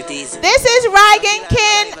sing song, it easy. This is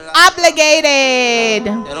Rygankin Obligated.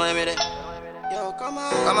 You know what I mean? Yo,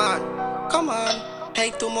 come on.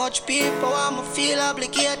 Hate too much people, I'ma feel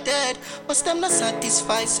obligated. But them not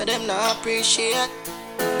satisfied, so them not appreciate.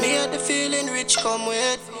 Me had the feeling rich come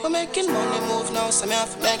with. We're making money move now, so me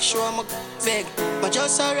have to make sure I'm big. But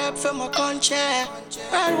just a rap for my country.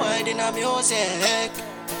 Worldwide in a music.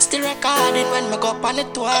 Still recording when me go up on the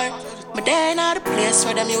tour. But they not the place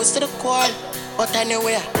where them used to the core. But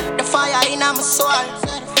anyway, the fire in my soul.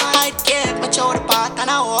 I keep me show the part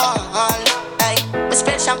on a wall. Hey, me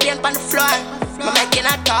spill champagne on the floor. Me making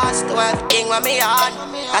a toast to everything when me on.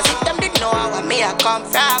 As if them didn't know where me I come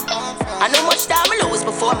from. I know much time I lose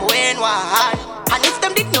before me win one. And if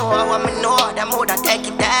them didn't know what me know, them would have take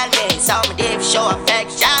it tell me. So me did show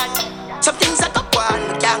affection. Some things I go on,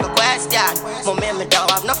 me can't go question. But me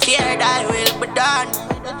don't have no fear that will be done.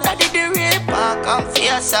 That did the real part come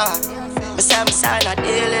fierce on. Me say me sign a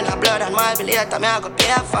deal in a blood and my later me I go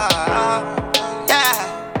pay for.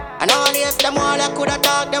 Yeah. And all if them all I could have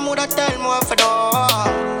talked, them would have tell more for the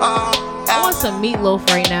I want some meatloaf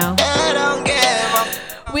right now. I don't give up.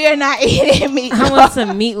 We are not eating meatloaf. I want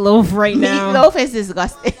some meatloaf right now. Meatloaf is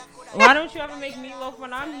disgusting. Why don't you ever make meatloaf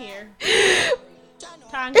when I'm here?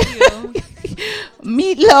 Thank you.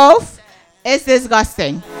 Meatloaf is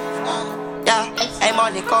disgusting. Yeah, hey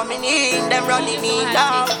money coming in, them running in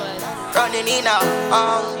now. Running in now.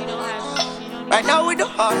 Right now we do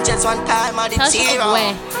just one time at the zero.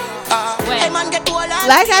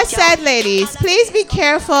 Like I said, ladies, please be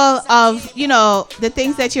careful of, the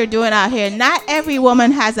things that you're doing out here. Not every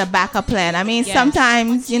woman has a backup plan. I mean,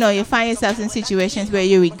 sometimes, you find yourself in situations where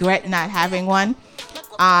you regret not having one.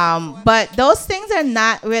 But those things are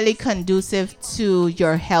not really conducive to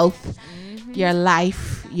your health, your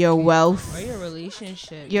life, your wealth, or your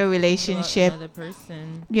relationship. Another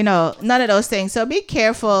person. None of those things. So be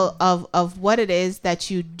careful of what it is that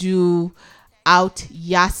you do out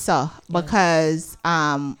yassa, because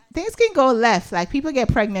things can go left. Like, people get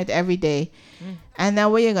pregnant every day, and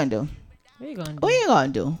then what are you gonna do? What are you gonna do? What are you gonna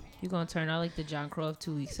do? You're gonna turn out like the John Crow of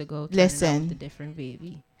 2 weeks ago. Listen, with a different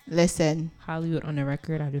baby. Listen, Hollywood on the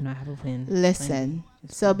record. I do not have a plan. Listen.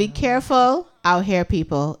 So be careful out here,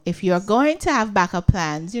 people. If you're going to have backup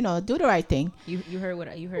plans, do the right thing. You heard what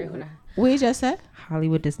I. We just said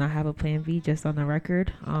Hollywood does not have a plan B, just on the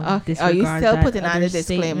record. Okay. Are you still putting on the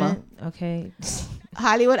disclaimer? Okay.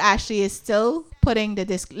 Hollywood actually is still putting the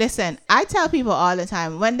disc. Listen, I tell people all the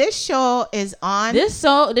time, when this show is on, this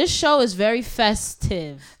show is very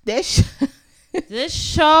festive. This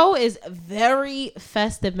show is very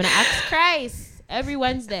festive. And I ask Christ every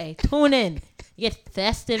Wednesday, tune in. You get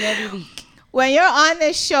festive every week. When you're on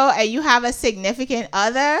this show and you have a significant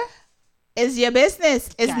other, it's your business.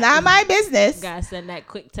 It's not my business. Gotta send that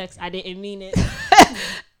quick text. I didn't mean it.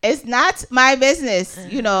 It's not my business.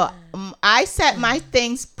 I set my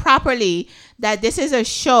things properly, that this is a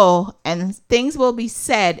show and things will be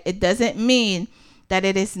said. It doesn't mean that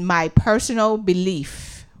it is my personal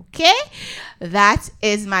belief. Okay? That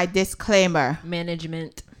is my disclaimer.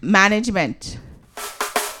 Management.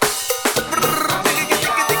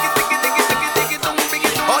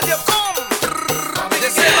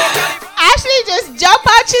 Ashley, just jump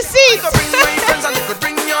out your seat.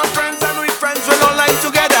 Bring your friends and we friends will all line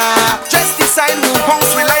together. Just decide who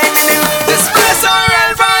wants we lining in this place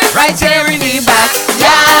or vibe. Right here in the back.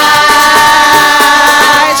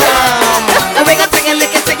 And we gonna take a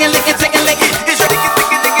lick it.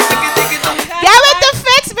 Get with the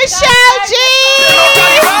fix, Michelle G.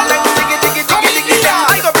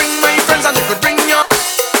 I go bring my friends and they could bring your.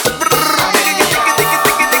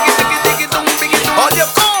 All you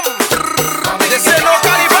come. This ain't no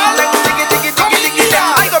carnival.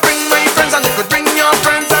 I go bring my friends and they could bring your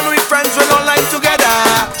friends and we friends will all line together.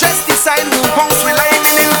 Just decide who wants we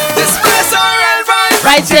lining in this place or vibe.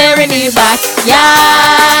 Right here in the back.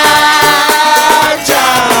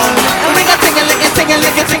 And we gonna take a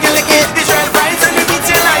lick it. This red vibes and we beat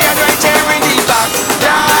your lion right here in the back.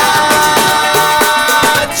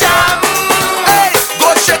 Hey, go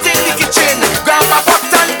straight in the kitchen. Grab a pot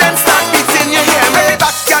and then start beating. You hear me?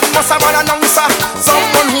 Backyard must have an announcer,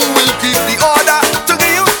 someone who will keep the order to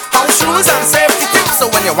give you house rules and safety tips. So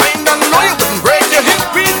when you wind down low, you wouldn't break your hip.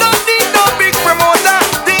 We don't need no big promoter.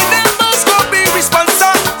 The members go be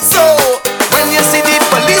responsible. So when you see the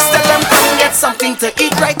police, tell them come get something to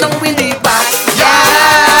eat right now in the back.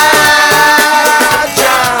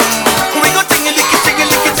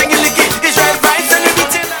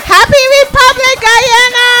 Happy Republic,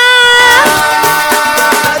 Guyana.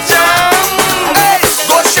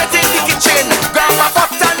 Go straight in the kitchen, grab a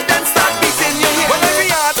pot and then start beating your head. Well, every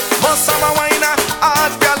yard must have a whiner,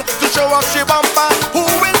 hard girl to show off she bumper. Who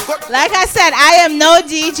will go? Like I said, I am no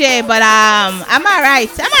DJ, but I'm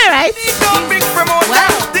alright. No big promoter.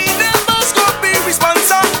 The members go be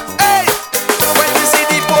responsible. Hey, when you see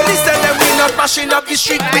the police, tell them we not mashing up the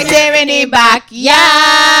street. Right there in the back. We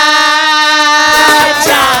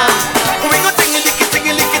go tingy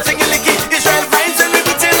licky. Israel vibes and we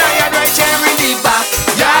beating iron right here in the back.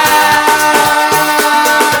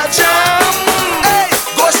 Hey,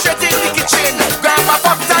 go straight in the kitchen, grab a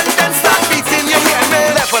pot and then start beating. You hear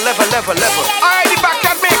me? Level. Alright, the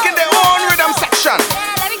backyard making their own rhythm section.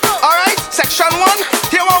 Alright, section 1.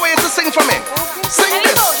 Here one way to sing for me. Sing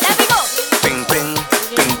this. Ping ping,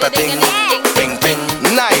 ping pa ding, ping ping.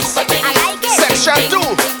 Nice. Section 2.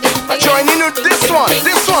 Join in with this one.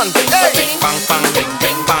 Hey. Bang bang bing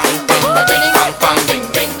bing bang bang bang bang bing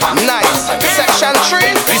bing. Nice. Section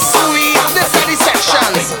 3. Sweet. This are the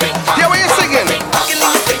sections. Here what you singing?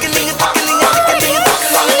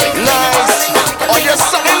 Nice. Oh, you're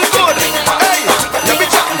something good. Hey. Let me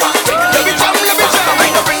jump. I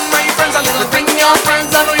go bring my friends and they bring your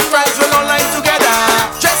friends and we friends will all line together.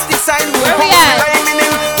 Just decide who Where we wants at? to line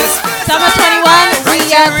in this. Summer 21,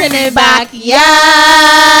 we are in the back. We go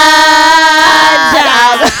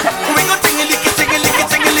tingy licky.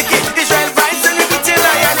 Israel vibes and we beat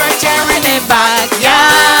lion right here in the back.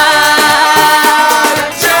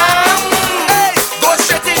 Hey, go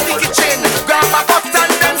straight in the kitchen, grab a pot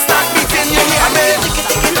and then start beating. You hear me?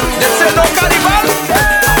 This ain't no carnival.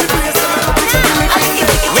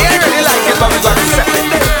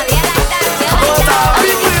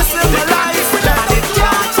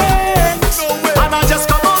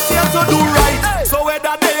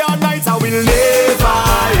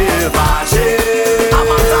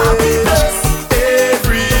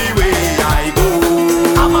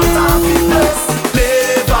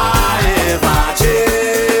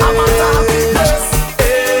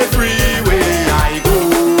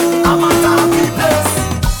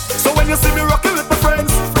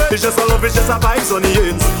 on the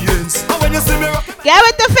ends. And when you see me rock, Get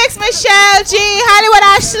with the fix, Michelle G. Hollywood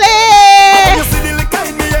when Ashley. you see the liquor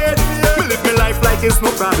in me head, me live me life like it's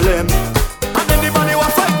no problem. And anybody who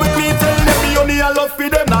fight with me, tell them me only a love for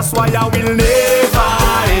them. That's why I will never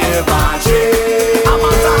ever change. I'm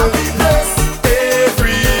a happy place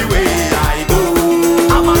everywhere I go.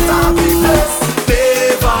 I'm a happy place,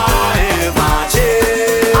 never ever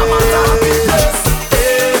change. I'm a happy place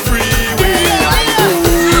everywhere I go.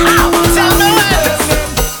 I'm a happy place.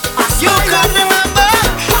 You could remember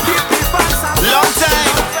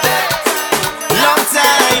long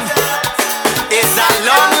time. It's a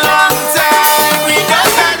long time. We got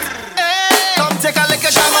that. Come take a look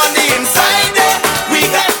at Sham on the inside. We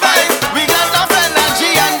got vibes. We got enough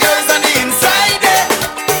energy and girls on the inside.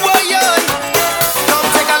 Boy, yo. Come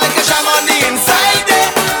take a look at Sham on the inside.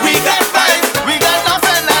 We got vibes. We got enough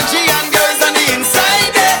energy and girls on the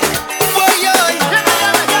inside. Boy, yo.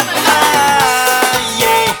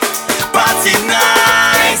 Yeah. Party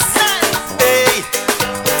nice. Hey.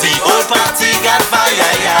 The whole party got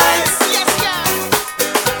fire, yes.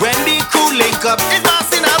 When the crew link up, it's not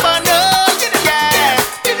in a bundle. Yeah.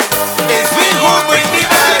 It's we who bring the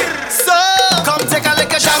vibe. So, come take a look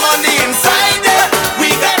at Sham on the inside. We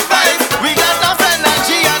got vibes, we got enough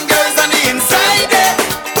energy and girls on the inside.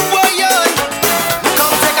 Boy, yo.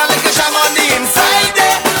 Come take a look at Sham on the inside.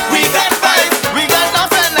 We got vibes, we got enough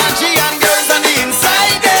energy and girls on the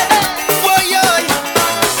inside. Boy, yo.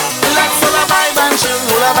 Let's all a vibe and chill,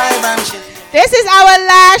 all a vibe and chill. This is our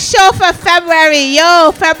last show for February.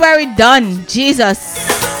 Yo, February done. Jesus.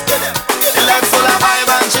 Let's all a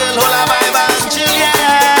vibe and chill, all a vibe and chill,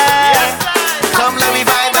 yeah. Come let me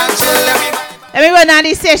vibe and chill, let me. Let me run on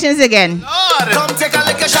these stations again. Come take a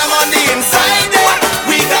look at Sham on the inside.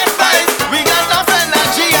 We got vibes, we got enough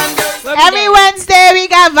energy and girls. Every Wednesday we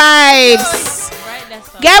got vibes.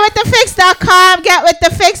 GetWithTheFix.com,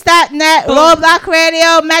 GetWithTheFix.net, Roadblock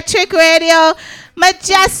Radio, Metric Radio,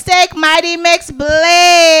 Majestic, Mighty Mix,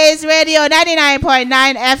 Blaze Radio,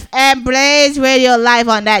 99.9 FM, Blaze Radio live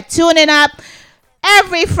on that. Tuning up.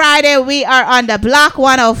 Every Friday we are on the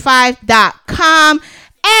block105.com.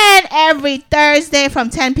 And every Thursday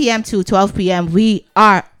from 10 p.m. to 12 p.m. we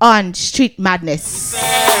are on Street Madness.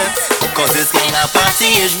 Cause this kind of party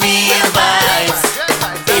is real vibes.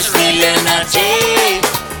 It's real energy.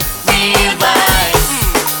 Real vibes.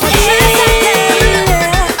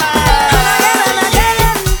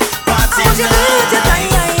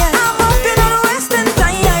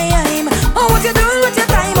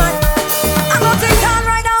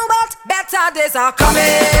 Days are coming,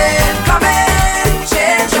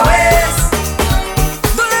 change your ways.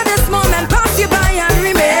 Don't let this moment pass you by and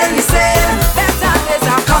remain the same. Better days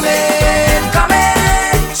are coming,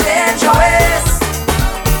 change your ways.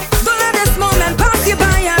 Don't let this moment pass you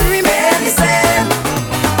by and remain the same.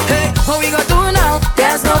 Hey, what we gonna do now?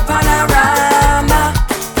 There's no panorama.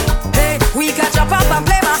 Hey, we can jump up and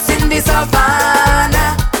play mass in the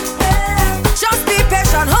savannah. Just be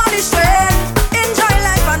patient, hold it straight. Enjoy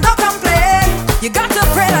life and don't complain. You got to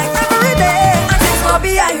pray like every day, and things will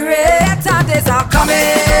be irate. Better days are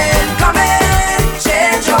coming,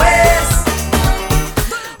 change your ways.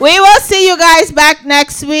 We will see you guys back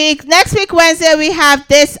next week. Next week, Wednesday, we have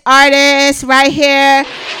this artist right here.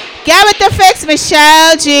 Get with the fix,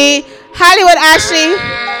 Michelle G. Hollywood Ashley.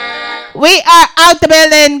 We are out the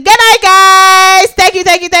building. Good night, guys. Thank you.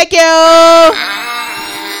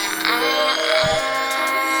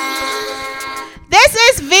 This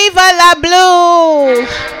is Viva La Blue.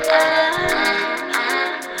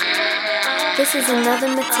 This is another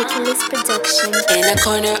meticulous production. In a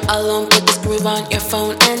corner alone, put this groove on your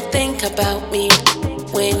phone and think about me.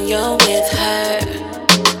 When you're with her,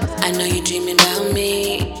 I know you're dreaming about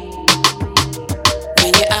me.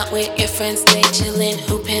 When you're out with your friends, they chillin',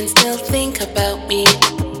 hoopin', still think about me.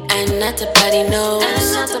 And not everybody knows,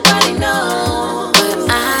 but I know,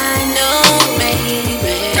 baby,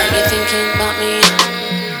 you're thinking about me.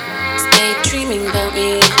 Stay dreaming about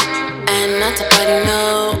me. And not everybody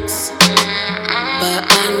knows, but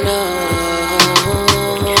I know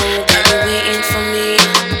that you're waiting for me,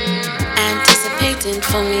 anticipating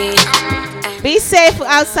for me. Be safe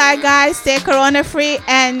outside, guys. Stay corona free.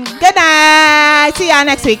 And good night. See y'all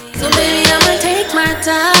next week. So baby, I'ma take my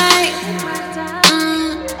time.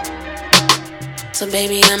 So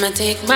baby, I'ma take my